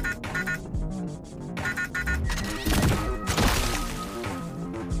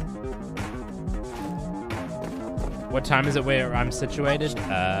 What time is it where I'm situated?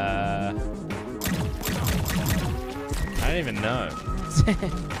 I don't even know.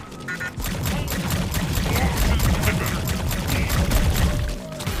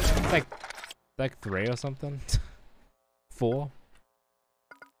 It's like 3 or something. 4.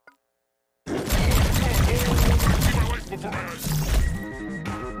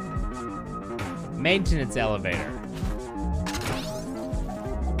 Maintenance elevator. If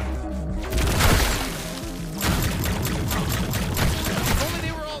only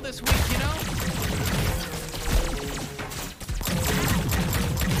they were all this weak, you know?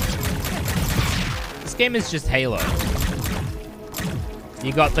 This game is just Halo.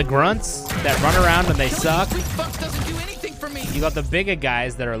 You got the grunts that run around and they suck. You got the bigger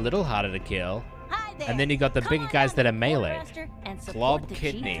guys that are a little harder to kill. And then you got the bigger guys that are melee. Glob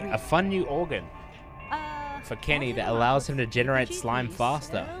kidney, a fun new organ for Kenny that allows him to generate slime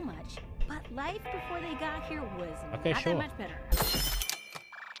faster. So much, but life before they got here was Okay, not sure. that much better.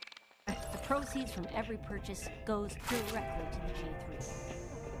 The proceeds from every purchase goes directly to the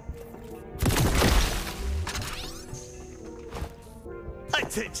J3.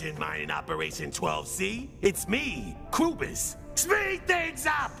 Attention, mining operation 12C. It's me, Krubis. Speed things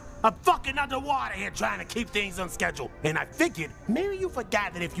up! I'm fucking underwater here trying to keep things on schedule. And I figured maybe you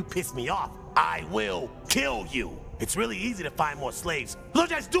forgot that if you piss me off, I will kill you. It's really easy to find more slaves. So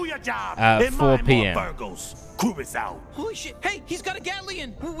just do your job. And 4 mine p.m. more Virgos. Krubis out. Holy shit. Hey, he's got a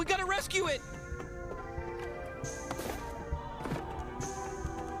Gatlian. We gotta rescue it.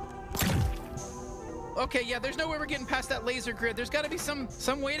 Okay, yeah, there's no way we're getting past that laser grid. There's gotta be some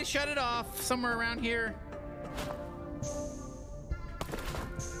way to shut it off somewhere around here.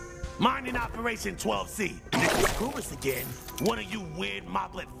 Mining Operation 12C. This is Krubis again. One of you weird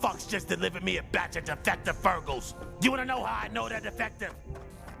moblet fucks just delivered me a batch of defective Virgos. You wanna know how I know they're defective?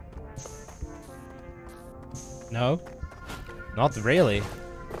 No, not really.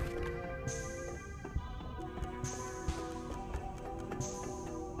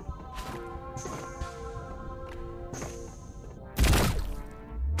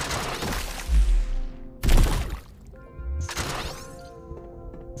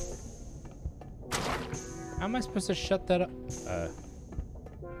 How am I supposed to shut that up?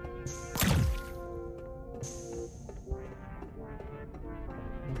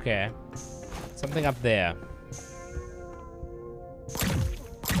 Okay. Something up there.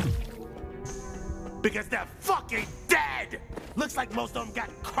 Because they're fucking dead! Looks like most of them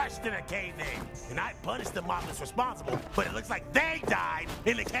got crushed in a cave-in. And I punished the mob that's responsible, but it looks like they died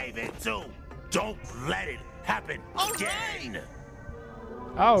in the cave-in too. Don't let it happen again!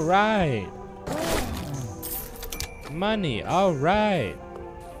 All right. Money, all right.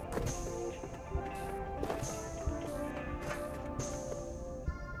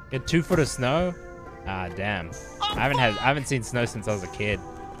 Get 2 foot of snow? Ah, damn. I haven't seen snow since I was a kid.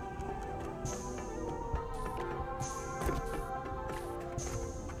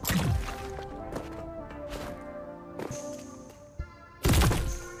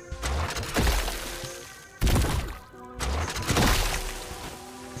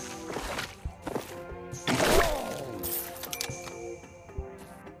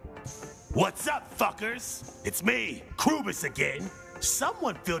 What's up, fuckers? It's me, Krubis again.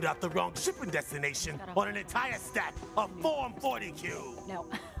 Someone filled out the wrong shipping destination on an entire stack of Form 40Q. No.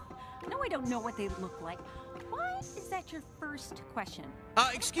 No, I don't know what they look like. Why is that your first question?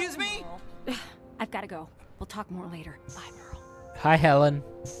 Excuse me? I've got to go. We'll talk more later. Bye, Merle. Hi, Helen.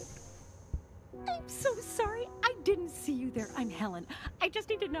 I'm so sorry. I didn't see you there. I'm Helen. I just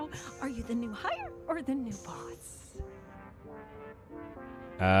need to know, are you the new hire or the new boss?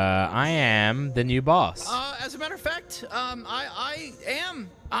 I am the new boss. As a matter of fact, I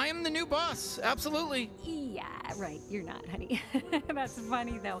am the new boss. Absolutely. Yeah, right. You're not, honey. That's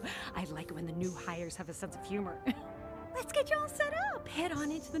funny, though. I like it when the new hires have a sense of humor. Let's get you all set up. Head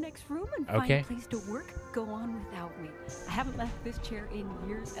on into the next room and find a place to work. Go on without me. I haven't left this chair in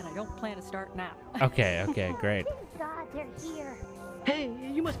years, and I don't plan to start now. Okay, great. Thank God they're here. Hey,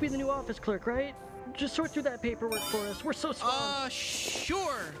 you must be the new office clerk, right? Just sort through that paperwork for us. We're so swamped.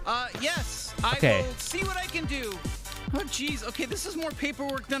 Sure. Yes. Okay. I will see what I can do. Oh, jeez. Okay, this is more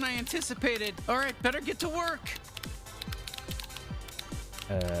paperwork than I anticipated. All right, better get to work.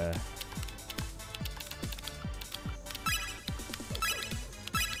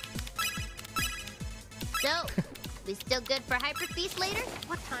 So, we still good for Hyperfeast later?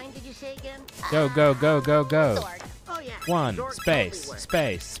 What time did you say again? Go. Sword. Oh, yeah. One, Sword space, totally works.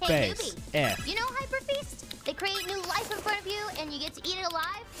 space, Hey, space, newbie, F. You know Hyperfeast? They create new life in front of you and you get to eat it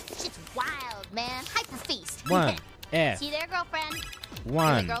alive? Shit's wild, man. Hyperfeast. One, F. See there, girlfriend?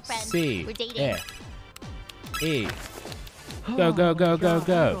 One, girlfriend. C, We're dating. F, E. Oh Go. my God, I'm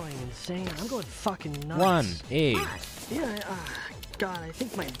going insane. I'm going fucking nuts. One, E. Yeah, God, I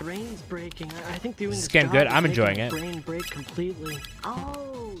think my brain's breaking. I think doing This is this getting job good. is I'm making enjoying my it. brain break completely.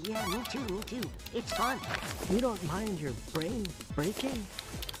 Oh, yeah, me too. It's fun. You don't mind your brain breaking?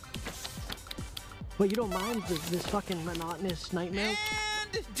 Well, you don't mind this fucking monotonous nightmare?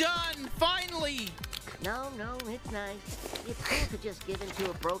 And done, finally. No, it's nice. It's cool to just give into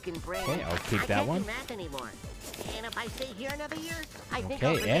a broken brain. Okay, I'll keep that I one. can't do math anymore. And if I stay here another year, I think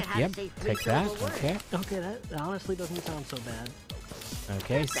I'll Okay, forget F, how yep. to say three Take that, syllable words. okay. Okay, that honestly doesn't sound so bad.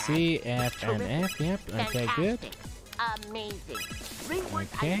 Okay, C, F, and F, yep. Okay, good. Amazing. Three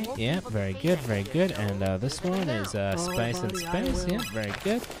words I Okay, won't yep, be able to very say good, that very year, good. so And this one is space and buddy, I space, will. yep, very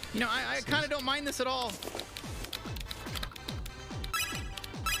good. You know, I kind of don't mind this at all.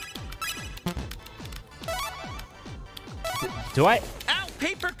 Do I? Ow,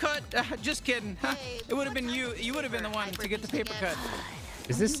 paper cut. Just kidding. It would have been you. You would have been the one to get the paper cut.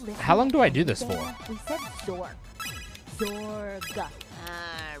 Is this? How long do I do this for? We said Zorg. Zorg.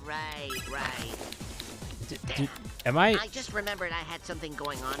 Right. Am I just remembered I had something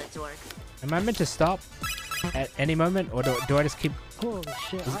going on at Zorg. am I meant to stop at any moment, or do I just keep? Holy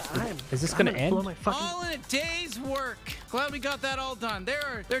shit! Is this I'm gonna end? blow my fucking... All in a day's work. Glad we got that all done.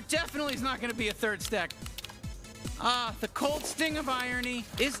 There definitely is not going to be a third stack. The cold sting of irony.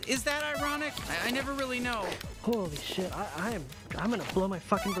 Is that ironic? I never really know. Holy shit! I'm gonna blow my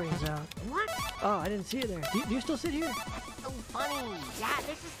fucking brains out. What? Oh, I didn't see you there. Do you still sit here? So funny. Yeah,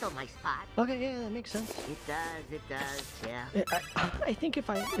 this is still my spot. Okay, yeah, that makes sense. It does, yeah. I think if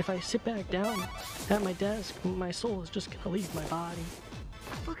I sit back down at my desk, my soul is just gonna leave my body.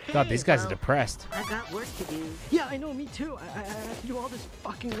 Okay, God, these guys are well, depressed. I've got work to do. Yeah, I know, me too. I have to do all this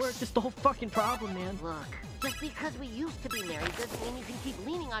fucking work. This is the whole fucking problem, man. Look, just because we used to be married doesn't mean you can keep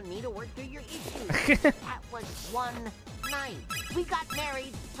leaning on me to work through your issues. That was one night. We got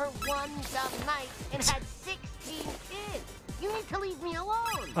married for one dumb night and had 16 kids. You need to leave me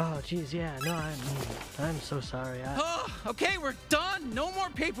alone. Oh, jeez, yeah, no, I'm so sorry. Okay, we're done. No more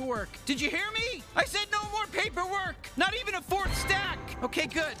paperwork. Did you hear me? I said no more paperwork. Not even a fourth stack. Okay,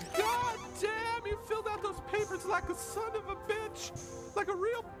 good. God damn, you filled out those papers like a son of a bitch. Like a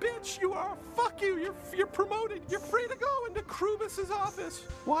real bitch you are. Fuck you. You're promoted. You're free to go into Krubis's office.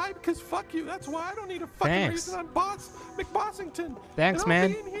 Why? Because fuck you. That's why I don't need a fucking Thanks. reason on McBossington. Thanks, and man.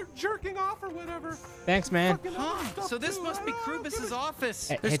 I'll be in here jerking off or whatever. Thanks, man. So this must be Krubis's office.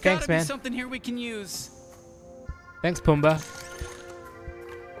 Hey, There's thanks, gotta be man. something here we can use. Thanks, Pumbaa.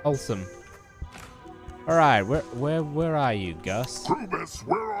 Wholesome. All right, where are you, Gus? Krubis,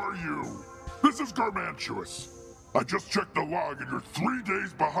 where are you? This is Garmantuous. I just checked the log and you're 3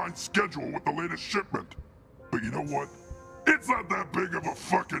 days behind schedule with the latest shipment. But you know what? It's not that big of a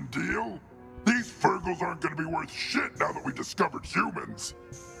fucking deal. These Fergles aren't gonna be worth shit now that we discovered humans.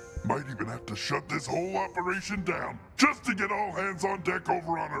 Might even have to shut this whole operation down just to get all hands on deck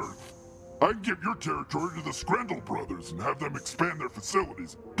over on Earth. I can give your territory to the Scrandle brothers and have them expand their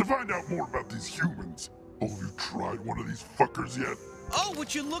facilities to find out more about these humans. Oh, have you tried one of these fuckers yet? Oh,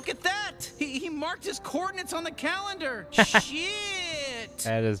 would you look at that? He marked his coordinates on the calendar. Shit.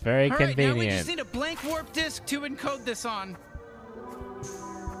 That is very All right, convenient. now we just need a blank warp disk to encode this on.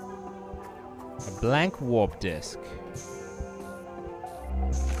 A blank warp disk.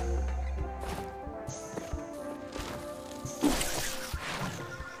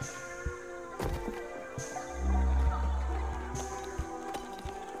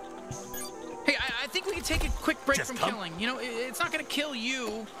 Hey, I think we can take a quick break from killing. You know, it's not gonna kill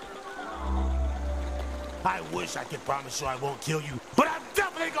you. I wish I could promise you I won't kill you, but I'm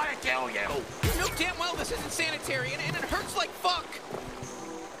definitely gonna kill you! You know damn well this isn't sanitary, and it hurts like fuck!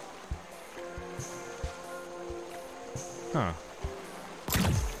 Huh.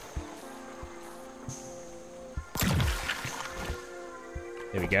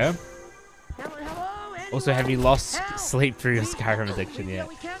 There we go. Also, have you lost sleep through your Skyrim addiction yet?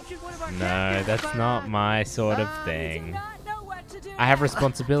 No, that's not my sort of thing. I have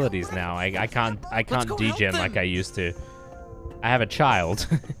responsibilities now. I can't degen like I used to. I have a child.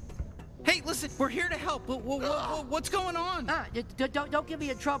 Hey, listen, we're here to help. What's going on? Don't get me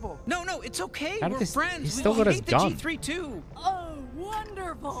in trouble. No, it's okay. How did We're this- friends. he's still got we his hate the gun. G3 too. Oh,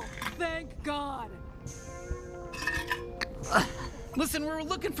 wonderful! Thank God. Listen, we're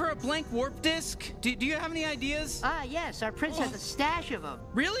looking for a blank warp disk. Do you have any ideas? Yes, our prince has a stash of them.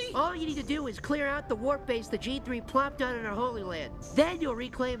 Really? All you need to do is clear out the warp base the G3 plopped down in our Holy Land. Then you'll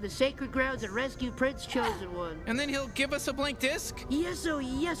reclaim the sacred grounds and rescue Prince Chosen One. And then he'll give us a blank disk? Yes,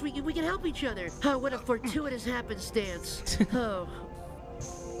 we can help each other. Oh, what a fortuitous happenstance. Oh.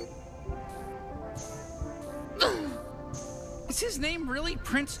 Is his name really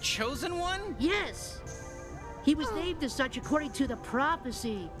Prince Chosen One? Yes. He was named as such according to the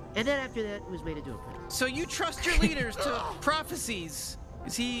prophecy. And then after that, was made into a prince. So you trust your leaders to prophecies.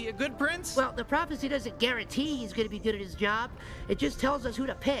 Is he a good prince? Well, the prophecy doesn't guarantee he's going to be good at his job. It just tells us who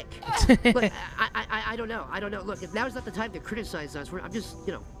to pick. Look, I don't know. Look, if now's not the time to criticize us. I'm just,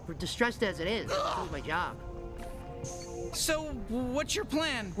 we're distressed as it is. It's doing my job. So, what's your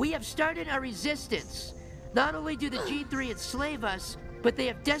plan? We have started a resistance. Not only do the G3 enslave us, but they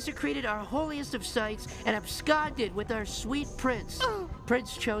have desecrated our holiest of sites and absconded with our sweet prince.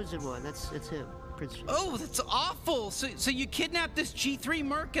 Prince Chosen One. That's him. Prince. Oh, that's awful. So you kidnapped this G3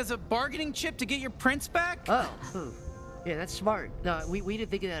 merc as a bargaining chip to get your prince back? Oh, yeah, that's smart. No, we didn't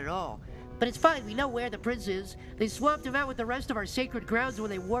think of that at all. But it's fine. We know where the prince is. They swapped him out with the rest of our sacred grounds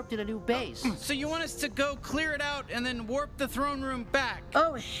when they warped in a new base. So you want us to go clear it out and then warp the throne room back?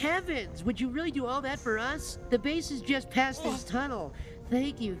 Oh, heavens. Would you really do all that for us? The base is just past this tunnel.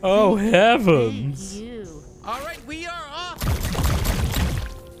 Thank you. Oh, heavens. Thank you. All right, we are off.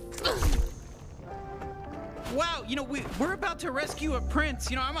 Wow, we're about to rescue a prince.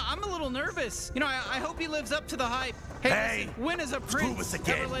 I'm a little nervous. I hope he lives up to the hype. Hey, listen, when is a prince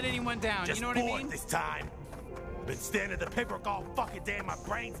never let anyone down? Just you know what I mean? this time. Been standing the paperwork all fucking day and my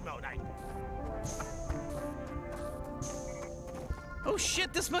brain's melting. Oh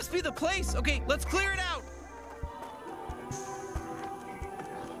shit, this must be the place. Okay, let's clear it out.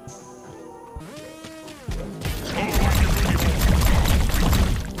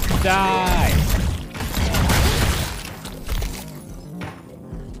 Die!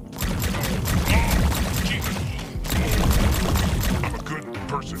 I'm a good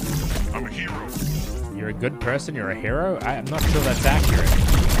person. I'm a hero. You're a good person? You're a hero? I'm not sure that's accurate.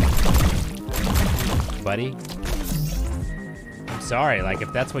 Buddy? I'm sorry, like,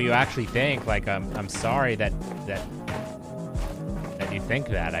 if that's what you actually think, like, I'm sorry that you think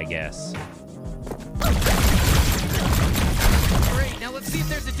that, I guess. Great, now let's see if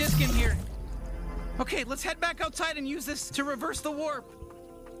there's a disc in here. Okay, let's head back outside and use this to reverse the warp.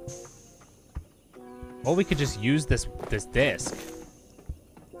 Or we could just use this disc.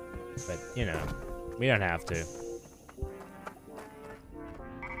 But, we don't have to.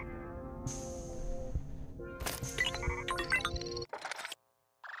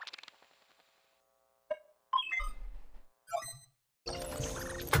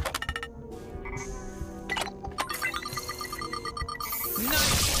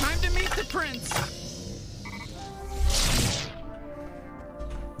 Nice, time to meet the prince.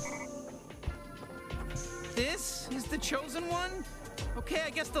 This is the chosen one? Okay, I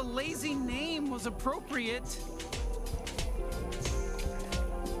guess the lazy name was appropriate.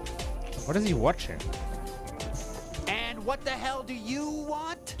 What is he watching? And what the hell do you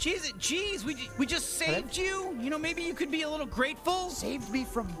want? Jeez, we just saved you. Maybe you could be a little grateful. Saved me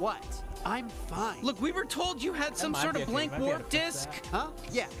from what? I'm fine. Look, we were told you had some sort of blank warp disk. Huh?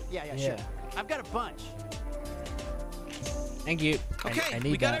 Yeah, sure. I've got a bunch. Thank you. Okay, I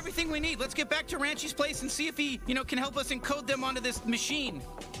need we got that. everything we need. Let's get back to Ranchi's place and see if he, can help us encode them onto this machine.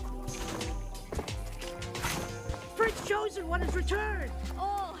 Prince chosen one has returned.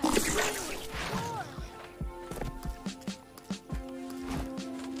 Oh,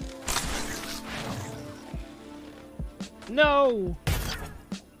 No.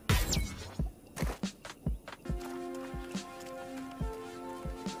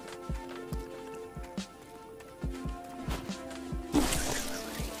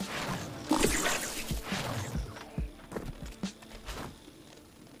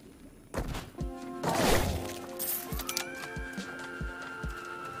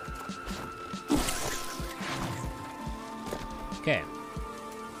 Okay.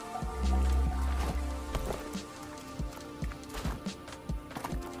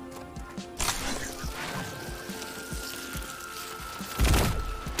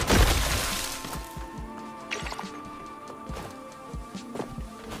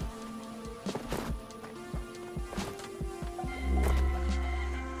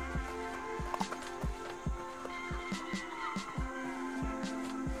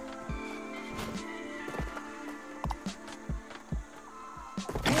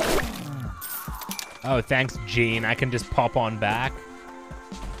 Oh, thanks, Gene. I can just pop on back.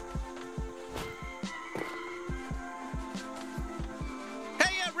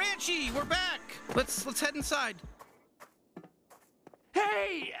 Hey, Ranchi, we're back. Let's head inside.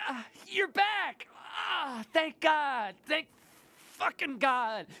 Hey, you're back. Thank God. Thank fucking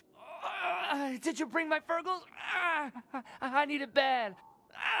God. Did you bring my Fergles? I need it bad.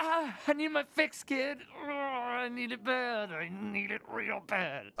 I need my fix, kid. I need it bad. I need it real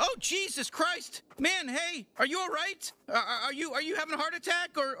bad. Oh, Jesus Christ. Man, hey, are you all right? Are you having a heart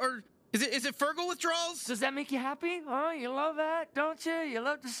attack or is it Fergal withdrawals? Does that make you happy? Oh, you love that, don't you? You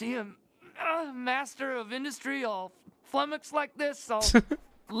love to see a master of industry all flummoxed like this, all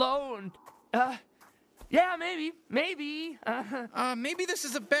low and yeah, maybe. Maybe this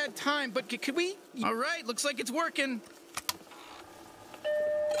is a bad time, but could we? All right, looks like it's working.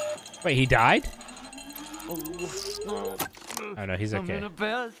 Wait, he died? Oh no, he's okay. I'm in a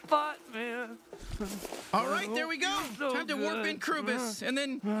bad spot, man. All right, there we go. Time to warp in Krubis and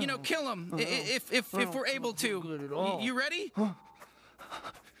then, kill him if we're able to. You ready? Oh,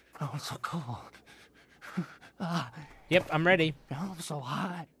 it's so cold. Yep, I'm ready. I'm so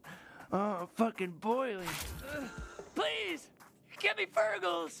hot. Oh, fucking boiling. Please, get me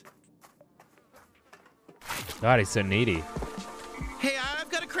Fergles. God, he's so needy. Hey, I've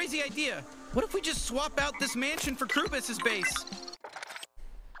got a crazy idea. What if we just swap out this mansion for Krubis' base?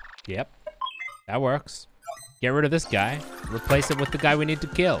 Yep, that works. Get rid of this guy. Replace it with the guy we need to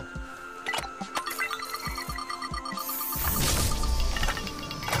kill.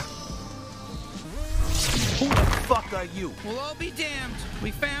 Who the fuck are you? We'll all be damned. We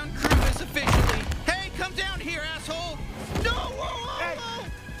found Krubis officially. Hey, come down here, asshole! No! Whoa! Hey,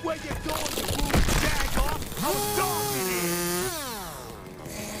 where you going, you rude jag off? How dark it is!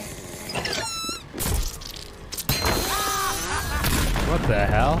 What the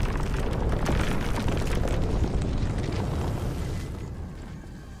hell?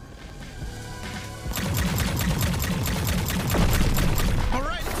 All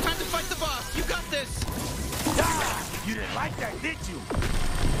right, it's time to fight the boss. You got this. Ah, you didn't like that, did you?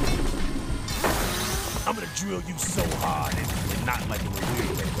 I'm gonna drill you so hard and not like in a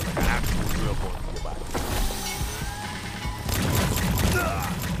weird way, but like an actual drill going through your body.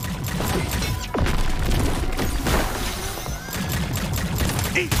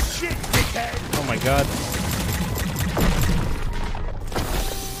 Eat shit, dickhead! Oh my god.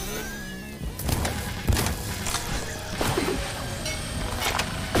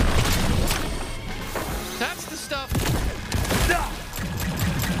 That's the stuff.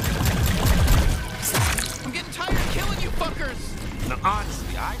 I'm getting tired of killing you fuckers. Now,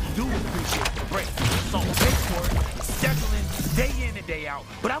 honestly, I do appreciate the break. So I'll pay for it, scheduling day in and day out,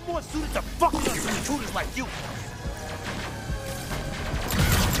 but I'm more suited to fucking up some intruders like you.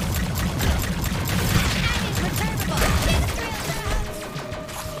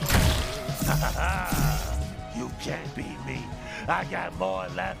 You can't beat me. I got more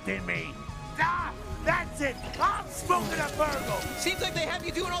left in me. Ah, that's it. I'm smoking a Virgo. Seems like they have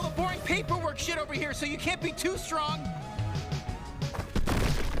you doing all the boring paperwork shit over here, so you can't be too strong.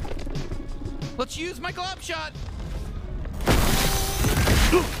 Let's use my glob shot.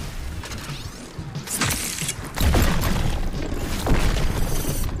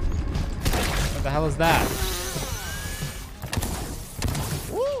 What the hell is that?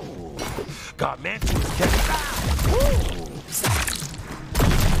 Woo! God, man, she was catching.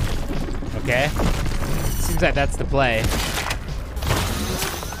 Okay. Seems like that's the play.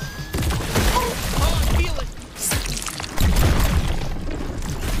 Oh, I feel it.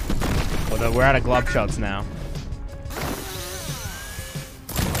 Although we're out of glove shots now.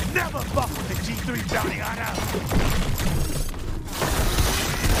 Never fuck with the G3 bounty hunter.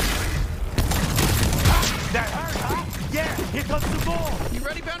 That hurt, huh? Yeah, here comes some more. You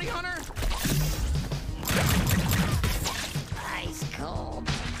ready, bounty hunter? Ice cold.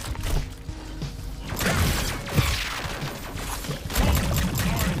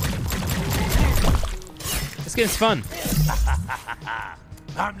 This game's fun.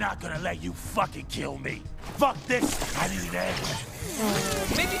 I'm not gonna let you fucking kill me. Fuck this. I need an edge.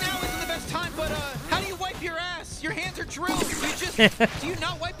 Maybe now isn't the best time, but how do you wipe your ass? Your hands are drilled. You just do you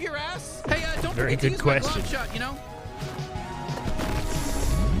not wipe your ass? Hey, don't Very forget to good use question. my glove shot, you know?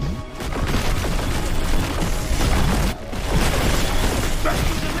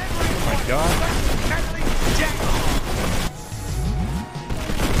 Oh my god.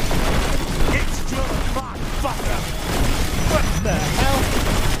 It's drilled, motherfucker. What the hell?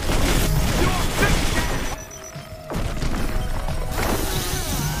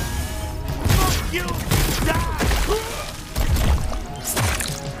 Fuck you! Die!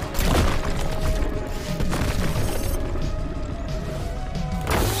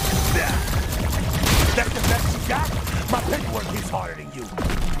 That's the best you got? My paperwork is harder than you.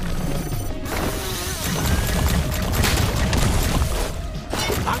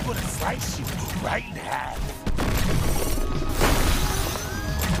 I'm gonna slice you right in half.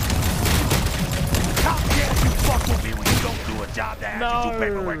 How dare you fuck with me when you don't do a job that has to do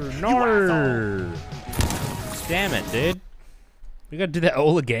paperwork? No. Damn it, dude. We gotta do that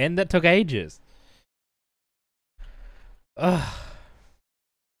all again? That took ages. Ugh.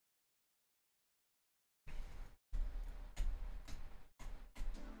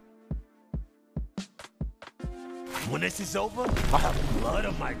 When this is over, I'll have blood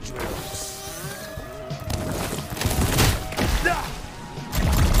on my drills. Ah!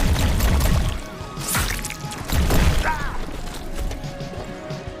 Ah!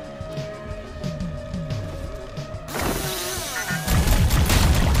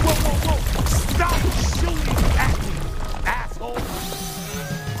 Whoa, whoa, whoa! Stop shooting at me, asshole!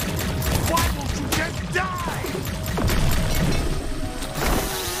 Why won't you just die?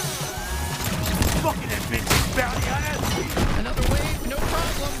 Fucking that bitch, bounty hunter! Another wave, no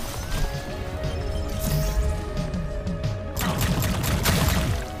problem.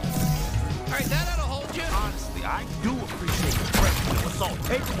 Alright, that ought to hold you. Honestly, I do appreciate the pressure of assault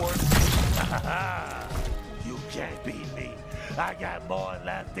paperwork. You can't beat me. I got more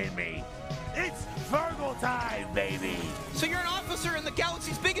left in me. It's Virgo time, baby! So you're an officer in the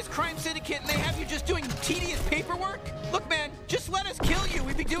galaxy's biggest crime syndicate and they have you just doing tedious paperwork? Look, man, just let us kill you.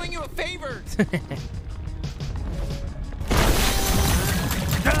 We'd be doing you a favor.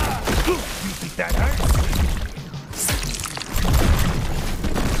 You think that hurts?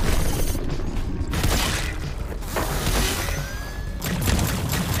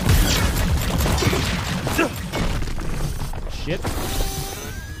 Shit.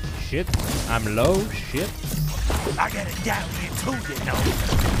 Shit. I'm low. Shit. I got a galleon too, you know.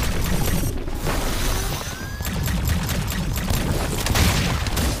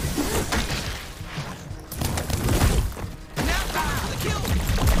 Now time for the kill.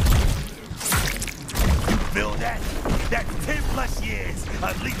 You feel that? That's 10 plus years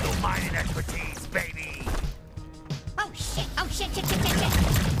of lethal mining expertise, baby. Oh shit! Oh shit! Shit! Shit! Shit! Shit!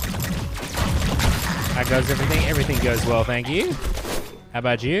 How goes everything? Everything goes well, thank you. How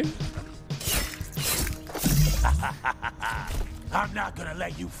about you? I'm not gonna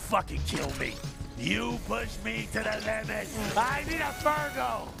let you fucking kill me. You push me to the limit. I need a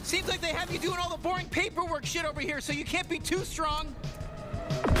Virgo. Seems like they have you doing all the boring paperwork shit over here, so you can't be too strong.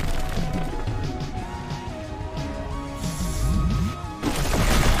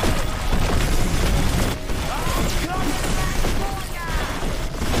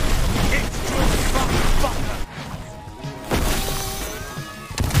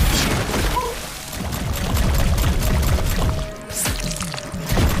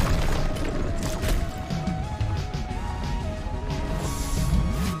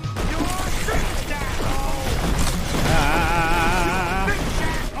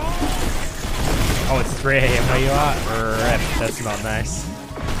 Oh, it's 3 a.m. where you are? Rip, that's not nice.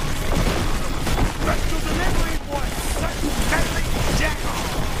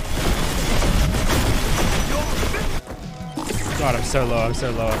 God, I'm so low, I'm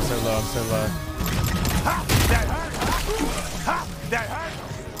so low, I'm so low, I'm so low. Ha! That hurt! Ha! That hurt!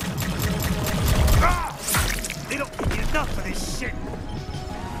 Ah! They don't give you enough of this shit!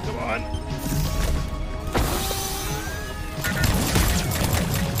 Come on.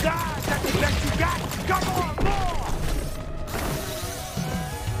 Ah! That's the best you got! Come on, more!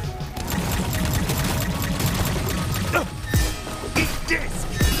 Eat this!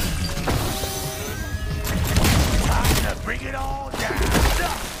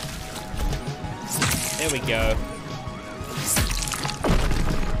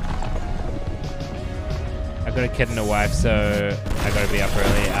 I've got a kid and a wife, so I gotta be up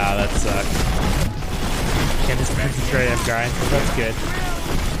early. Ah, that sucks. Can't just concentrate on grind. That's good.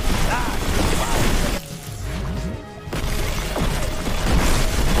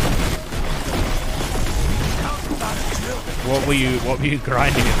 What were you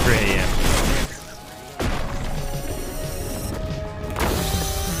grinding at 3 a.m.?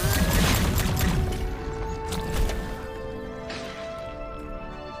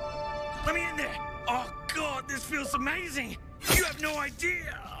 Let me in there. Oh God, this feels amazing. You have no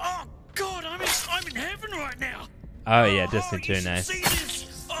idea. Oh God, I'm in heaven right now. Oh yeah, Distant 2, nice. See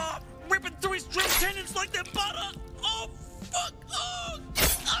this? Oh, ripping through his drill tendons like they're butter. Oh fuck. Oh.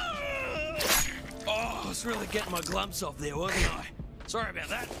 Oh, I was really getting my glumps off there, wasn't I? Sorry about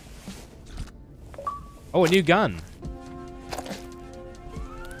that. Oh, a new gun.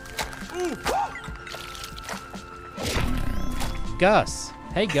 Ooh. Gus.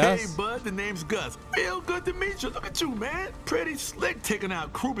 Hey, Gus. Hey, bud, the name's Gus. Feel good to meet you. Look at you, man. Pretty slick taking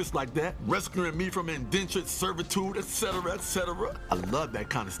out Krubis like that, rescuing me from indentured servitude, etc., etc. I love that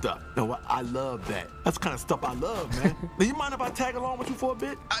kind of stuff. You know what? I love that. That's the kind of stuff I love, man. Do you mind if I tag along with you for a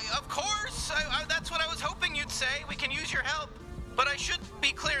bit? Of course. That's what I was hoping you'd say. We can use your help. But I should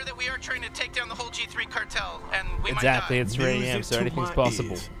be clear that we are trying to take down the whole G3 cartel, and we exactly, might die. It's 3 a.m., so anything's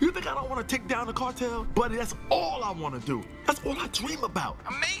possible. You think I don't want to take down the cartel? Buddy, that's all I want to do. That's all I dream about.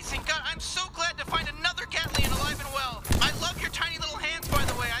 Amazing. God, I'm so glad to find another Gatlian alive and well. I love your tiny little hands, by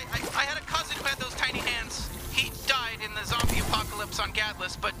the way. I had a cousin who had those tiny hands. He died in the zombie apocalypse on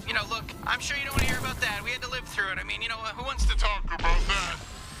Gatlas, but, you know, look, I'm sure you don't want to hear about that. We had to live through it. I mean, you know, who wants to talk about that?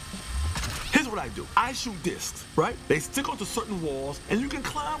 Here's what I do. I shoot discs, right? They stick onto certain walls, and you can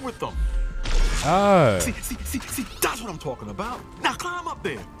climb with them. Oh. See, that's what I'm talking about. Now climb up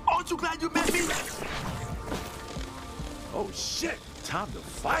there. Aren't you glad you met me? Oh, shit. Time to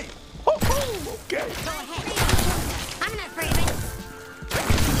fight. Oh, okay. Go ahead. I'm not afraid of it.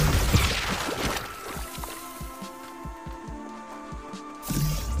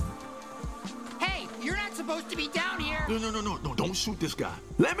 Hey, you're not supposed to be down here. No, don't shoot this guy.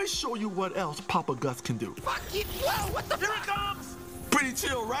 Let me show you what else Papa Gus can do. Fuck you. Whoa, what the Here it comes. Pretty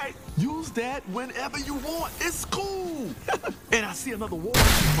chill, right? Use that whenever you want. It's cool. And I see another wall to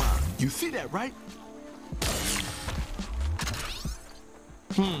climb. You see that, right?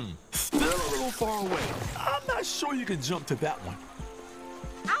 Still a little far away. I'm not sure you can jump to that one.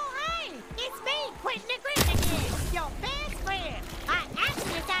 Oh, hey, it's me, Quentin the Grin again, your best friend. I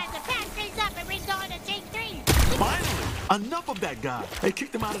actually decided to patch things up and rejoin the G3. Finally, enough of that guy. They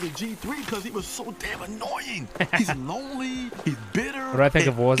kicked him out of the G3 because he was so damn annoying. He's lonely, he's bitter. What do I think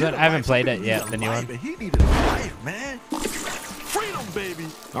of Warzone? I haven't played it yet, the new one. He needed a life, man. Freedom, baby.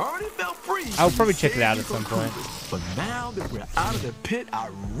 I already felt free. I'll probably check it out at some point. But now that we're out of the pit, I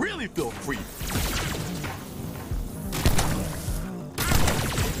really feel free.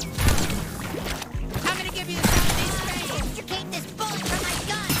 I'm gonna give you the space. Extricate this bullet from my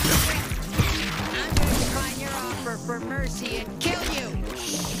gun. I'm going to decline your offer for mercy and kill you.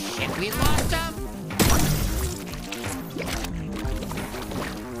 If we lost him.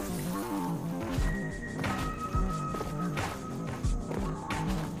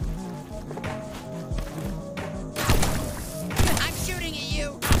 I'm shooting at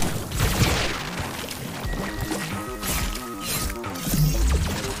you.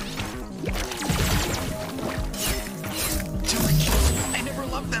 I never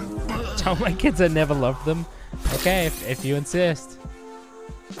loved them. Tell my kids I never loved them. Okay, if you insist.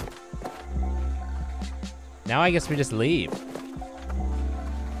 Now I guess we just leave.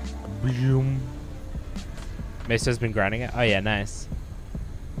 Boom. Meso's been grinding it. Oh yeah, nice.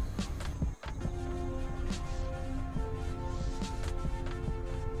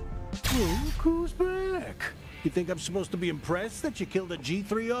 Oh, who's back? You think I'm supposed to be impressed that you killed a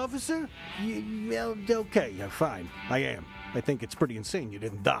G3 officer? Well, okay, fine. I am. I think it's pretty insane you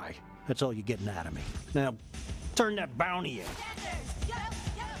didn't die. That's all you're getting out of me. Now, turn that bounty in.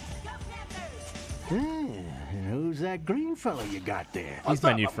 And who's that green fella you got there? He's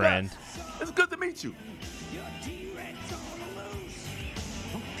my new friend. It's good to meet you.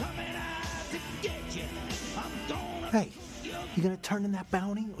 Hey, you gonna turn in that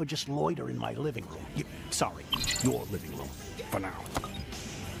bounty or just loiter in my living room? Sorry, your living room, for now.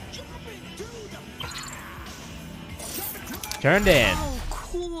 Turned in. Oh,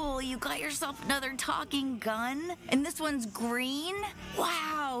 cool. You got yourself another talking gun? And this one's green?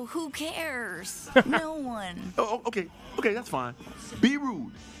 Wow, who cares? No one. Oh, okay, that's fine. Be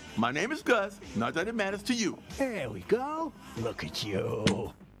rude. My name is Gus, not that it matters to you. There we go. Look at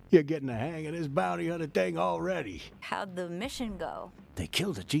you. You're getting the hang of this bounty hunter thing already. How'd the mission go? They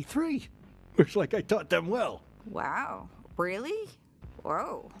killed a G3. Looks like I taught them well. Wow, really?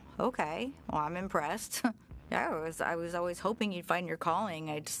 Whoa, okay. Well, I'm impressed. Yeah, I was always hoping you'd find your calling.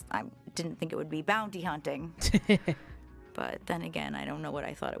 I didn't think it would be bounty hunting. But then again, I don't know what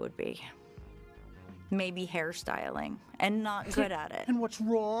I thought it would be. Maybe hairstyling, and not good at it. And what's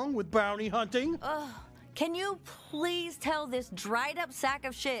wrong with bounty hunting? Ugh. Can you please tell this dried up sack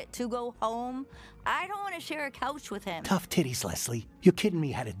of shit to go home? I don't want to share a couch with him. Tough titties, Leslie. You're kidding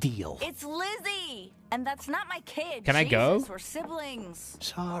me, had a deal. It's Lizzie, and that's not my kid. Can I go? Jesus, we're siblings.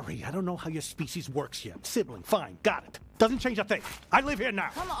 Sorry, I don't know how your species works yet. Sibling, fine, got it. Doesn't change a thing. I live here now.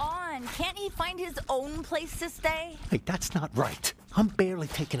 Come on, can't he find his own place to stay? Hey, that's not right. I'm barely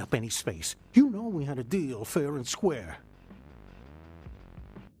taking up any space. You know we had a deal fair and square.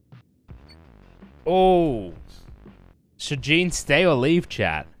 Oh. Should Gene stay or leave,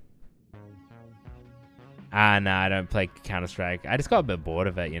 chat? No, I don't play Counter-Strike. I just got a bit bored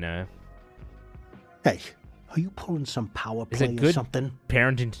of it, you know. Hey, are you pulling some power Is play it or good something?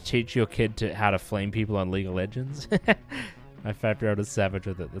 parenting to teach your kid how to flame people on League of Legends? My 5-year-old is savage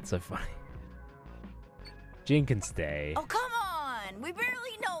with it. That's so funny. Gene can stay. Oh, come on. We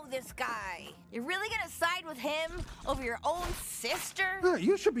barely know this guy. You're really gonna side with him over your own sister? Hey,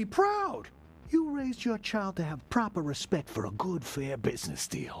 you should be proud. You raised your child to have proper respect for a good, fair business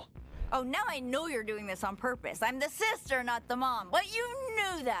deal. Oh, now I know you're doing this on purpose. I'm the sister, not the mom. But you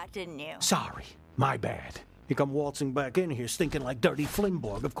knew that, didn't you? Sorry, my bad. You come waltzing back in here stinking like dirty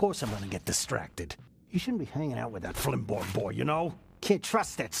Flimborg. Of course I'm gonna get distracted. You shouldn't be hanging out with that Flimborg boy, you know? Can't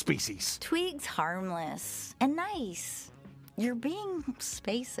trust that species. Tweeg's harmless and nice. You're being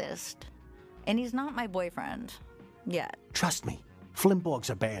spacist. And he's not my boyfriend. Yet. Trust me, Flimborgs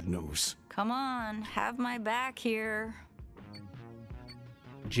are bad news. Come on, have my back here.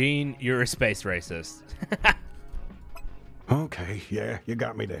 Gene, you're a space racist. Okay, yeah, you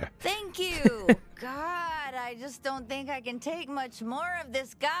got me there. Thank you. God, I just don't think I can take much more of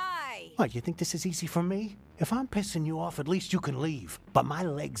this guy. What, you think this is easy for me? If I'm pissing you off, at least you can leave. But my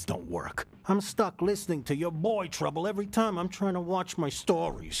legs don't work. I'm stuck listening to your boy trouble every time I'm trying to watch my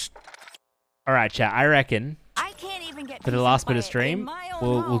stories. All right, chat. I reckon I can't even get for the last bit of stream,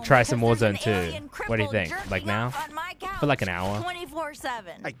 we'll try some Warzone 2. What do you think? Like now? For like an hour?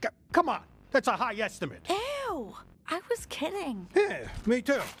 24/7. Hey, come on. That's a high estimate. Ew. I was kidding. Yeah, me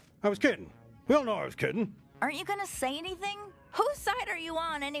too. I was kidding. We all know I was kidding. Aren't you gonna say anything? Whose side are you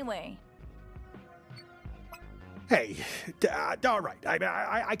on anyway? Hey, all right.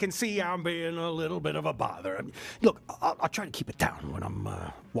 I can see I'm being a little bit of a bother. I mean, look, I'll try to keep it down when I'm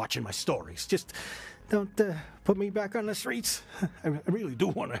watching my stories. Just don't put me back on the streets. I really do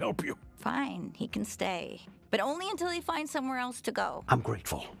want to help you. Fine, he can stay. But only until he finds somewhere else to go. I'm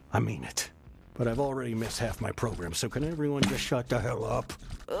grateful. I mean it. But I've already missed half my program, so can everyone just shut the hell up?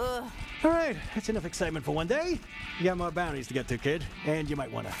 Ugh. All right, that's enough excitement for one day. You got more bounties to get to, kid. And you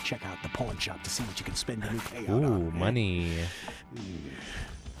might want to check out the pawn shop to see what you can spend your new payout on. Ooh, money.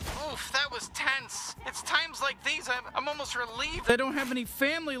 Oof, that was tense. It's times like these I'm almost relieved I don't have any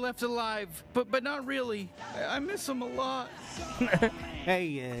family left alive. But not really. I miss them a lot.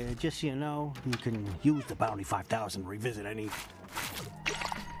 Hey, just so you know, you can use the Bounty 5000 to revisit any...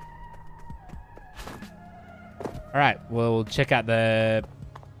 All right, we'll check out the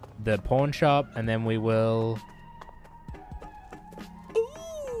pawn shop, and then we will...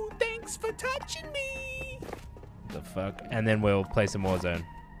 Ooh, thanks for touching me. The fuck? And then we'll play some Warzone.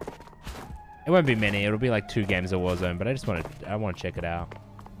 It won't be many. It'll be like 2 games of Warzone, but I want to check it out.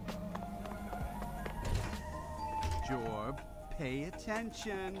 Jorb, pay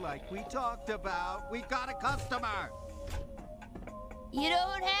attention like we talked about. We got a customer. You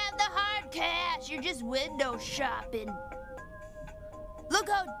don't have the hard cash. You're just window shopping. Look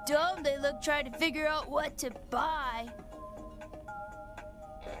how dumb they look trying to figure out what to buy.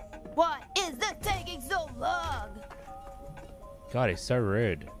 Why is this taking so long? God, he's so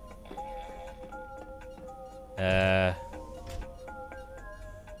rude.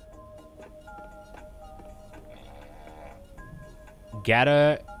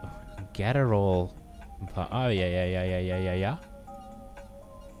 Gatherall. Oh, yeah.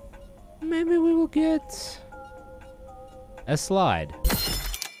 Maybe we will get a slide.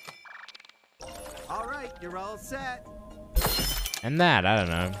 All right, you're all set. And that, I don't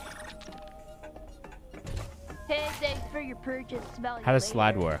know. Hey, thanks for your purchase. Smell you How does later.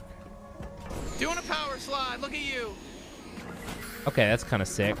 slide work? Doing a power slide. Look at you. Okay, that's kind of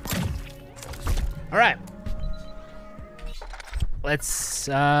sick. All right. Let's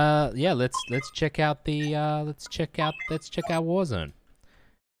check out the let's check out Warzone.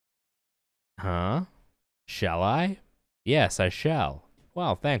 Huh? Shall I? Yes, I shall.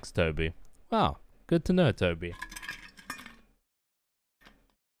 Wow, thanks, Toby. Wow, good to know, Toby.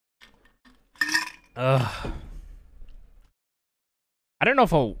 Ugh. I don't know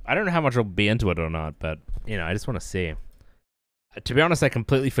how much I'll be into it or not, but you know, I just want to see. To be honest, I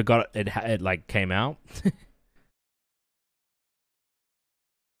completely forgot it like came out.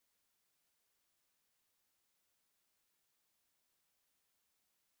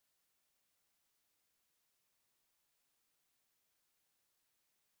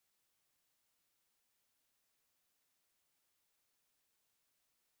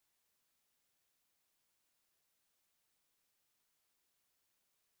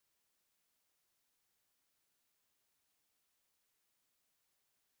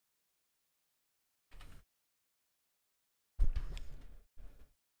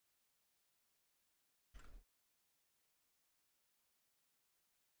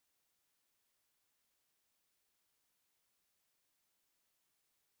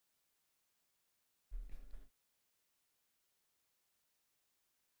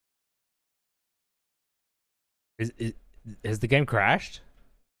 Has the game crashed?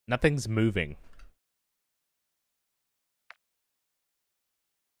 Nothing's moving.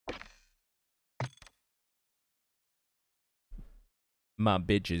 My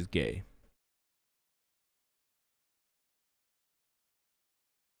bitch is gay.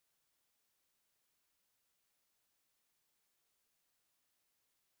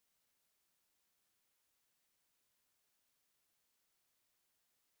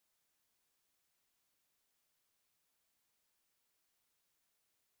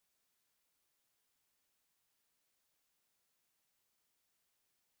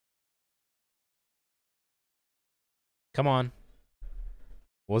 Come on.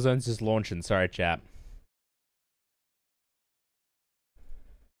 Warzone's just launching. Sorry, chat.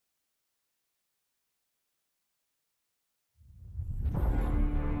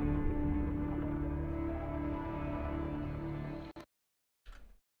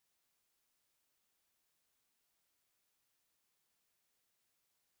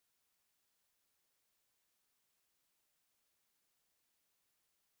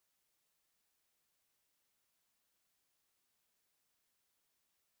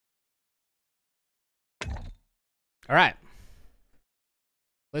 All right.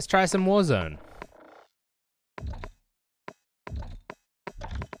 Let's try some Warzone.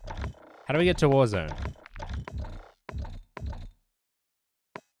 How do we get to Warzone?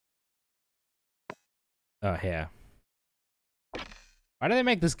 Oh, here. Why do they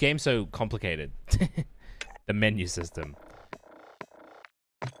make this game so complicated? The menu system.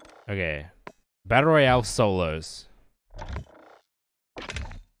 Okay. Battle Royale solos.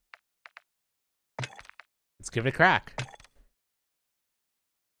 Let's give it a crack.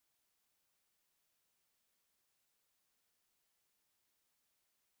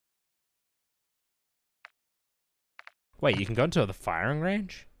 Wait, you can go into the firing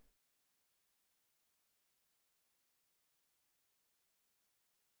range?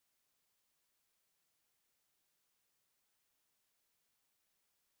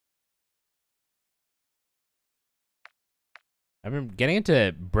 I've been getting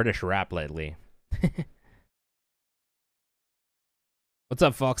into British rap lately. What's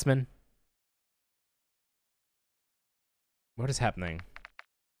up, Foxman? What is happening?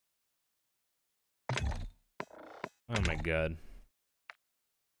 Oh my god.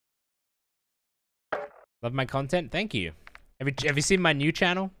 Love my content? Thank you. Have you seen my new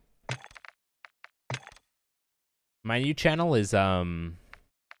channel? My new channel is Turbo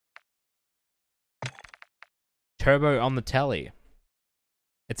on the Telly.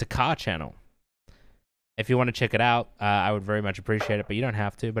 It's a car channel. If you want to check it out, I would very much appreciate it, but you don't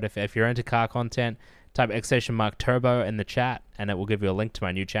have to. But if you're into car content, type !turbo in the chat, and it will give you a link to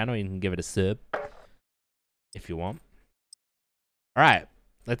my new channel. You can give it a sub if you want. All right,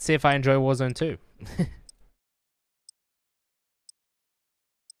 let's see if I enjoy Warzone 2.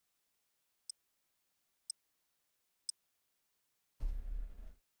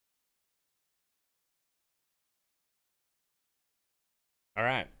 All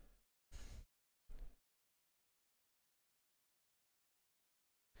right.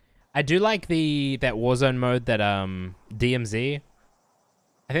 I do like that Warzone mode that DMZ.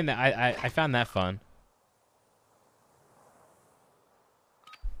 I think that I found that fun.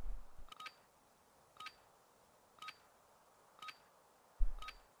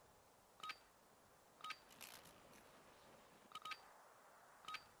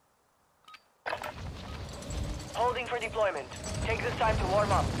 Holding for deployment. Take this time to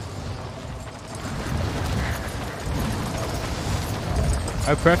warm up.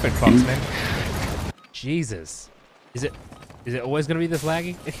 Oh, perfect, Foxman. Jesus. Is it always gonna be this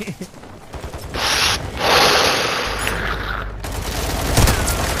laggy?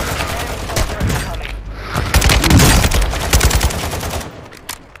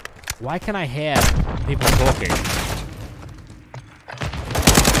 Why can I hear people talking?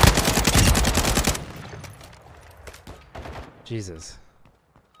 Jesus.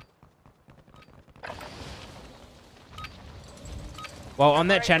 Well, on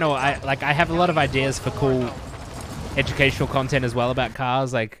that channel, I have a lot of ideas for cool educational content as well about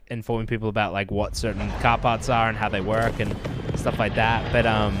cars, like informing people about like what certain car parts are and how they work and stuff like that. But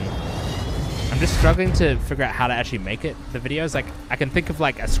I'm just struggling to figure out how to actually make it, the videos. Like I can think of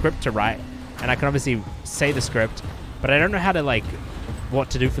like a script to write, and I can obviously say the script, but I don't know how to like what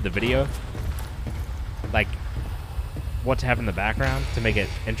to do for the video, like what to have in the background to make it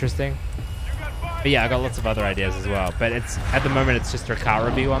interesting. But yeah, I got lots of other ideas as well. But it's at the moment it's just a car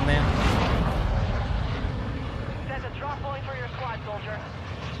review on there. There's a drop point for your squad, soldier.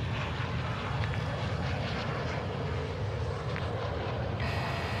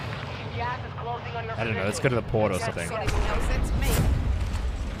 Gas is closing on your I don't know. Let's go to the port or something. No sense to me.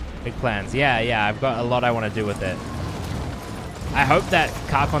 Big plans. Yeah. I've got a lot I want to do with it. I hope that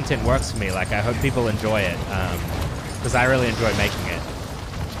car content works for me. Like I hope people enjoy it, because I really enjoy making it.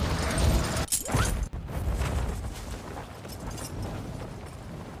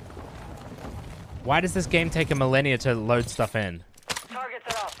 Why does this game take a millennia to load stuff in? Targets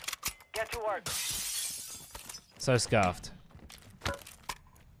are up. Get to work. So scuffed.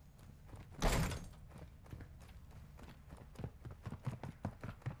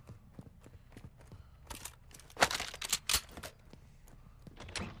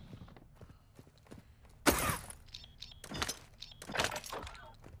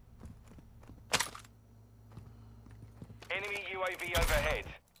 Enemy UAV overhead.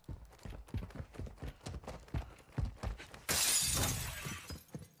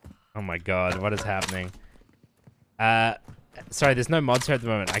 Oh my god, what is happening? Sorry, there's no mods here at the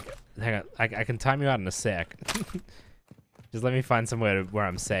moment. Hang on, I can time you out in a sec. Just let me find somewhere where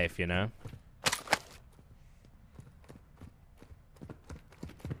I'm safe, you know?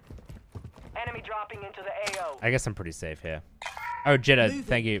 Enemy dropping into the AO. I guess I'm pretty safe here. Oh, Jitta,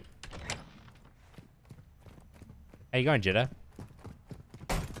 thank you. How you going, Jitta?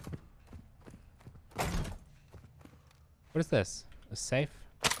 What is this? A safe?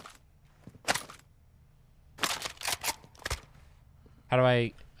 How do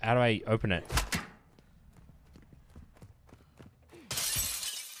I open it?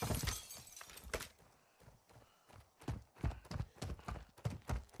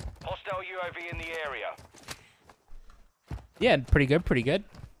 Hostile UAV in the area. Yeah, pretty good, pretty good.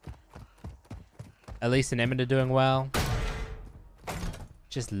 Elise and Emmett are doing well.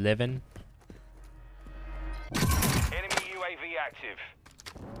 Just living. Enemy UAV active.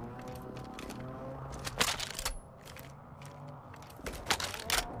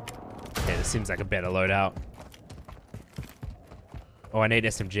 Okay, this seems like a better loadout. Oh, I need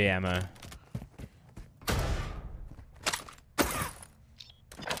SMG ammo.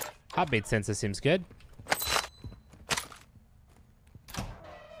 Heartbeat sensor seems good.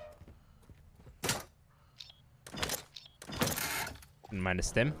 Didn't mind a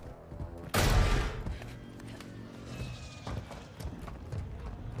stim.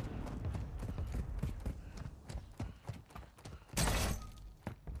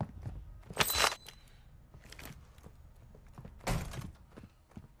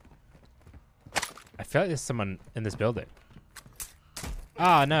 I feel like there's someone in this building.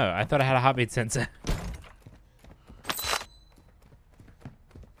 Oh no, I thought I had a heartbeat sensor.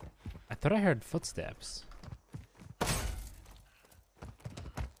 I thought I heard footsteps.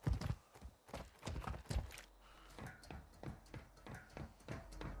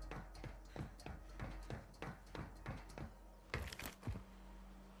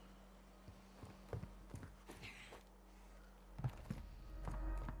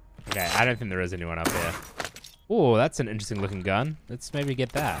 Okay, I don't think there is anyone up here. Oh, that's an interesting looking gun. Let's maybe get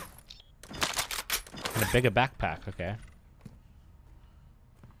that. And a bigger backpack, okay.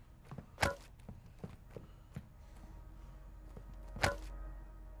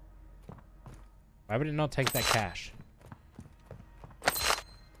 Why would it not take that cash?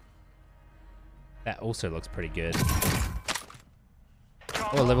 That also looks pretty good.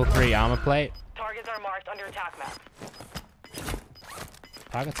 Oh, level 3 armor plate. Targets are marked under attack map.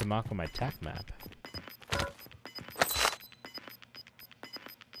 Targets are marked on my attack map.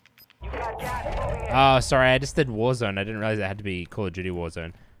 Oh, sorry, I just did Warzone. I didn't realize it had to be Call of Duty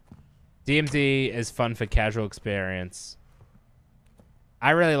Warzone. DMZ is fun for casual experience.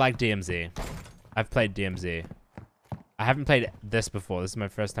 I really like DMZ. I've played DMZ. I haven't played this before. This is my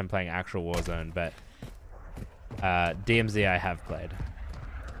first time playing actual Warzone, but DMZ I have played.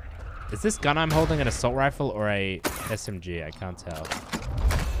 Is this gun I'm holding an assault rifle or a SMG? I can't tell.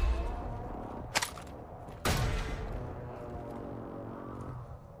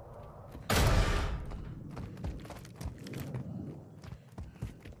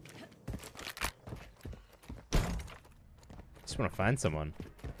 Just want to find someone.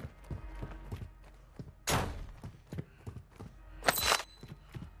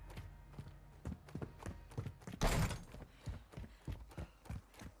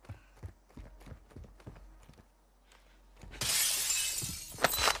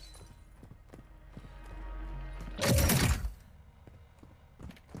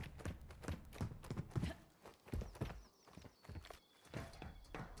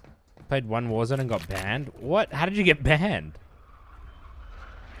 Played one Warzone and got banned? What? How did you get banned?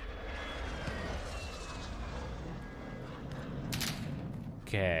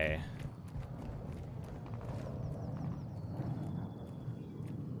 Okay.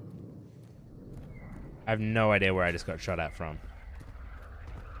 I have no idea where I just got shot at from.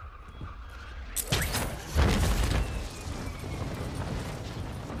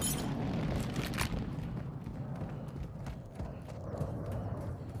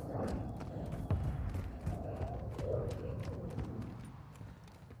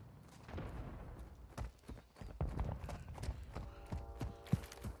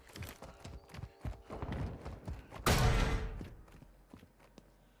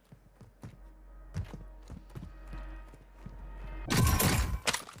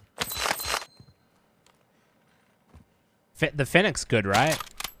 The Fennec's good, right?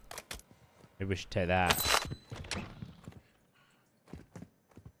 Maybe we should take that.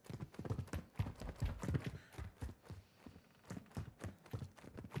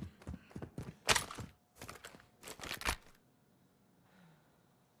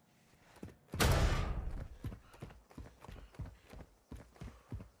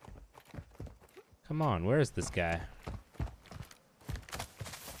 Come on, where is this guy?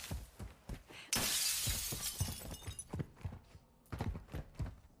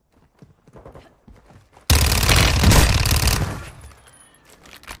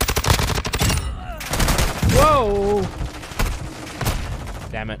 Whoa!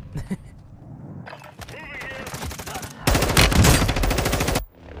 Damn it.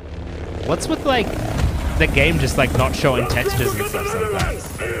 What's with, like, the game just, like, not showing textures and stuff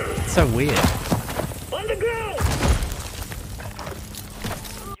sometimes? It's so weird. You're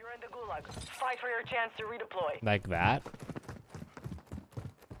in the gulag. Fight for your chance to redeploy. Like that.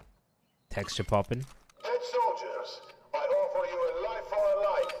 Texture popping. Dead soldiers, I offer you a life for a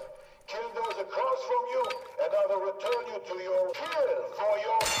life. Kill those across from you, and I will return you to your kill for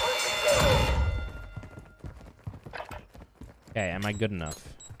your prison. Okay, am I good enough?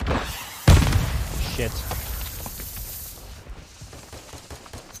 Shit.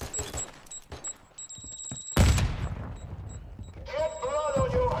 Get blood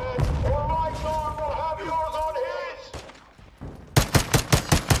on your head, or my sword will have yours on his.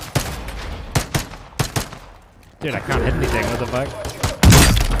 Dude, I can't hit anything. What the fuck?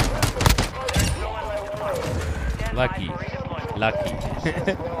 Lucky. Lucky.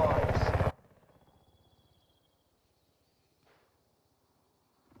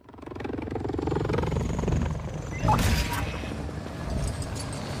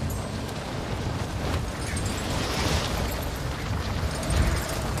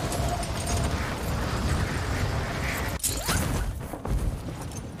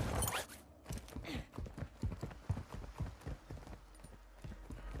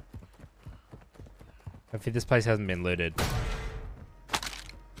 Hopefully this place hasn't been looted.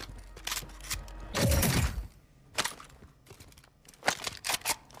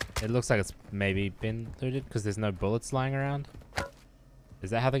 It looks like it's maybe been looted because there's no bullets lying around. Is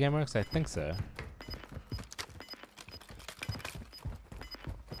that how the game works? I think so.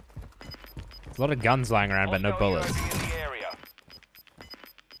 There's a lot of guns lying around, but no bullets.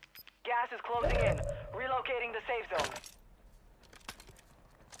 Gas is closing in. Relocating the safe zone.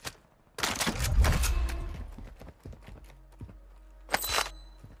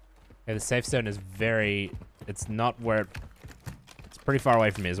 Yeah, the safe zone is very... It's not where... It's pretty far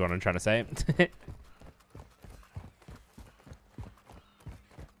away from me is what I'm trying to say. Enemy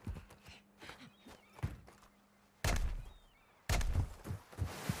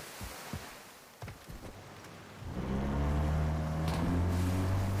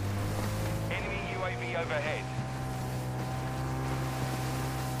UAV overhead.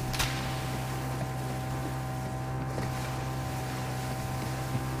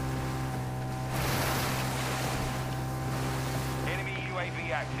 Enemy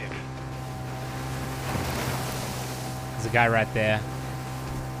UAV active. There's a guy right there.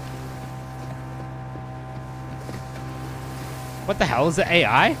 What the hell? Is it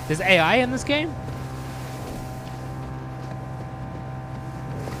AI? There's AI in this game?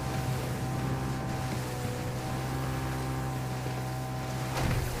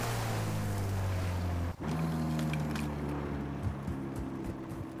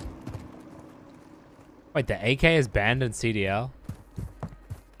 Wait, the AK is banned in CDL?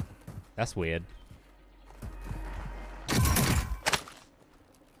 That's weird.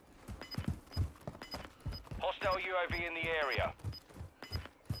 Hostile UAV in the area.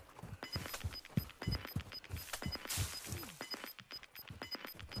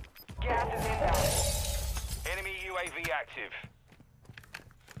 Gas is inbound. Enemy UAV active.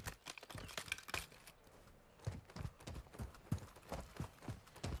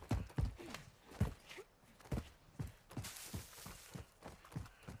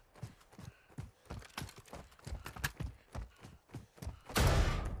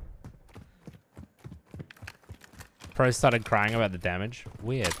 Pro started crying about the damage.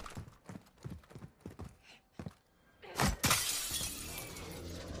 Weird.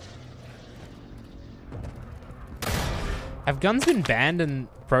 Have guns been banned in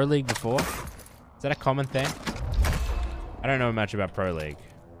Pro League before? Is that a common thing? I don't know much about Pro League.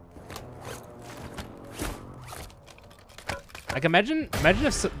 Like, imagine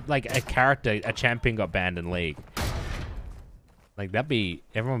if like a character, a champion, got banned in League. Like,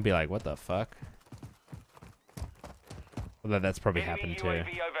 everyone would be like, what the fuck? Although that's probably happened too.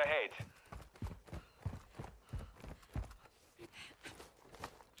 UAV overhead.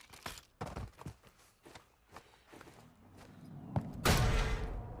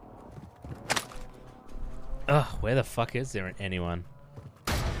 Ugh, where the fuck is there anyone?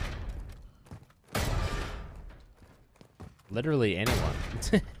 Literally anyone.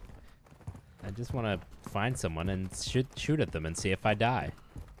 I just want to find someone and shoot at them and see if I die.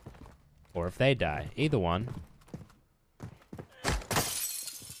 Or if they die. Either one.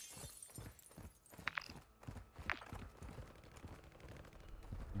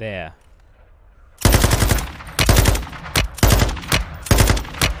 There.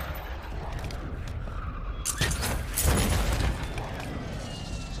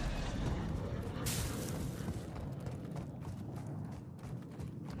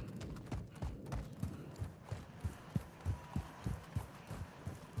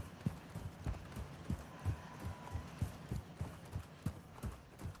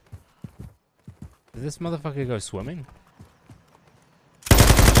 Did this motherfucker go swimming?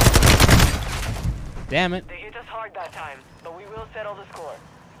 Damn it. They hit us hard that time, but we will settle the score.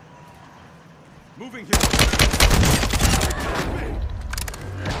 Moving here.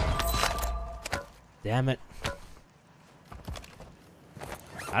 Damn it.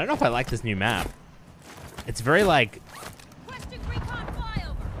 I don't know if I like this new map. It's very, like,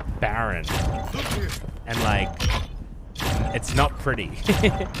 barren. And, like, it's not pretty.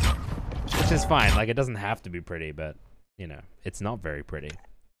 Which is fine. Like, it doesn't have to be pretty, but, you know, it's not very pretty.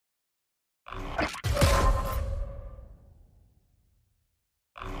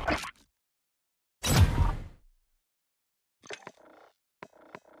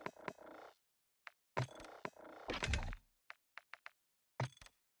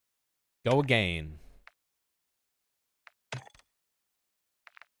 Go again.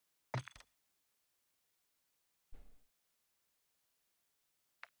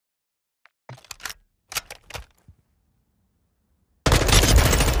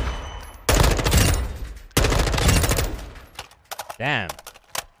 Damn.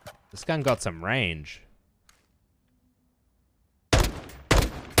 This gun got some range.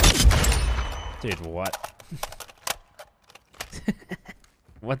 Dude, what?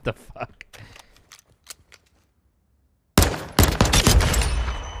 What the fuck?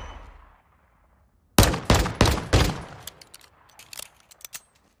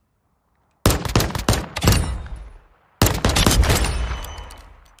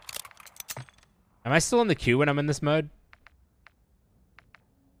 Am I still in the queue when I'm in this mode?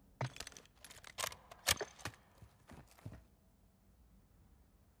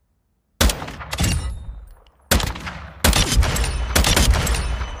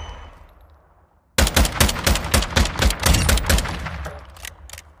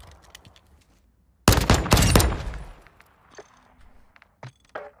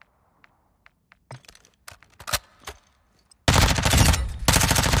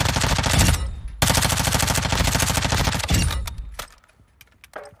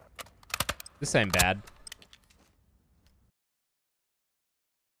 This ain't bad.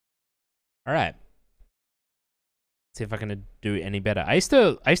 All right. See if I can do any better. I used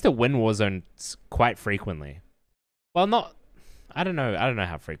to win Warzone quite frequently. Well, not. I don't know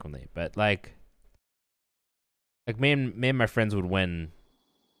how frequently, but like me and my friends would win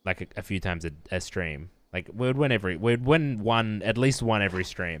like a few times a stream. Like we'd win at least one every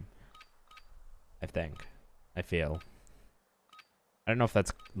stream. I think. I feel. I don't know if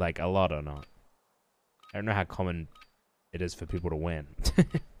that's like a lot or not. I don't know how common it is for people to win.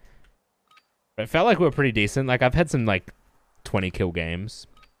 It felt like we were pretty decent. Like, I've had some, like, 20 kill games.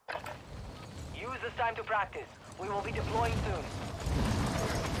 Use this time to practice. We will be deploying soon.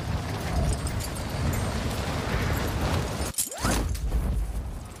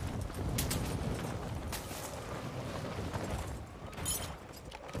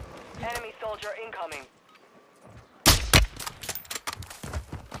 Enemy soldier incoming.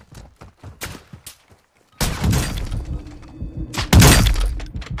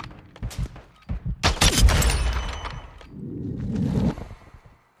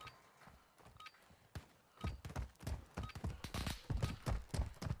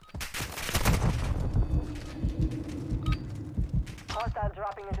 Hostiles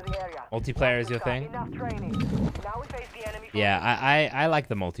dropping into the area. Multiplayer is your thing? Enough training. Now we face the enemy. Yeah, I like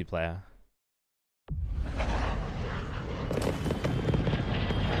the multiplayer.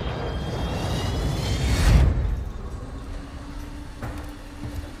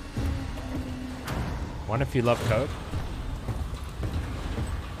 Wonder if you love Coke?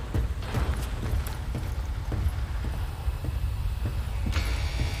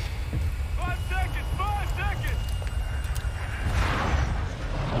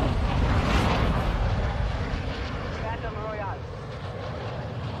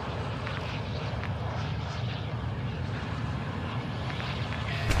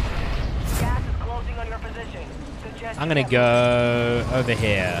 I'm gonna go over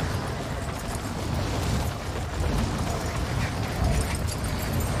here.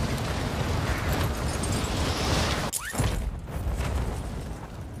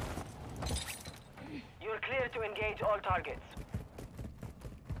 You're clear to engage all targets.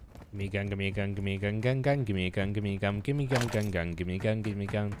 Gimme gun, gimme gun, gimme gun, gun, gun, gimme gun, gimme gun, gimme gun, gun, gun, gimme gun, gimme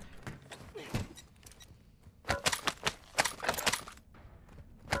gun.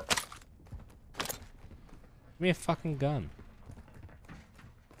 Give me a fucking gun.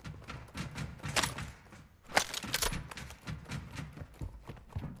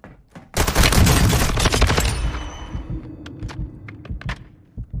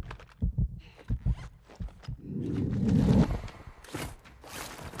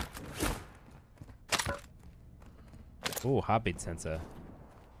 Ooh, heartbeat sensor.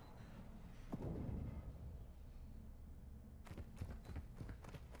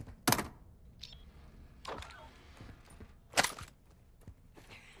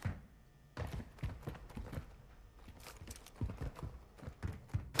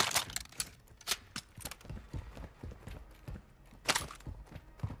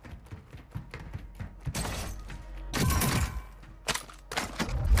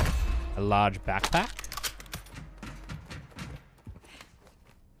 A large backpack?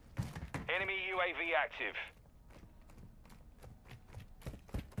 Enemy UAV active.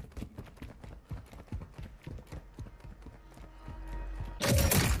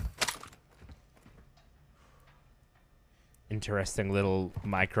 Interesting little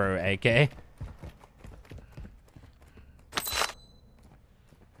micro AK.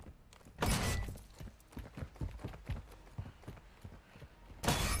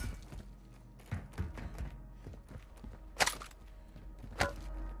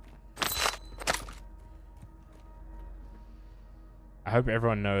 I hope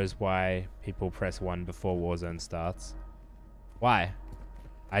everyone knows why people press 1 before Warzone starts. Why?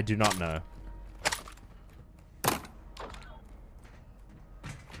 I do not know.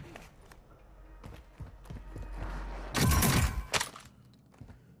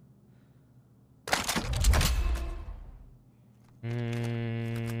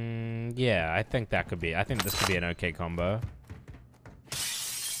 Yeah, I think that could be. I think this could be an okay combo.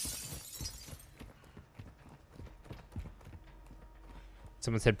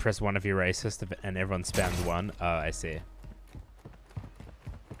 Someone said press 1 if you're racist, and everyone spammed 1. Oh, I see.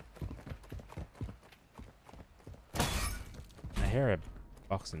 I hear a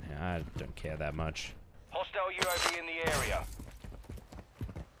box in here. I don't care that much. Hostile UAV in the area.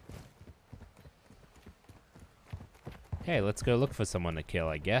 Okay, let's go look for someone to kill,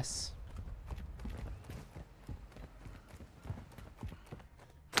 I guess.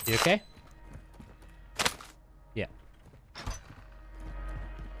 You okay? Yeah.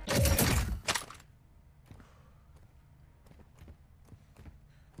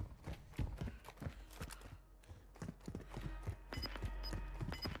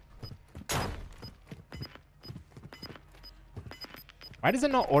 Why does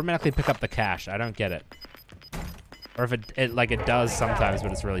it not automatically pick up the cache? I don't get it. Or if it like it does sometimes,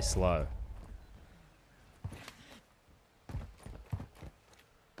 but it's really slow.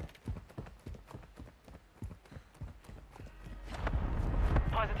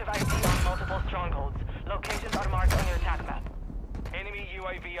 Positive ID on multiple strongholds. Locations are marked on your attack map. Enemy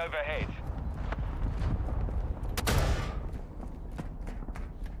UAV overhead.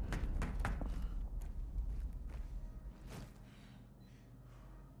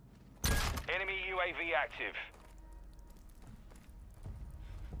 Enemy UAV active.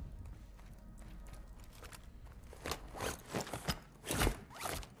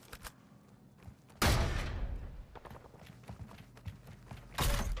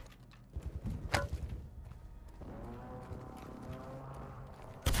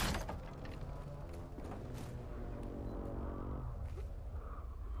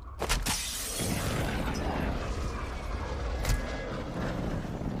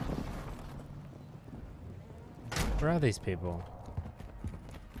 Where are these people?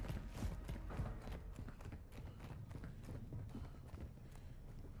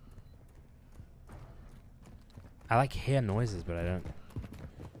 I like hear noises, but I don't.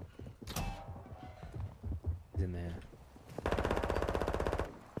 He's in there.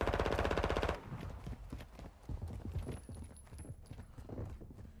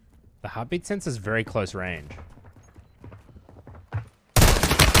 The heartbeat sense is very close range.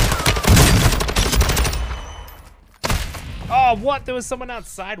 Oh, what? There was someone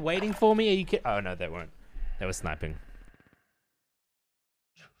outside waiting for me? Are you kidding? Oh, no, they weren't. They were sniping.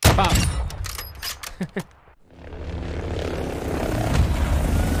 Fuck.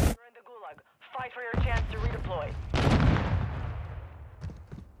 Fight for your chance to redeploy.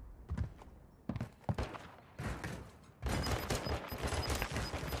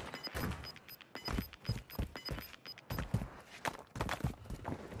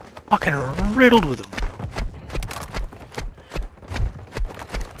 Fucking riddled with them.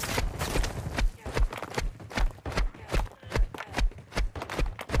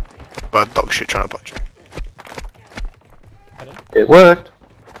 Bad dog shit trying to punch me. It worked.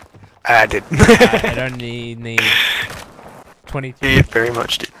 I did. I don't need 22. It very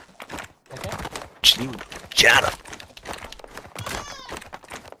much did. Okay. Just need Jana.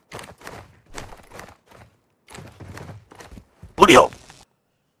 Booty hole.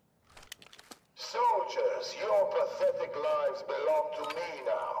 Soldiers, your pathetic lives belong to me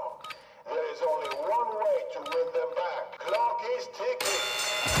now. There is only one way to win them back. Clock is ticking.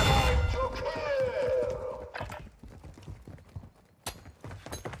 Time to kill.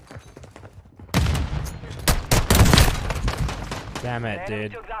 Damn it,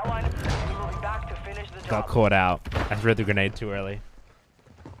 dude. Got caught out. I threw the grenade too early.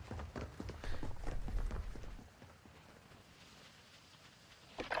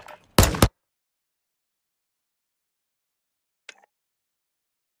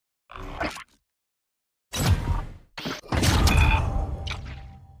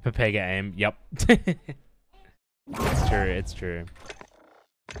 Pepega aim. Yep. It's true. It's true.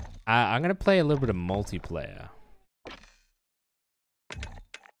 I'm gonna play a little bit of multiplayer.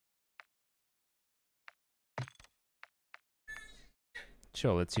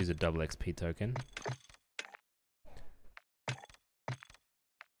 Sure, let's use a double XP token.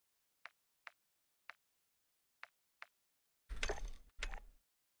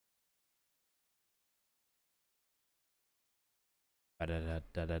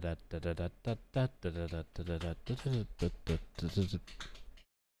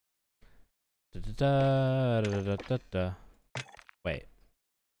 Wait.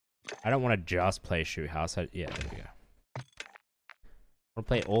 I don't want to just play shoot house. Yeah, there we go. I want to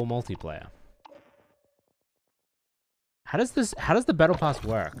play all multiplayer. How does the battle pass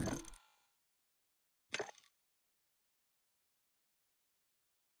work?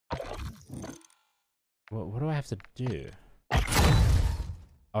 What do I have to do?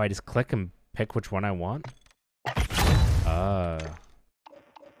 Oh, I just click and pick which one I want? Oh.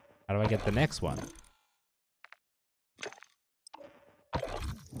 How do I get the next one?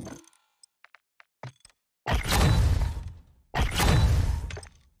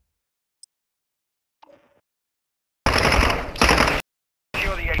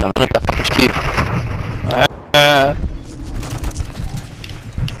 Don't let that fucking keep.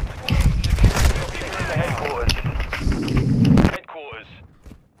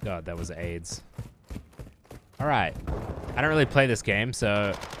 God, that was AIDS. Alright. I don't really play this game,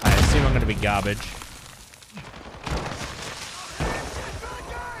 so I assume I'm gonna be garbage.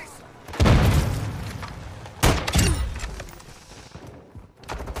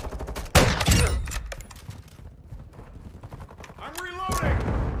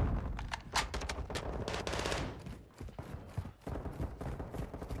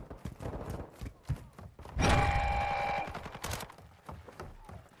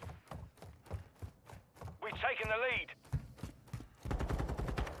 Taking the lead.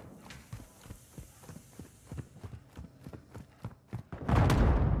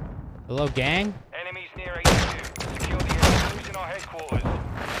 Hello, gang? Enemies near HQ. Secure the area. Losing our headquarters.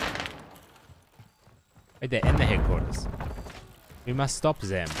 Wait, they're in the headquarters. We must stop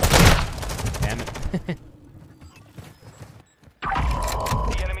them. The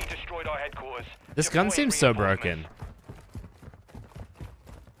enemy destroyed our headquarters. This gun seems so broken.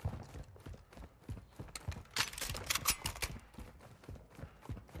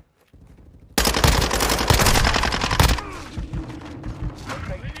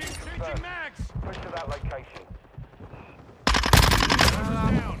 Push to that location.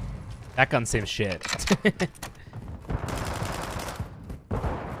 That gun seems shit.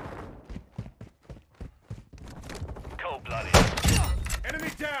 Cold-blooded. Enemy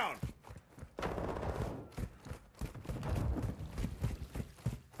down.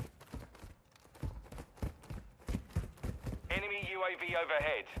 Enemy UAV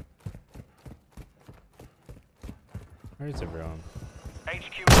overhead. Where is everyone?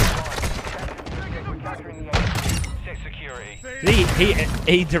 HQ online. We're capturing the HQ. Set security.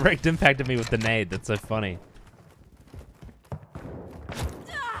 He direct impacted me with the nade. That's so funny.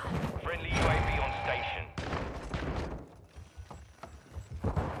 Friendly UAV on station.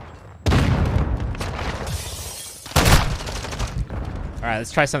 All right,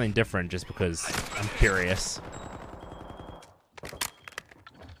 let's try something different just because I'm curious.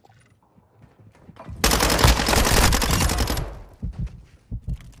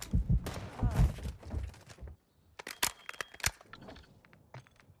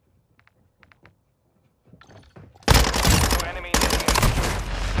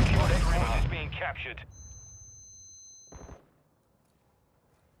 Captured.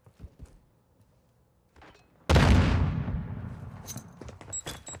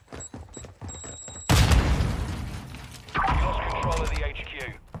 Lost control of the HQ.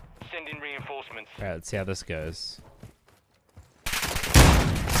 Send in reinforcements. Alright, let's see how this goes.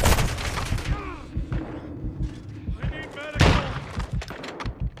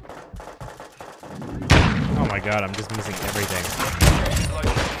 Oh my god, I'm just missing everything.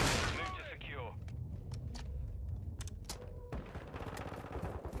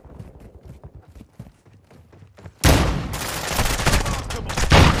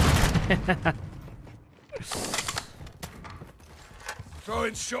 Throw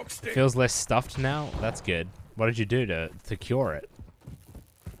in shock stick. Feels less stuffed now. That's good. What did you do to cure it?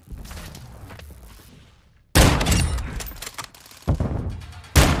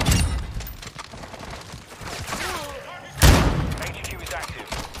 HQ is active.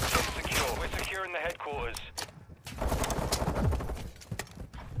 Secure. We're securing the headquarters.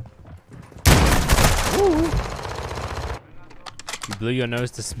 You blew your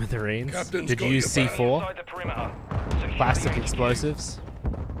nose to smithereens. Captain's Did you got use your back. C4? Inside the perimeter. Secure Plastic the HQ. explosives?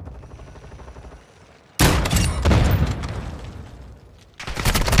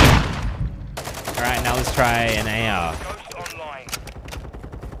 Alright, now let's try an AR. Ghost online.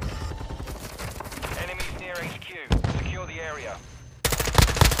 Enemies near HQ. Secure the area.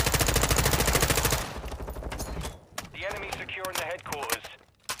 The enemy's securing the headquarters.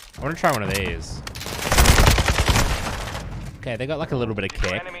 I want to try one of these. Okay, they got like a little bit of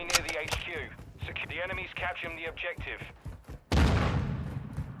kick. Enemy near the HQ. The enemy's capturing the objective.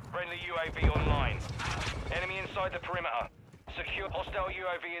 Friendly UAV online. Enemy inside the perimeter. Secure hostile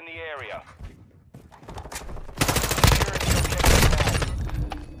UAV in the area.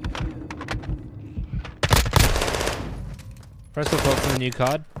 First of all, thoughts on the new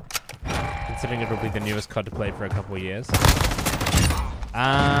COD? Considering it'll be the newest COD to play for a couple of years.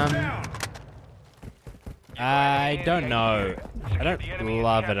 I don't know. I don't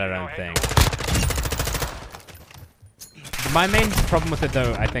love it, I don't think. My main problem with it,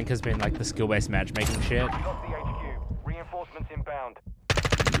 though, I think, has been like the skill-based matchmaking shit. Lost the HQ. Reinforcements inbound.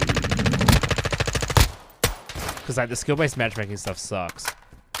 Because like the skill-based matchmaking stuff sucks.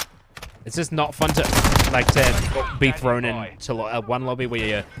 It's just not fun to be thrown into one lobby where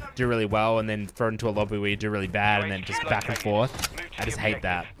you do really well, and then thrown into a lobby where you do really bad, and then just back and forth. I just hate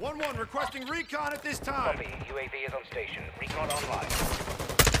that. 1-1 requesting recon at this time. Copy. UAV is on station. Recon online.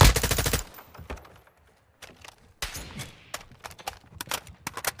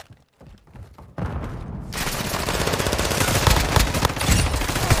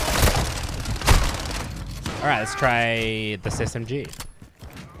 Alright, let's try this SMG.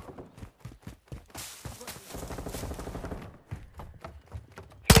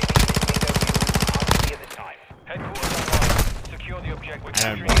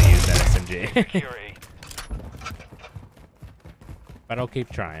 I don't want to use that SMG. But I'll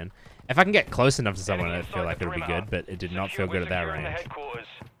keep trying. If I can get close enough to someone, I feel like it'll be good, but it did not feel good at that range.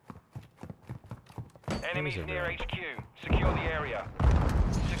 Enemies near HQ. Secure the area.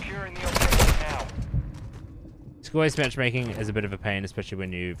 Securing the objective now. Skill-based matchmaking is a bit of a pain, especially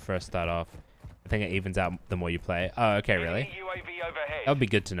when you first start off. I think it evens out the more you play. Oh, okay, really? UAV overhead. That would be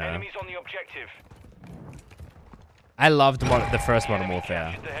good to know. Enemies on the objective. I loved the first Modern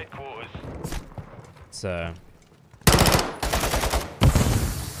Warfare. So. You've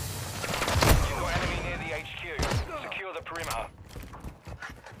got enemy near the HQ. Secure the perimeter.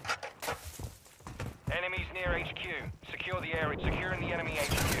 Enemies near HQ. Secure the area. Securing the enemy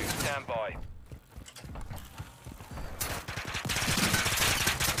HQ. Stand by.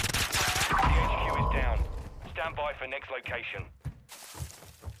 The HQ is down. Stand by for next location.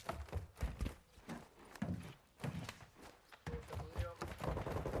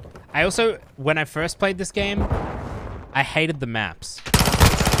 I also, when I first played this game, I hated the maps.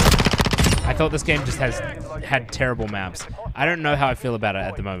 I thought this game just had terrible maps. I don't know how I feel about it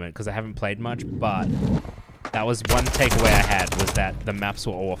at the moment because I haven't played much, but that was one takeaway I had, was that the maps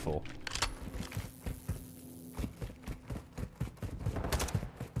were awful.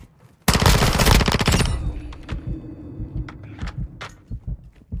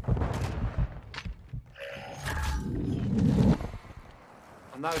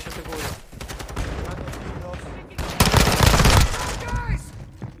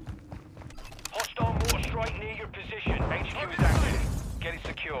 Hostile mortar strike near your position. HQ is active. Get it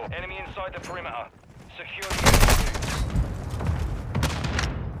secure. Enemy inside the perimeter. Secure the HQ.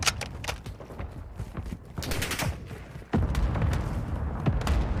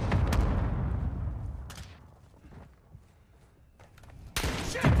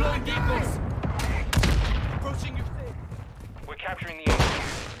 Deploying vehicles. Approaching your thing. We're capturing the HQ.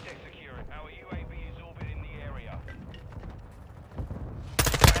 Secure it. Our UAV is orbiting the area.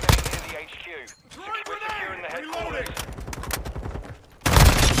 Enemy near the HQ. We're securing the headquarters.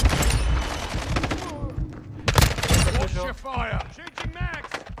 Watch your fire. Changing max.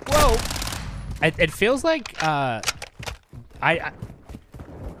 Whoa! It feels like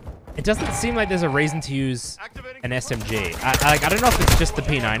it doesn't seem like there's a reason to use an SMG. I don't know if it's just the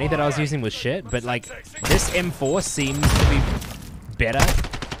P90 that I was using was shit, but like this M4 seems to be better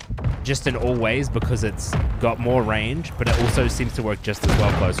just in all ways because it's got more range, but it also seems to work just as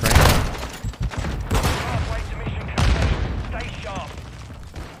well close range.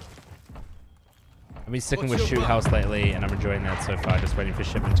 I've been sticking with Shoot House lately, and I'm enjoying that so far. Just waiting for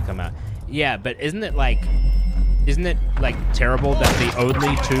shipment to come out. Yeah, but isn't it like terrible that the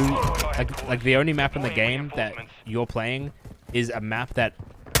only two, like the only map in the game that you're playing is a map that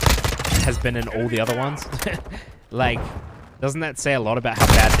has been in all the other ones? Like, doesn't that say a lot about how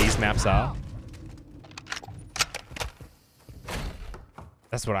bad these maps are?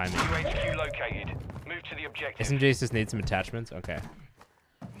 That's what I mean. UHQ located. Move to the objective. SMGs just need some attachments. Okay.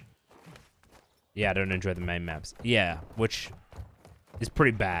 Yeah, I don't enjoy the main maps. Yeah, which is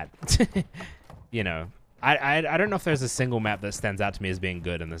pretty bad. You know, I don't know if there's a single map that stands out to me as being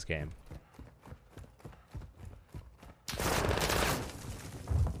good in this game.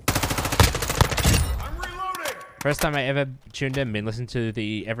 I'm reloading. First time I ever tuned in, been listening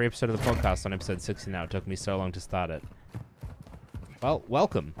to every episode of the podcast on episode 60 now. It took me so long to start it. Well,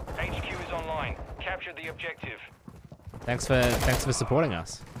 welcome. HQ is online. Capture the objective. Thanks for supporting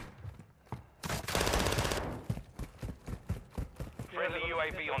us. Friendly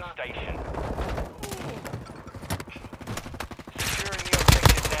UAV on station. Securing the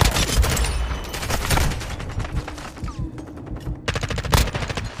objective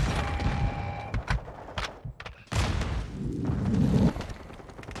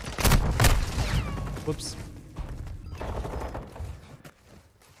Whoops.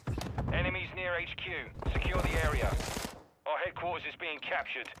 Enemies near HQ. Secure the area. Our headquarters is being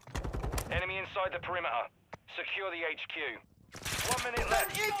captured. Enemy inside the perimeter. Secure the HQ. 1 minute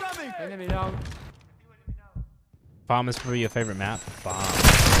left. Incoming! Enemy down. Farm is probably your favorite map? Farm.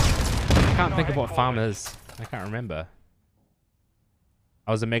 I can't think of what Farm is. I can't remember.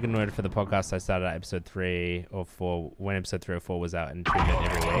 I was a mega nerd for the podcast. I started at episode 3 or 4 when episode 3 or 4 was out and tuned in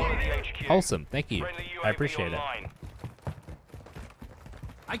every week. Wholesome. Thank you. I appreciate it.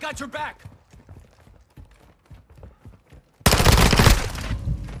 I got your back.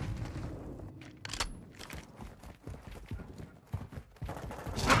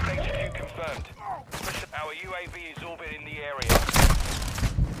 HQ confirmed. Our UAV is orbiting the area.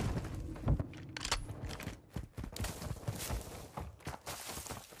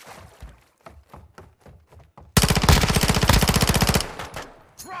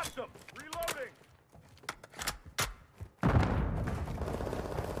 Dropped them. Reloading.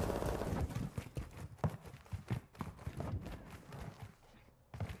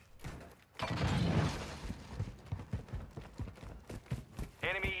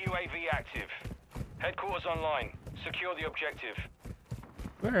 Enemy UAV active. Headquarters online. Secure the objective.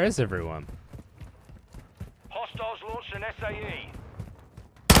 Where is everyone? Hostiles launched an SAE.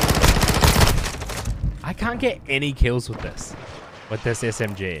 I can't get any kills with this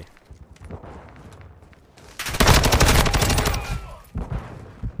SMG.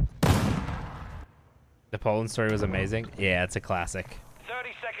 The Poland story was amazing. Yeah, it's a classic. 30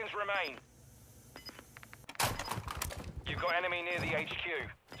 seconds remain. You've got enemy near the HQ.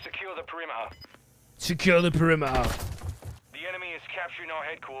 Secure the perimeter. Secure the perimeter. The enemy is capturing our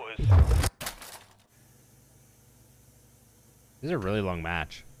headquarters. This is a really long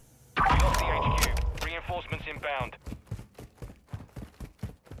match. We lost the HQ. Reinforcements inbound.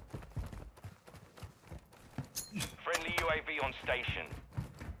 Friendly UAV on station.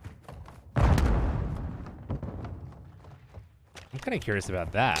 I'm kind of curious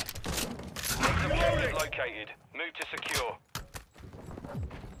about that. Next objective located. Move to secure.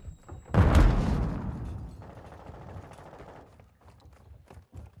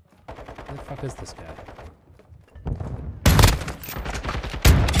 Who the fuck is this guy?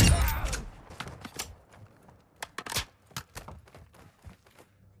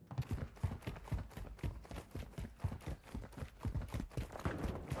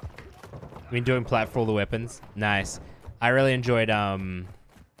 Been doing plat for all the weapons. Nice. I really enjoyed I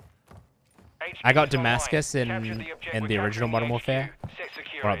got Damascus in the original Modern Warfare.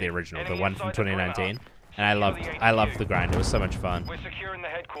 Well, not the original, the one from 2019. And I loved the grind. It was so much fun. We're securing the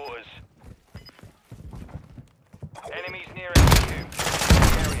headquarters. Enemies near HQ.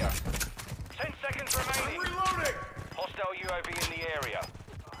 Area. 10 seconds remaining. Reloading. Hostile UAV in the area.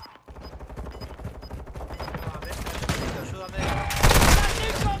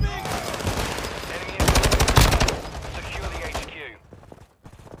 Enemy in secure the HQ.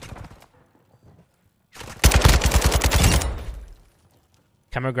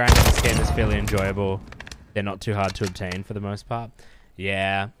 Camera grind in this game is fairly enjoyable. They're not too hard to obtain for the most part.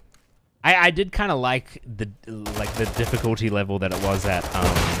 Yeah. I did kind of like the difficulty level that it was at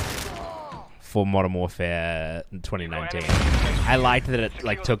for Modern Warfare 2019. I liked that it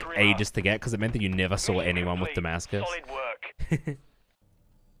like took ages to get because it meant that you never saw anyone with Damascus. Solid work.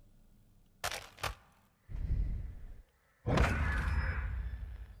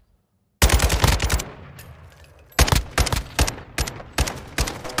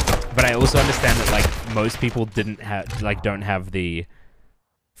 But I also understand that like most people don't have the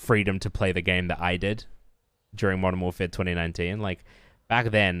freedom to play the game that I did during Modern Warfare 2019. Like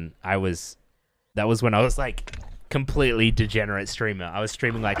back then that was when I was like completely degenerate streamer. I was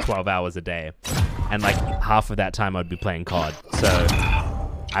streaming like 12 hours a day and like half of that time I'd be playing COD. So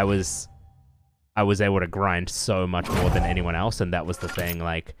I was able to grind so much more than anyone else, and that was the thing.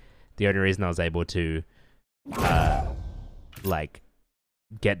 Like the only reason I was able to like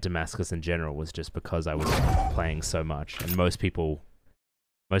get Damascus in general was just because I was playing so much, and most people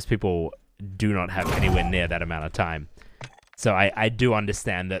do not have anywhere near that amount of time. So I do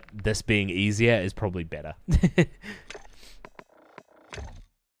understand that this being easier is probably better.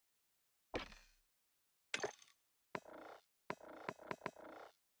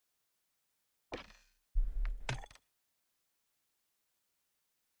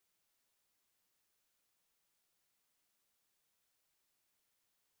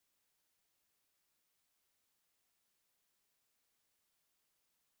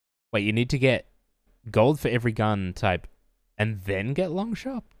 Wait, you need to get gold for every gun type and then get long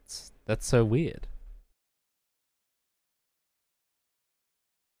shots? That's so weird.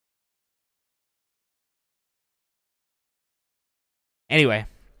 Anyway,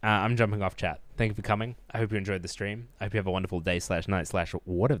 I'm jumping off chat. Thank you for coming. I hope you enjoyed the stream. I hope you have a wonderful day / night /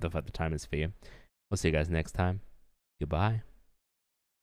 whatever the fuck the time is for you. We'll see you guys next time. Goodbye.